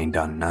children remained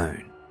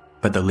unknown,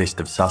 but the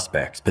list of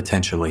suspects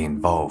potentially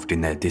involved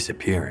in their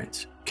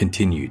disappearance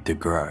continued to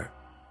grow.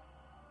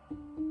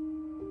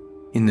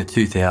 In the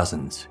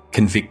 2000s,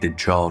 convicted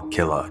child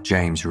killer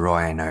James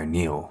Ryan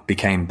O'Neill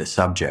became the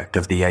subject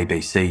of the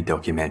ABC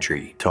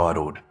documentary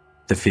titled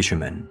The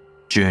Fisherman: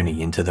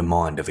 Journey into the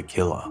Mind of a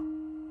Killer.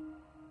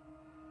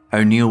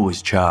 O'Neill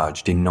was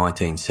charged in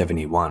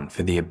 1971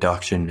 for the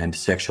abduction and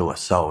sexual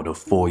assault of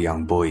 4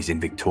 young boys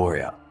in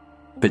Victoria,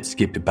 but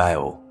skipped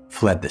bail,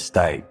 fled the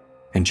state,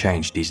 and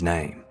changed his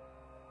name.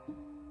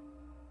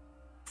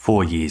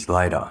 4 years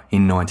later,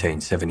 in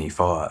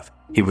 1975,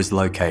 he was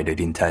located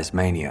in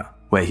Tasmania,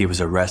 where he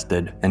was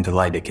arrested and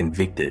later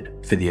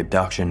convicted for the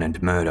abduction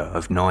and murder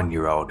of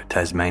 9-year-old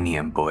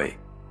Tasmanian boy,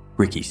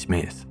 Ricky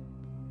Smith.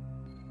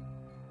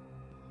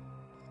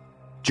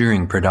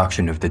 During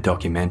production of the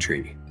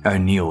documentary,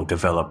 O'Neill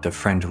developed a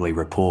friendly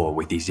rapport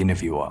with his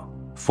interviewer,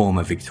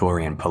 former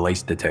Victorian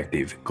police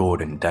detective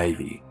Gordon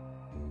Davey.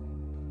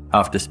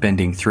 After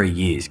spending 3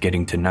 years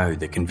getting to know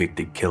the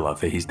convicted killer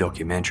for his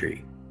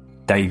documentary,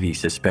 Davey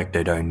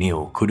suspected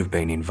O'Neill could have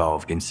been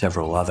involved in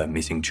several other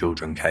missing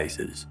children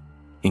cases,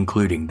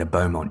 including the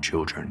Beaumont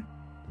children.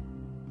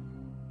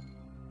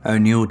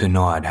 O'Neill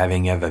denied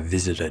having ever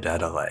visited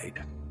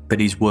Adelaide, but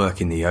his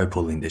work in the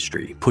opal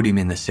industry put him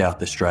in the South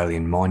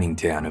Australian mining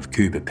town of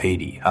Coober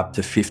Pedy up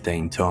to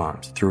 15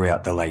 times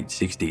throughout the late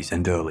 60s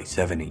and early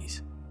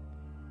 70s.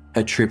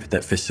 A trip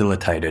that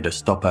facilitated a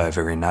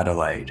stopover in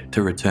Adelaide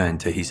to return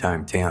to his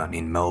hometown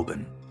in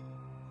Melbourne.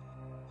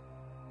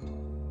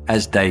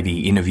 As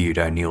Davey interviewed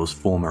O'Neill's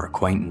former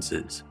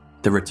acquaintances,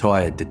 the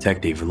retired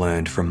detective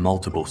learned from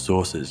multiple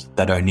sources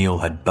that O'Neill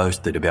had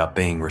boasted about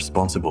being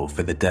responsible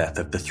for the death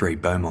of the 3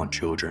 Beaumont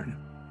children.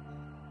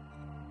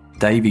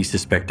 Davey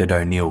suspected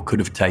O'Neill could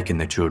have taken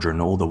the children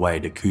all the way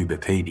to Coober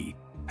Pedy,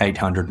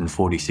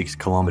 846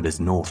 kilometres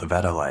north of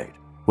Adelaide,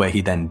 where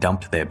he then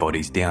dumped their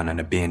bodies down an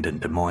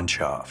abandoned mine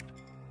shaft.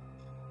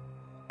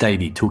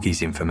 Davey took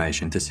his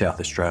information to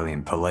South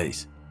Australian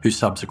police, who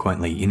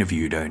subsequently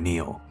interviewed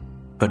O'Neill,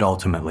 but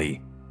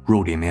ultimately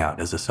ruled him out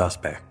as a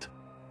suspect.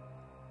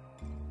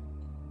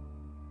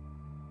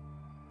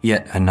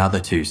 Yet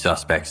another 2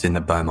 suspects in the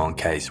Beaumont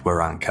case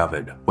were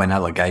uncovered when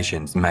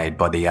allegations made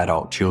by the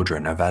adult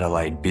children of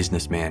Adelaide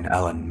businessman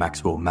Alan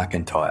Maxwell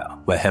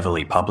McIntyre were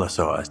heavily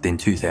publicised in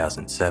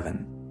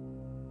 2007.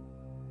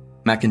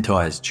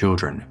 McIntyre's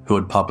children, who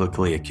had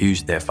publicly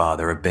accused their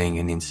father of being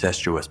an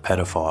incestuous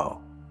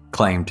pedophile,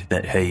 claimed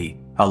that he,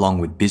 along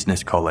with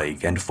business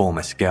colleague and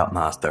former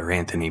scoutmaster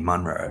Anthony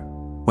Munro,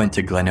 went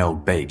to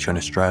Glenelg Beach on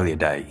Australia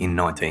Day in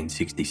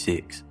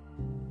 1966.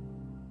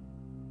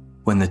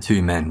 When the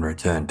 2 men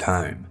returned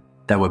home,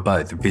 they were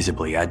both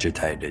visibly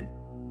agitated.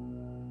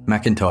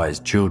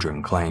 McIntyre's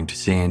children claimed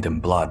sand and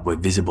blood were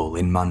visible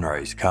in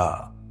Munro's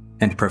car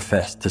and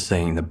professed to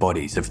seeing the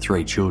bodies of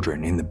 3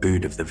 children in the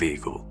boot of the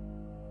vehicle.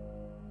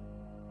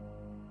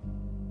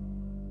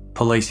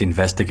 Police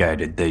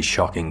investigated these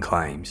shocking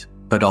claims,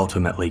 but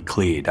ultimately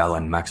cleared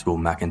Alan Maxwell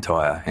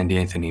McIntyre and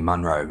Anthony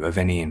Munro of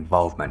any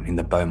involvement in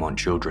the Beaumont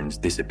children's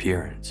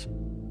disappearance.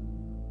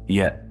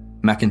 Yet,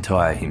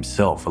 McIntyre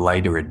himself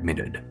later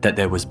admitted that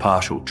there was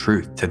partial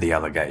truth to the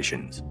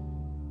allegations.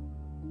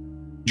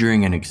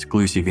 During an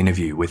exclusive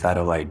interview with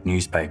Adelaide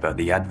newspaper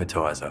The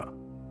Advertiser,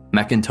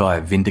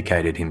 McIntyre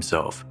vindicated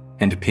himself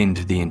and pinned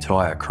the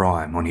entire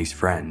crime on his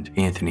friend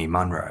Anthony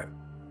Munro,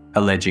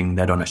 alleging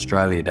that on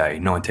Australia Day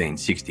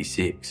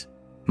 1966,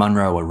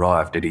 Munro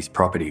arrived at his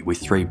property with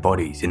 3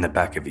 bodies in the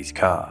back of his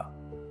car.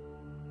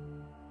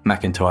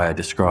 McIntyre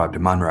described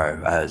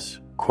Munro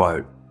as,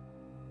 quote,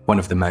 one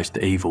of the most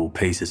evil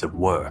pieces of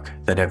work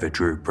that ever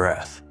drew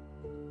breath.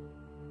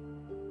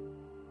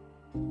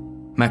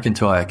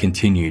 McIntyre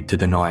continued to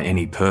deny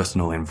any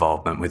personal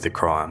involvement with the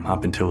crime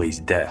up until his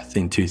death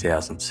in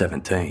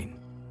 2017.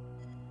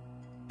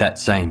 That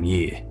same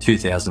year,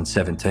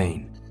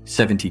 2017,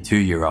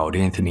 72-year-old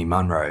Anthony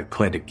Munro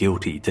pleaded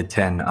guilty to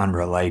 10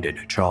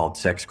 unrelated child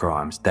sex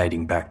crimes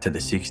dating back to the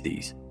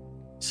 60s,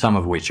 some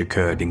of which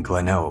occurred in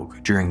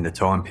Glenelg during the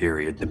time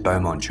period the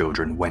Beaumont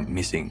children went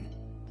missing.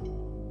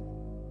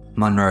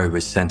 Munro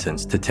was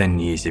sentenced to 10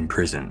 years in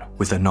prison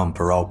with a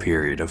non-parole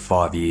period of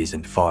 5 years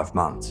and 5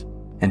 months,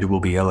 and will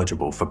be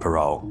eligible for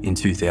parole in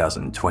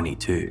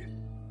 2022.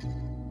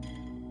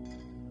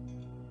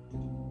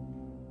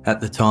 At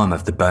the time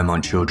of the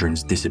Beaumont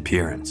children's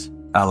disappearance,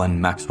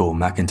 Alan Maxwell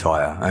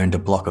McIntyre owned a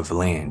block of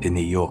land in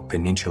the Yorke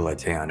Peninsula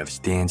town of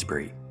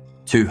Stansbury,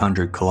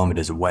 200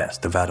 kilometres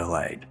west of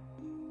Adelaide.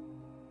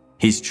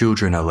 His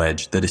children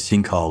alleged that a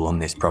sinkhole on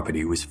this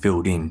property was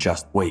filled in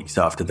just weeks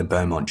after the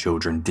Beaumont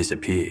children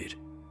disappeared,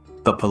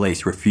 but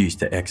police refused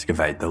to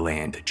excavate the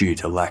land due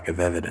to lack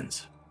of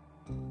evidence.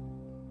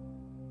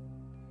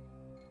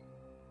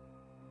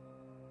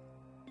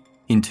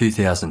 In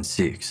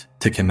 2006,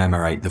 to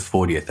commemorate the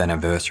 40th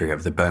anniversary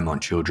of the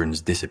Beaumont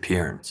children's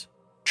disappearance,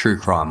 true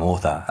crime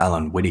author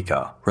Alan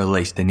Whittaker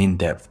released an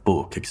in-depth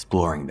book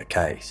exploring the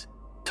case,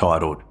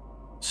 titled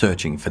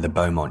Searching for the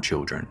Beaumont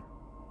Children.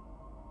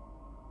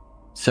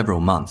 Several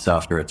months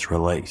after its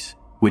release,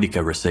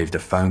 Whittaker received a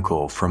phone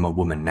call from a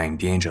woman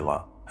named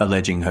Angela,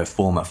 alleging her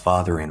former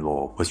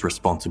father-in-law was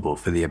responsible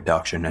for the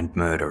abduction and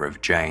murder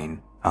of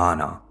Jane,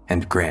 Anna,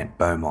 and Grant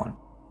Beaumont.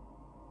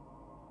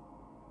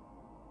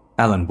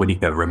 Alan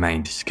Whittaker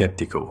remained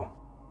sceptical.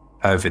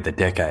 Over the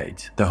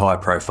decades, the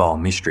high-profile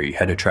mystery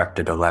had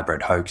attracted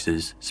elaborate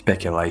hoaxes,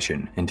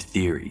 speculation, and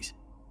theories,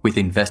 with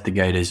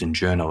investigators and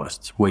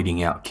journalists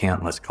weeding out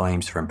countless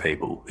claims from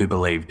people who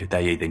believed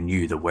they either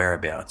knew the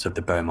whereabouts of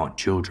the Beaumont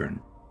children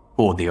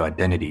or the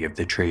identity of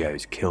the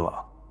trio's killer.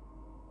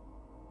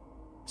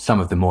 Some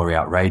of the more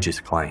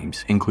outrageous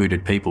claims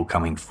included people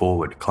coming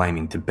forward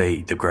claiming to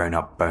be the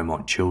grown-up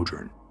Beaumont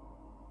children.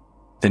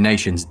 The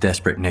nation's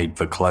desperate need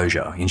for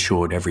closure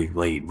ensured every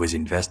lead was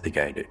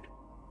investigated,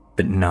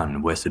 but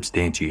none were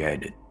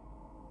substantiated.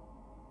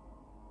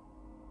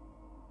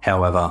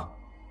 However,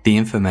 the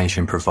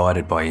information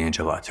provided by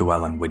Angela to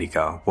Alan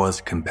Whittaker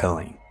was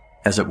compelling,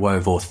 as it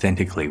wove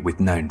authentically with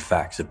known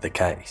facts of the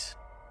case.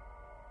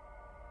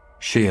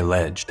 She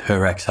alleged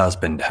her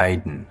ex-husband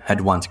Hayden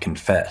had once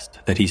confessed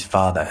that his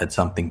father had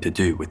something to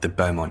do with the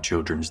Beaumont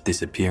children's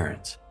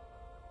disappearance,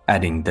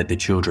 adding that the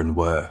children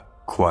were,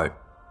 quote,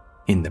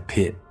 in the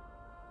pit.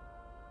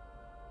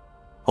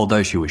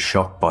 Although she was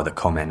shocked by the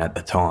comment at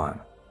the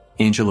time,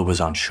 Angela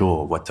was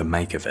unsure what to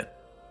make of it.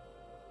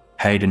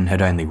 Hayden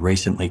had only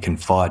recently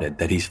confided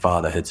that his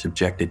father had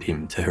subjected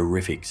him to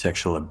horrific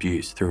sexual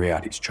abuse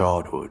throughout his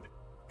childhood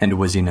and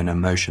was in an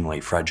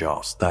emotionally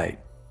fragile state.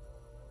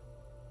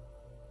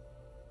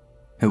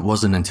 It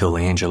wasn't until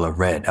Angela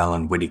read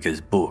Alan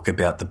Whittaker's book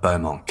about the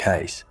Beaumont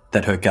case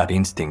that her gut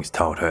instincts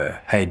told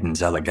her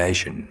Hayden's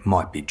allegation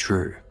might be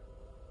true.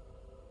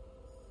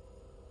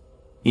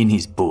 In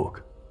his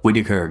book,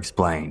 Whittaker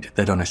explained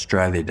that on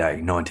Australia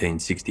Day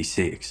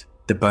 1966,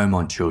 the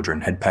Beaumont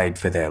children had paid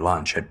for their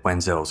lunch at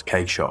Wenzel's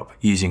cake shop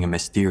using a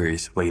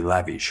mysteriously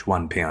lavish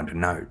 £1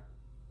 note.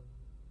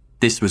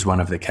 This was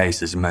one of the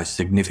case's most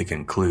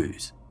significant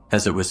clues,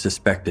 as it was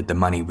suspected the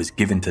money was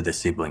given to the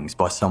siblings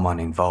by someone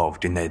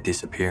involved in their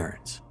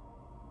disappearance.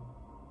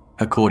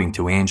 According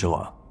to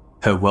Angela,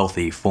 her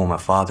wealthy former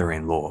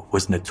father-in-law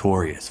was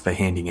notorious for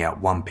handing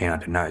out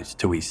 £1 notes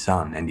to his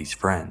son and his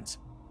friends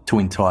to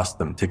entice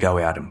them to go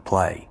out and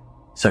play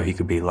so he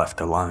could be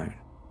left alone.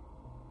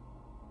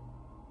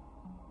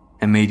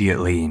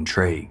 Immediately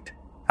intrigued,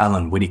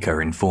 Alan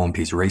Whittaker informed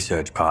his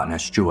research partner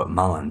Stuart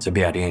Mullins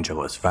about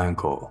Angela's phone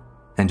call,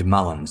 and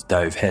Mullins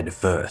dove head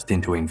first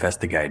into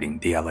investigating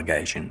the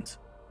allegations.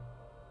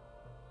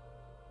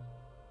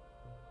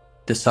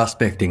 The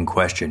suspect in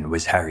question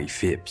was Harry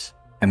Phipps,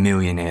 a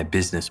millionaire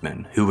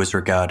businessman who was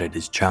regarded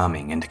as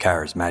charming and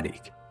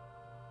charismatic.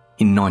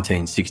 In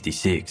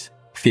 1966,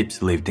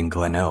 Phipps lived in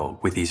Glenelg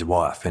with his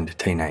wife and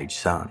teenage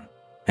son,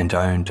 and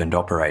owned and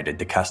operated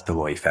the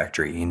Castalloy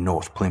factory in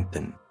North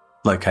Plympton,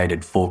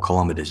 located 4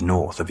 kilometres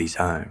north of his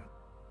home.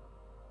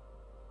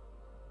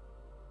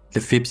 The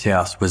Phipps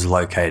house was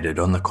located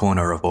on the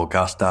corner of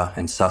Augusta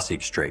and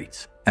Sussex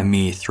Streets, a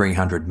mere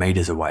 300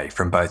 metres away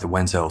from both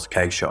Wenzel's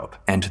cake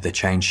shop and the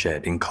chain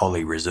shed in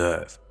Collie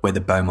Reserve, where the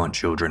Beaumont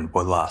children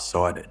were last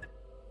sighted.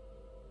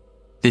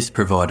 This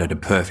provided a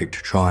perfect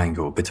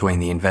triangle between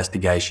the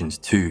investigation's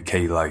 2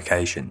 key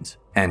locations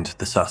and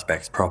the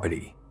suspect's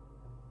property.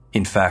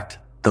 In fact,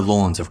 the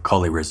lawns of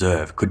Collie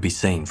Reserve could be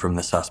seen from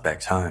the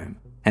suspect's home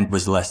and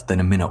was less than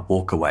a minute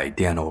walk away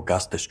down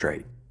Augusta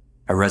Street,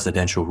 a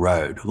residential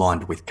road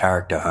lined with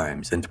character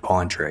homes and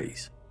pine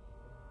trees.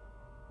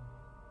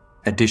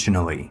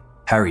 Additionally,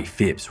 Harry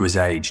Phipps was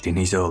aged in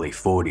his early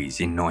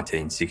 40s in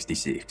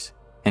 1966,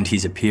 and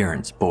his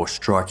appearance bore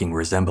striking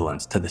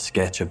resemblance to the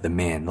sketch of the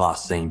man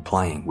last seen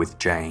playing with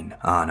Jane,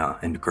 Anna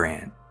and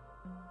Grant.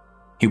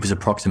 He was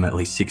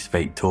approximately 6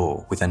 feet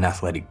tall with an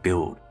athletic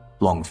build,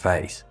 long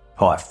face,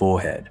 high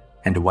forehead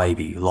and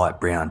wavy light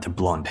brown to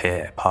blonde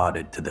hair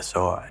parted to the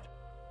side.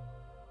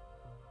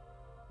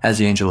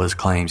 As Angela's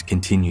claims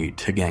continued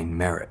to gain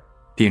merit,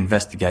 the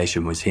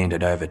investigation was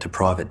handed over to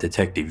Private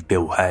Detective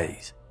Bill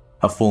Hayes,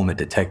 a former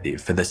detective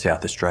for the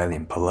South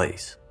Australian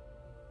Police.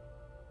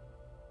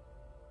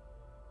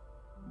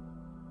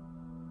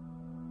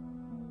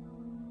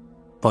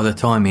 By the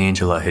time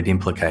Angela had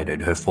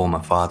implicated her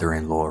former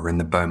father-in-law in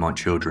the Beaumont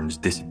children's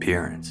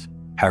disappearance,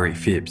 Harry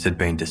Phipps had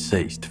been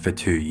deceased for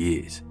 2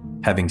 years,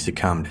 having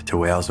succumbed to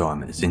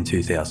Alzheimer's in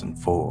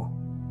 2004.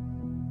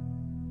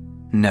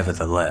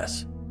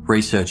 Nevertheless,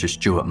 researcher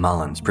Stuart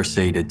Mullins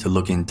proceeded to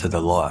look into the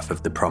life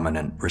of the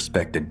prominent,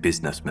 respected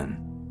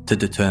businessman to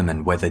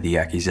determine whether the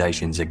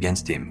accusations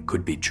against him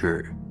could be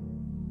true.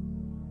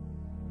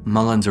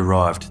 Mullins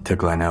arrived to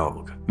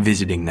Glenelg,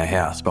 visiting the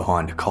house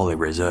behind Collie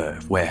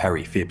Reserve where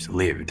Harry Phipps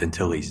lived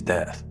until his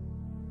death.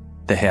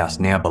 The house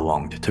now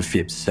belonged to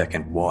Phipps'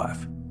 second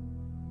wife.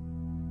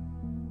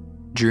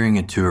 During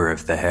a tour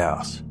of the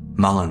house,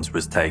 Mullins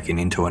was taken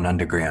into an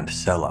underground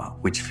cellar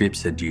which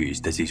Phipps had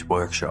used as his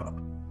workshop.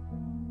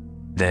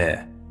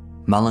 There,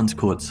 Mullins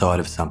caught sight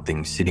of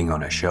something sitting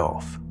on a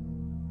shelf.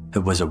 It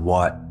was a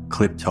white,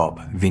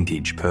 clip-top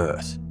vintage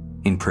purse,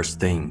 in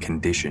pristine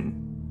condition.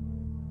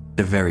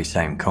 The very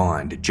same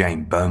kind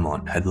Jane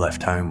Beaumont had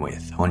left home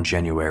with on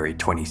January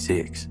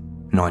 26,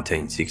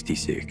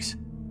 1966.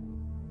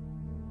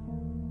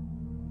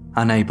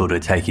 Unable to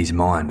take his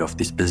mind off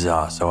this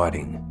bizarre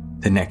sighting,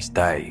 the next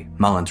day,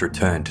 Mullins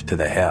returned to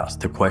the house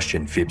to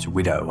question Phipps'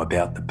 widow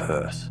about the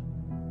purse.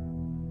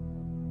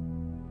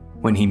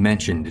 When he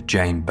mentioned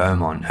Jane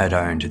Beaumont had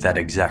owned that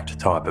exact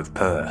type of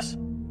purse,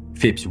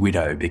 Phipps'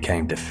 widow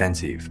became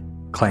defensive,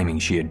 claiming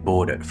she had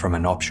bought it from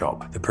an op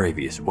shop the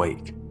previous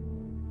week.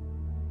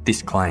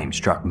 This claim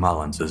struck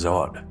Mullins as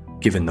odd,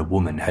 given the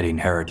woman had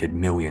inherited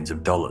millions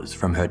of dollars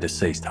from her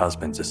deceased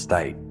husband's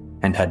estate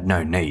and had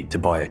no need to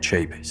buy a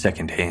cheap,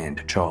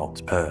 second-hand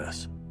child's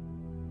purse.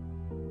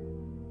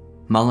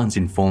 Mullins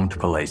informed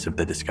police of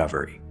the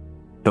discovery,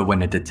 but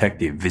when a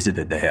detective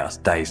visited the house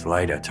days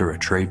later to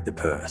retrieve the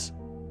purse,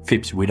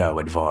 Phipps' widow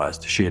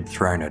advised she had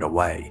thrown it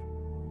away,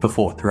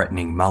 before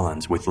threatening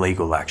Mullins with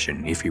legal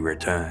action if he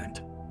returned.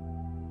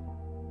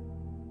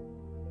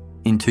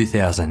 In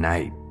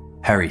 2008,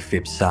 Harry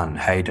Phipps' son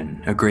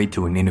Hayden agreed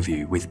to an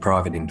interview with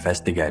private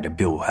investigator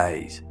Bill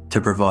Hayes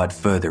to provide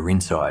further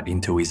insight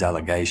into his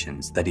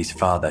allegations that his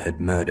father had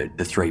murdered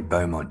the 3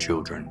 Beaumont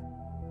children.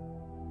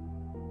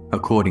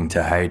 According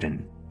to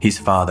Hayden, his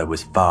father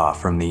was far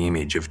from the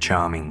image of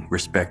charming,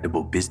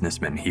 respectable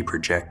businessman he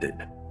projected,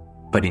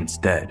 but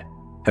instead,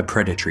 a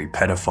predatory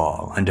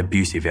pedophile and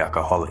abusive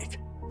alcoholic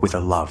with a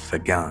love for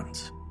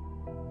guns.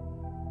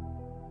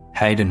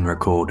 Hayden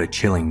recalled a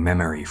chilling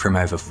memory from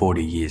over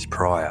 40 years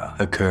prior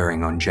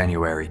occurring on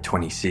January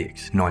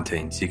 26,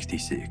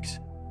 1966.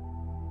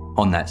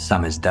 On that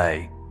summer's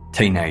day,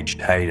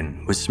 teenaged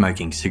Hayden was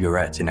smoking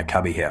cigarettes in a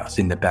cubbyhouse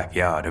in the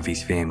backyard of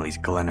his family's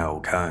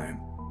Glenelg home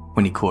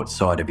when he caught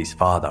sight of his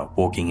father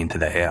walking into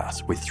the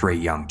house with 3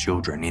 young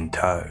children in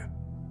tow.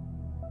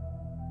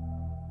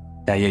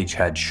 They each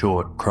had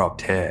short,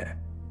 cropped hair.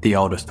 The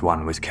oldest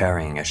one was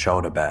carrying a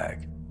shoulder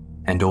bag,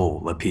 and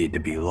all appeared to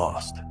be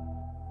lost.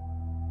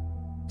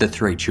 The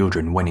 3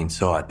 children went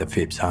inside the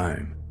Phipps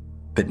home,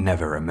 but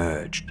never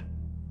emerged.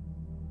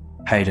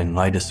 Hayden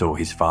later saw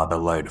his father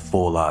load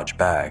 4 large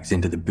bags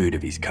into the boot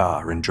of his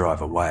car and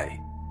drive away.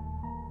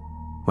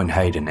 When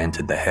Hayden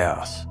entered the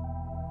house,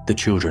 the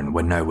children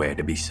were nowhere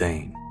to be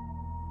seen.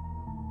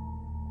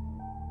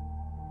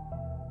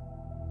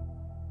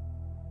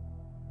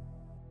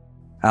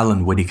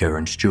 Alan Whitaker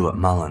and Stuart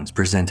Mullins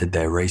presented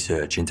their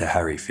research into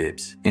Harry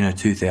Phipps in a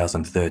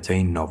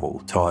 2013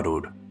 novel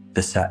titled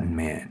The Satin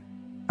Man,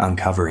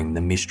 uncovering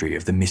the mystery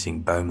of the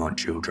missing Beaumont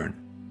children.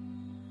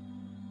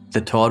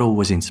 The title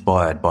was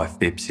inspired by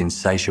Phipps'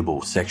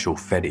 insatiable sexual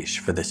fetish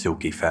for the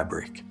silky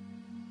fabric.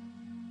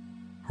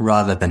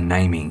 Rather than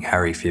naming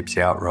Harry Phipps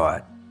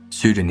outright,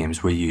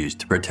 pseudonyms were used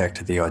to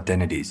protect the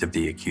identities of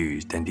the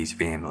accused and his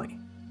family.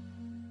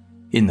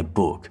 In the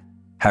book,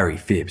 Harry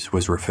Phipps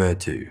was referred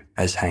to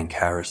as Hank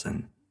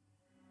Harrison.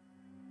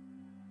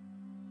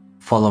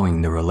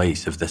 Following the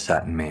release of The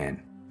Satin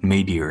Man,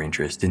 media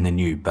interest in the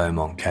new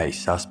Beaumont case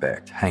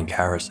suspect, Hank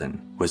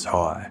Harrison, was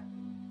high.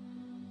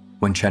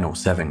 When Channel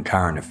 7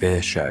 current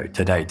affairs show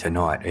Today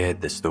Tonight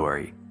aired the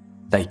story,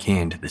 they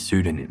canned the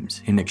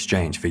pseudonyms in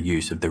exchange for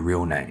use of the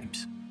real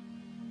names.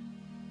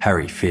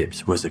 Harry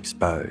Phipps was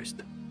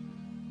exposed.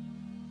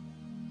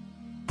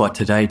 By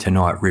Today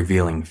Tonight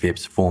revealing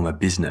Phipps' former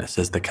business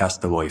as the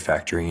Castalloy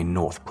factory in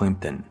North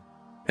Plimpton,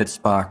 it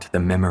sparked the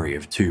memory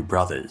of 2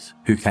 brothers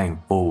who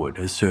came forward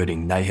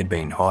asserting they had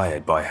been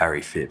hired by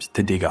Harry Phipps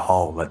to dig a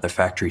hole at the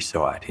factory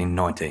site in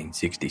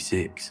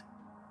 1966,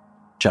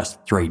 just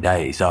 3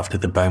 days after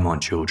the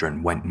Beaumont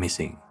children went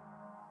missing.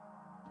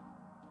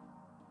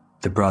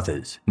 The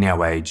brothers,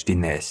 now aged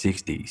in their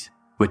 60s,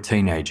 were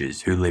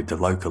teenagers who lived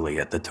locally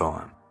at the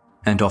time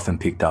and often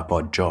picked up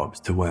odd jobs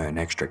to earn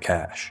extra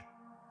cash.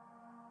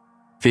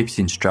 Phipps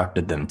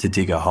instructed them to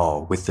dig a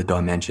hole with the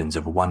dimensions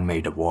of 1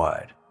 metre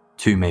wide,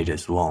 2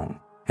 metres long,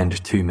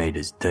 and 2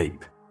 metres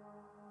deep.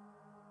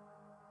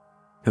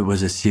 It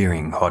was a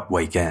searing hot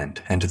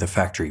weekend and the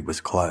factory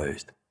was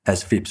closed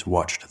as Phipps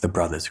watched the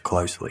brothers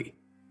closely,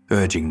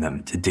 urging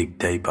them to dig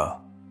deeper.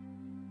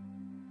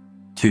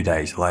 2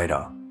 days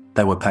later,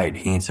 they were paid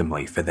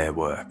handsomely for their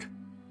work,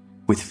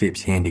 with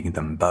Phipps handing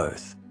them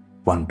both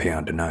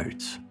 £1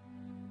 notes.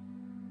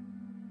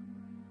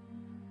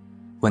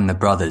 When the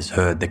brothers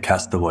heard the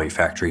Castalloy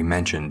factory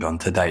mentioned on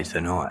Today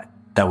Tonight,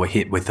 they were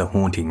hit with the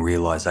haunting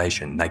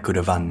realisation they could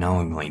have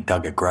unknowingly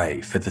dug a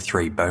grave for the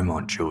 3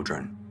 Beaumont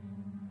children.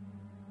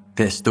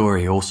 Their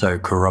story also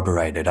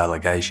corroborated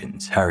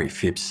allegations Harry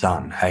Phipps'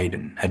 son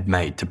Hayden had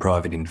made to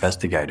private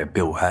investigator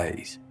Bill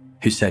Hayes,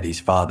 who said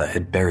his father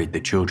had buried the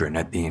children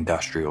at the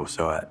industrial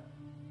site.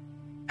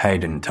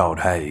 Hayden told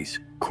Hayes,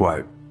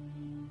 quote,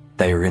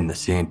 "They are in the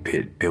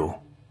sandpit, Bill."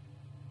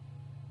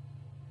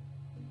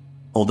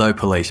 Although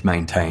police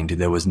maintained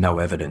there was no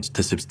evidence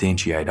to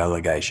substantiate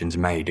allegations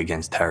made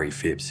against Harry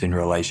Phipps in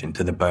relation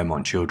to the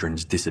Beaumont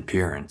children's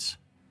disappearance,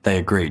 they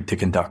agreed to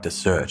conduct a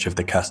search of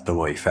the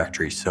Castalloy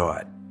factory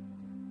site.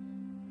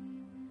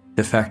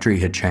 The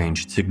factory had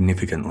changed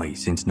significantly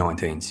since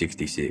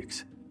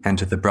 1966, and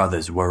the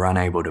brothers were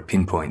unable to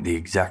pinpoint the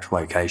exact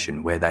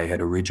location where they had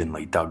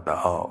originally dug the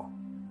hole.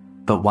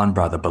 But one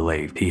brother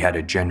believed he had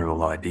a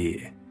general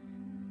idea.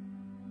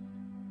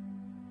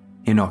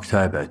 In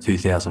October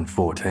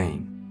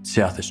 2014,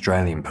 South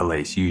Australian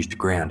police used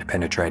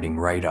ground-penetrating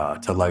radar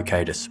to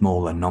locate a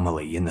small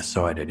anomaly in the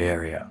sighted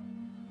area.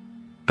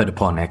 But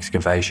upon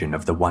excavation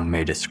of the 1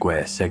 metre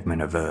square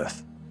segment of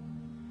earth,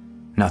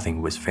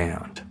 nothing was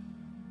found.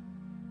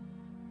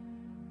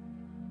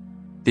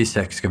 This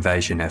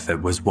excavation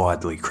effort was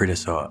widely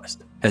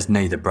criticised, as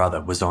neither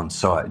brother was on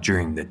site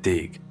during the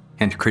dig,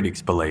 and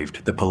critics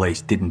believed the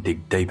police didn't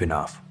dig deep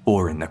enough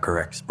or in the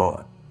correct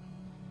spot.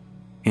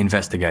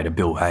 Investigator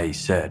Bill Hayes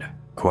said,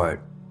 quote,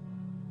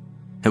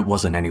 "It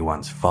wasn't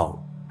anyone's fault.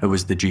 It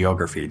was the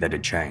geography that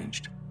had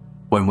changed.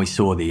 When we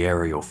saw the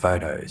aerial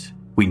photos,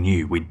 we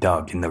knew we'd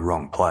dug in the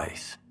wrong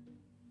place."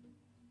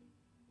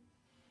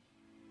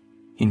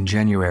 In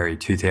January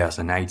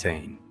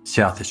 2018,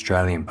 South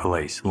Australian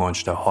Police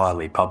launched a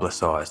highly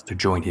publicised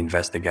joint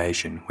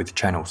investigation with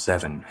Channel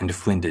 7 and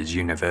Flinders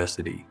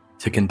University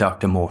to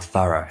conduct a more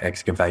thorough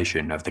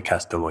excavation of the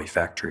Castalloy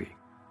factory.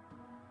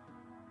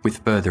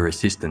 With further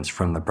assistance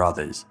from the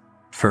brothers,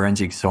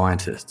 forensic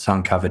scientists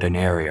uncovered an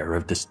area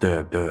of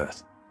disturbed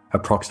earth,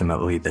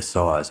 approximately the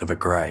size of a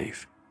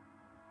grave.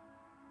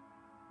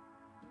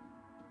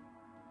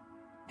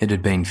 It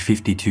had been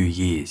 52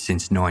 years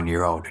since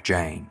 9-year-old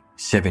Jane,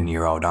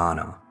 7-year-old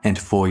Anna and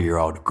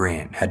 4-year-old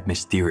Grant had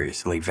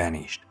mysteriously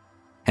vanished,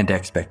 and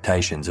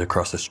expectations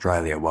across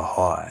Australia were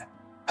high,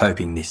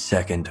 hoping this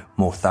second,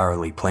 more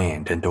thoroughly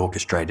planned and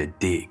orchestrated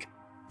dig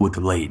would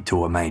lead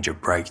to a major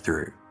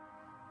breakthrough.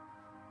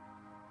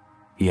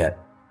 Yet,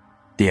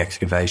 the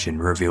excavation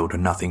revealed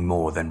nothing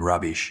more than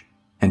rubbish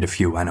and a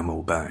few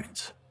animal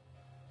bones.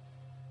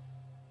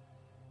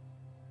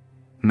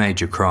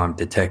 Major Crime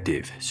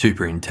Detective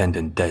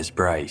Superintendent Des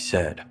Bray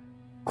said,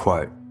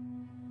 quote,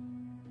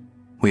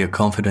 "We are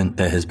confident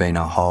there has been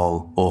a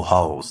hole or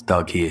holes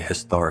dug here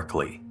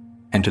historically,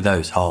 and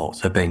those holes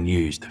have been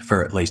used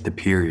for at least a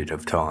period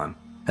of time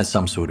as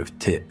some sort of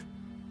tip.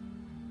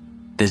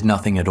 There's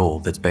nothing at all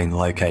that's been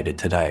located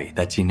today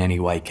that's in any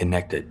way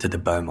connected to the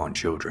Beaumont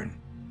children.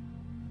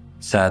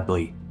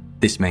 Sadly,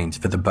 this means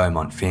for the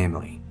Beaumont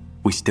family,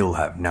 we still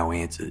have no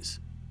answers.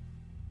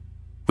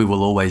 We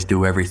will always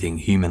do everything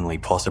humanly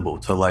possible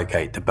to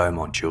locate the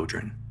Beaumont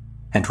children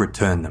and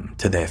return them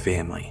to their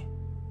family."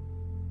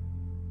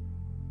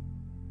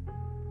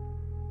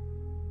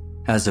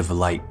 As of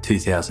late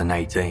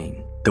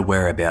 2018, the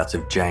whereabouts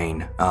of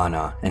Jane,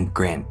 Anna and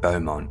Grant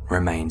Beaumont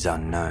remains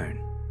unknown.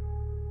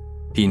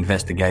 The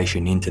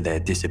investigation into their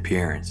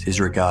disappearance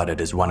is regarded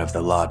as one of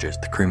the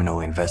largest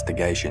criminal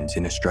investigations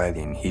in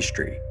Australian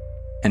history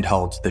and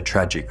holds the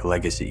tragic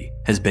legacy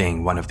as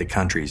being one of the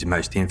country's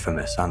most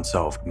infamous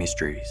unsolved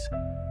mysteries.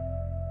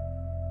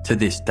 To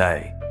this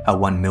day, a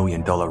 $1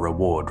 million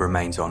reward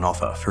remains on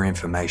offer for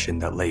information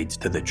that leads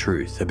to the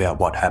truth about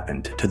what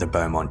happened to the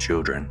Beaumont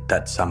children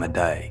that summer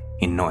day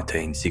in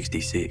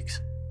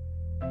 1966.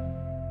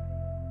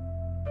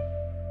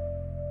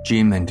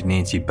 Jim and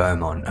Nancy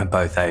Beaumont are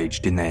both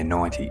aged in their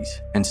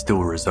 90s and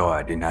still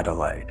reside in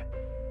Adelaide.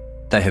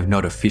 They have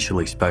not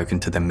officially spoken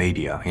to the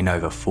media in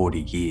over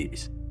 40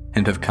 years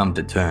and have come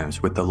to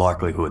terms with the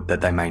likelihood that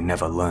they may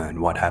never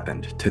learn what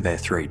happened to their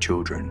 3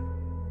 children.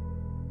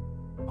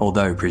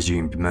 Although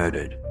presumed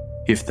murdered,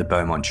 if the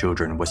Beaumont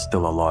children were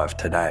still alive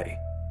today,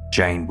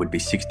 Jane would be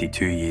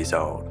 62 years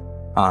old,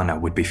 Anna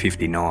would be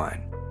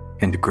 59,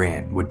 and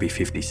Grant would be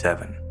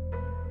 57.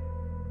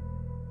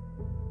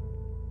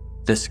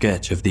 The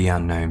sketch of the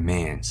unknown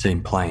man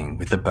seen playing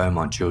with the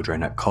Beaumont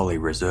children at Collie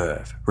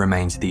Reserve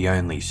remains the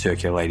only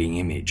circulating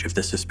image of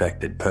the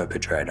suspected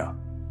perpetrator.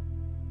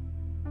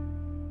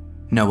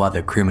 No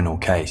other criminal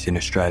case in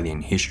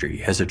Australian history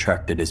has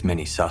attracted as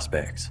many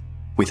suspects,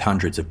 with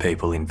hundreds of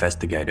people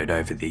investigated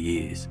over the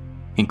years,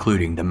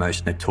 including the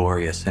most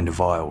notorious and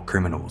vile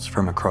criminals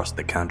from across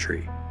the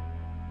country.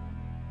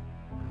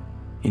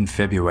 In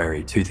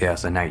February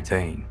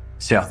 2018,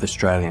 South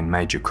Australian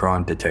Major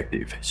Crime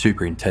Detective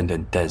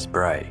Superintendent Des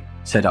Bray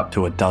said up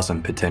to a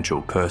dozen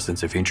potential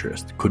persons of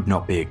interest could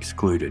not be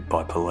excluded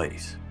by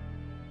police.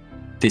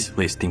 This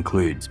list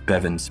includes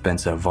Bevan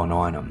Spencer von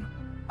Einem,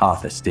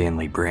 Arthur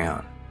Stanley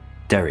Brown,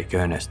 Derek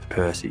Ernest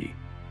Percy,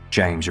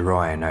 James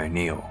Ryan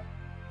O'Neill,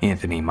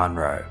 Anthony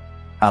Munro,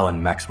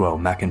 Alan Maxwell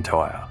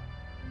McIntyre,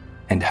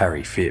 and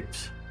Harry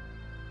Phipps.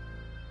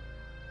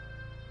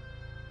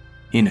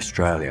 In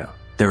Australia,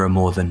 there are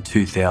more than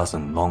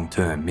 2,000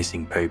 long-term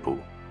missing people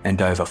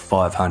and over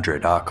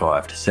 500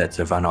 archived sets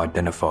of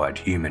unidentified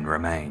human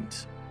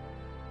remains.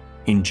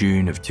 In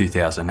June of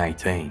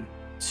 2018,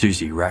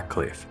 Susie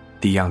Ratcliffe,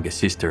 the younger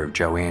sister of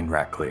Joanne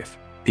Ratcliffe,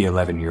 the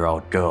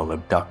 11-year-old girl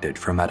abducted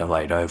from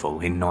Adelaide Oval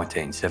in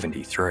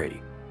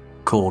 1973,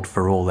 called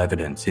for all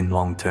evidence in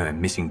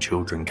long-term missing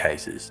children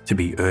cases to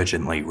be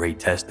urgently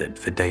retested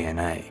for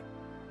DNA.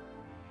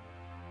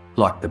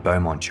 Like the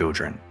Beaumont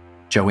children,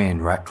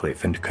 Joanne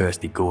Ratcliffe and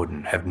Kirsty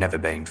Gordon have never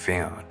been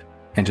found,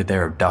 and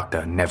their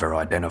abductor never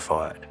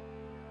identified.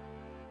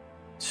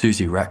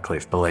 Susie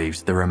Ratcliffe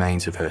believes the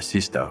remains of her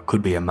sister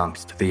could be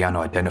amongst the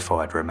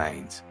unidentified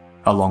remains,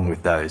 along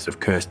with those of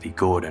Kirsty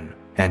Gordon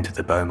and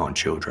the Beaumont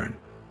children.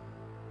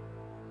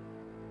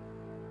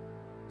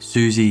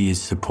 Susie is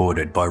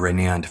supported by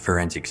renowned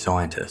forensic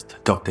scientist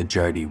Dr.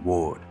 Jodie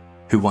Ward,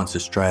 who wants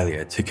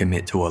Australia to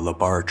commit to a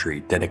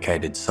laboratory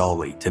dedicated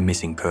solely to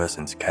missing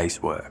persons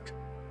casework.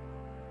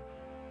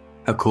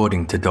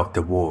 According to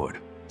Dr.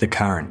 Ward, the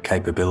current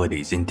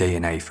capabilities in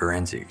DNA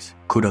forensics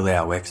could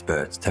allow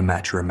experts to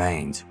match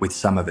remains with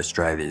some of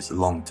Australia's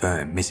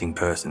long-term missing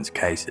persons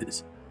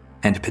cases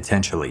and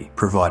potentially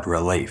provide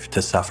relief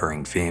to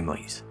suffering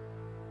families.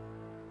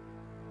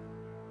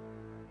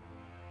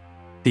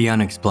 The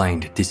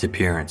unexplained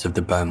disappearance of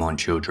the Beaumont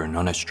children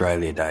on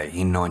Australia Day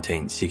in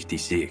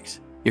 1966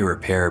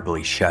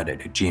 irreparably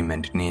shattered Jim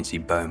and Nancy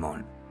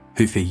Beaumont,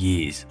 who for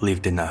years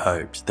lived in the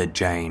hopes that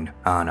Jane,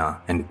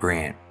 Anna and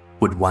Grant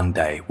would one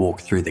day walk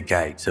through the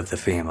gates of the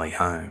family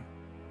home.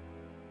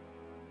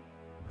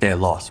 Their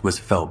loss was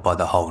felt by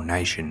the whole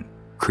nation,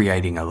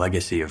 creating a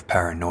legacy of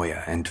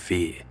paranoia and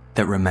fear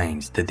that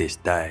remains to this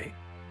day.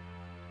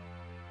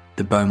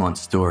 The Beaumont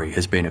story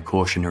has been a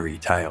cautionary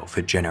tale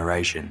for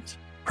generations,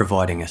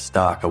 providing a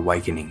stark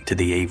awakening to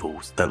the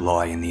evils that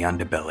lie in the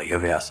underbelly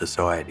of our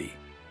society.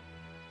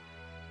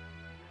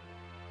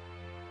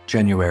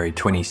 January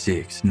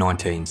 26,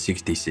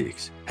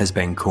 1966 has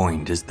been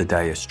coined as the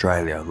day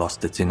Australia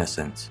lost its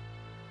innocence,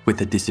 with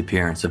the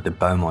disappearance of the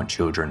Beaumont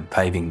children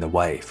paving the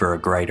way for a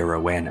greater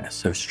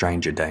awareness of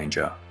stranger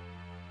danger.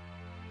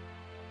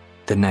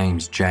 The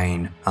names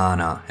Jane,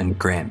 Anna and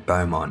Grant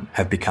Beaumont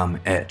have become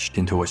etched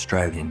into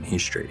Australian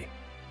history,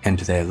 and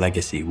their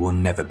legacy will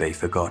never be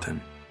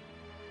forgotten.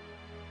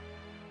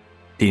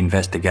 The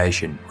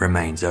investigation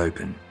remains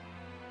open.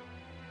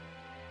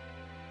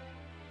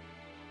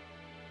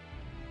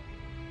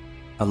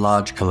 A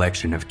large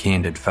collection of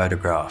candid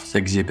photographs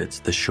exhibits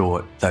the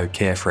short, though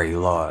carefree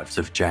lives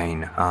of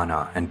Jane,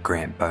 Anna and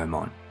Grant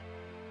Beaumont.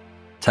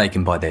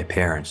 Taken by their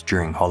parents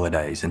during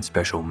holidays and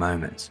special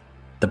moments,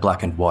 the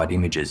black and white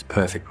images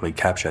perfectly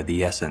capture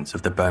the essence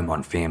of the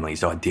Beaumont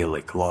family's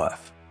idyllic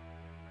life.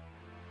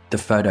 The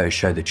photos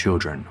show the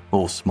children,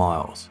 all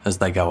smiles, as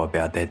they go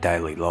about their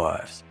daily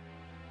lives.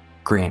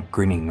 Grant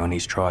grinning on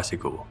his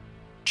tricycle,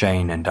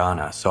 Jane and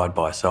Anna side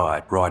by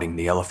side riding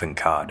the elephant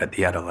cart at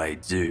the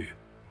Adelaide Zoo,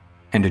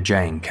 and a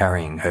Jane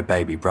carrying her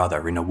baby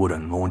brother in a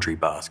wooden laundry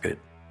basket.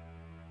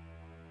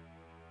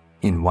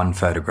 In one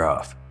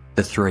photograph,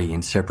 the three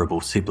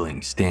inseparable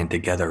siblings stand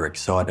together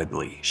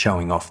excitedly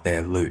showing off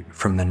their loot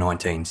from the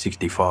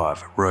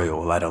 1965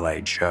 Royal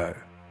Adelaide Show.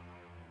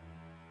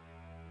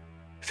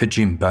 For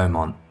Jim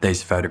Beaumont,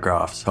 these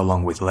photographs,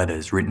 along with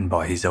letters written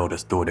by his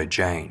eldest daughter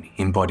Jane,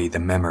 embody the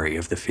memory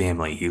of the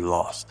family he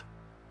lost.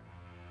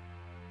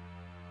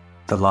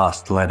 The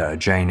last letter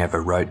Jane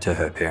ever wrote to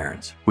her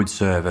parents would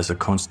serve as a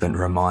constant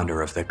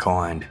reminder of the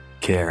kind,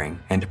 caring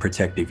and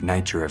protective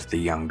nature of the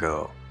young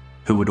girl,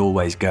 who would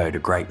always go to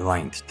great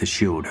lengths to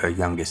shield her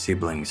younger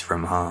siblings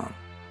from harm.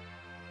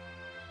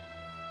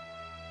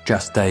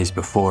 Just days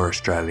before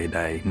Australia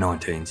Day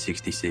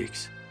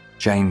 1966,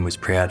 Jane was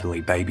proudly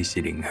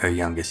babysitting her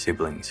younger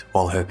siblings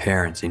while her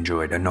parents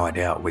enjoyed a night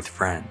out with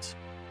friends.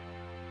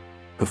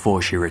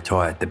 Before she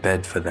retired to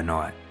bed for the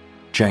night,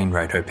 Jane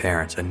wrote her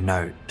parents a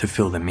note to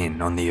fill them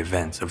in on the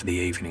events of the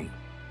evening.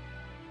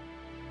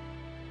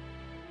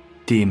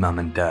 Dear Mum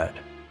and Dad,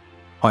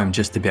 I am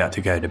just about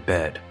to go to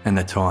bed and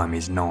the time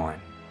is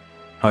 9.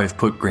 I have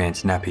put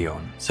Grant's nappy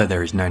on, so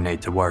there is no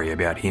need to worry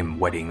about him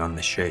wetting on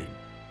the sheet.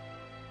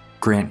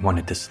 Grant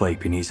wanted to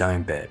sleep in his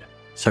own bed,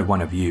 so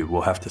one of you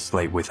will have to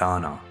sleep with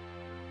Anna.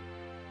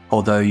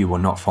 Although you will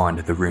not find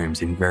the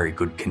rooms in very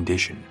good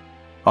condition,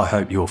 I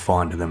hope you will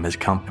find them as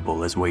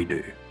comfortable as we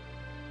do.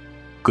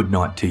 Good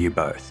night to you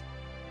both.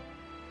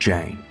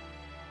 Jane.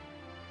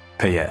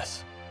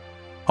 P.S.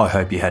 I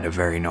hope you had a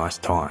very nice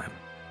time,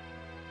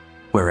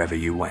 wherever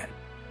you went.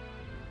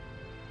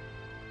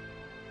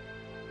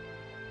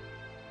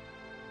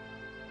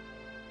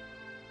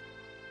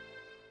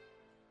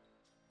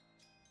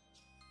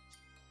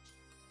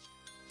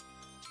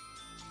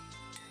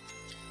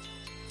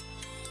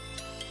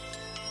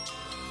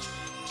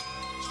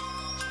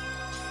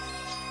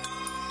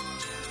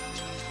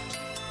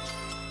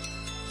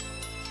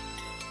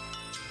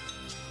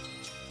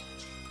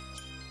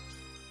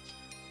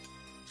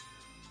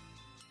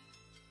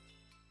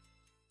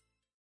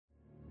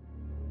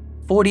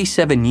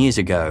 "47 years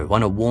ago,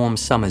 on a warm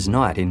summer's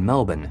night in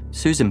Melbourne,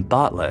 Susan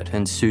Bartlett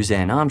and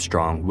Suzanne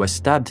Armstrong were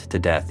stabbed to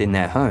death in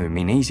their home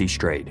in Easy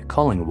Street,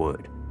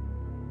 Collingwood.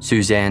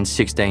 Suzanne's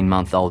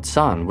 16-month-old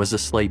son was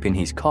asleep in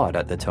his cot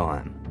at the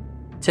time.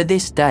 To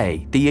this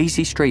day, the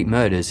Easy Street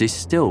murders is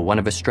still one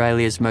of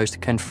Australia's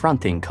most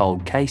confronting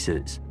cold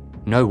cases.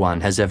 No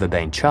one has ever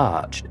been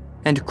charged,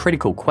 and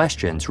critical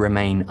questions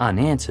remain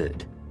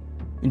unanswered.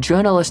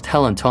 Journalist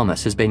Helen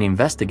Thomas has been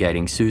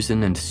investigating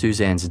Susan and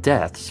Suzanne's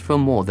deaths for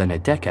more than a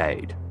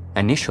decade,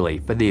 initially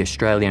for the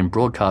Australian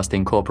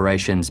Broadcasting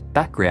Corporation's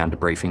background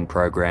briefing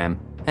program,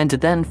 and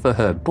then for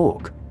her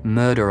book,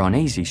 Murder on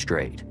Easy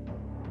Street.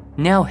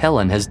 Now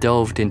Helen has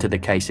delved into the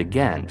case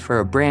again for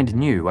a brand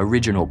new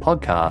original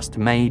podcast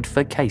made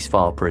for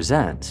Casefile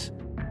Presents.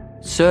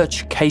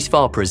 Search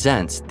Casefile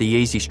Presents The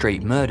Easy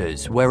Street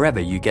Murders wherever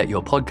you get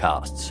your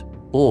podcasts,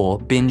 or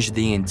binge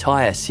the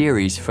entire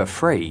series for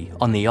free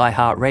on the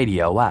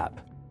iHeartRadio app.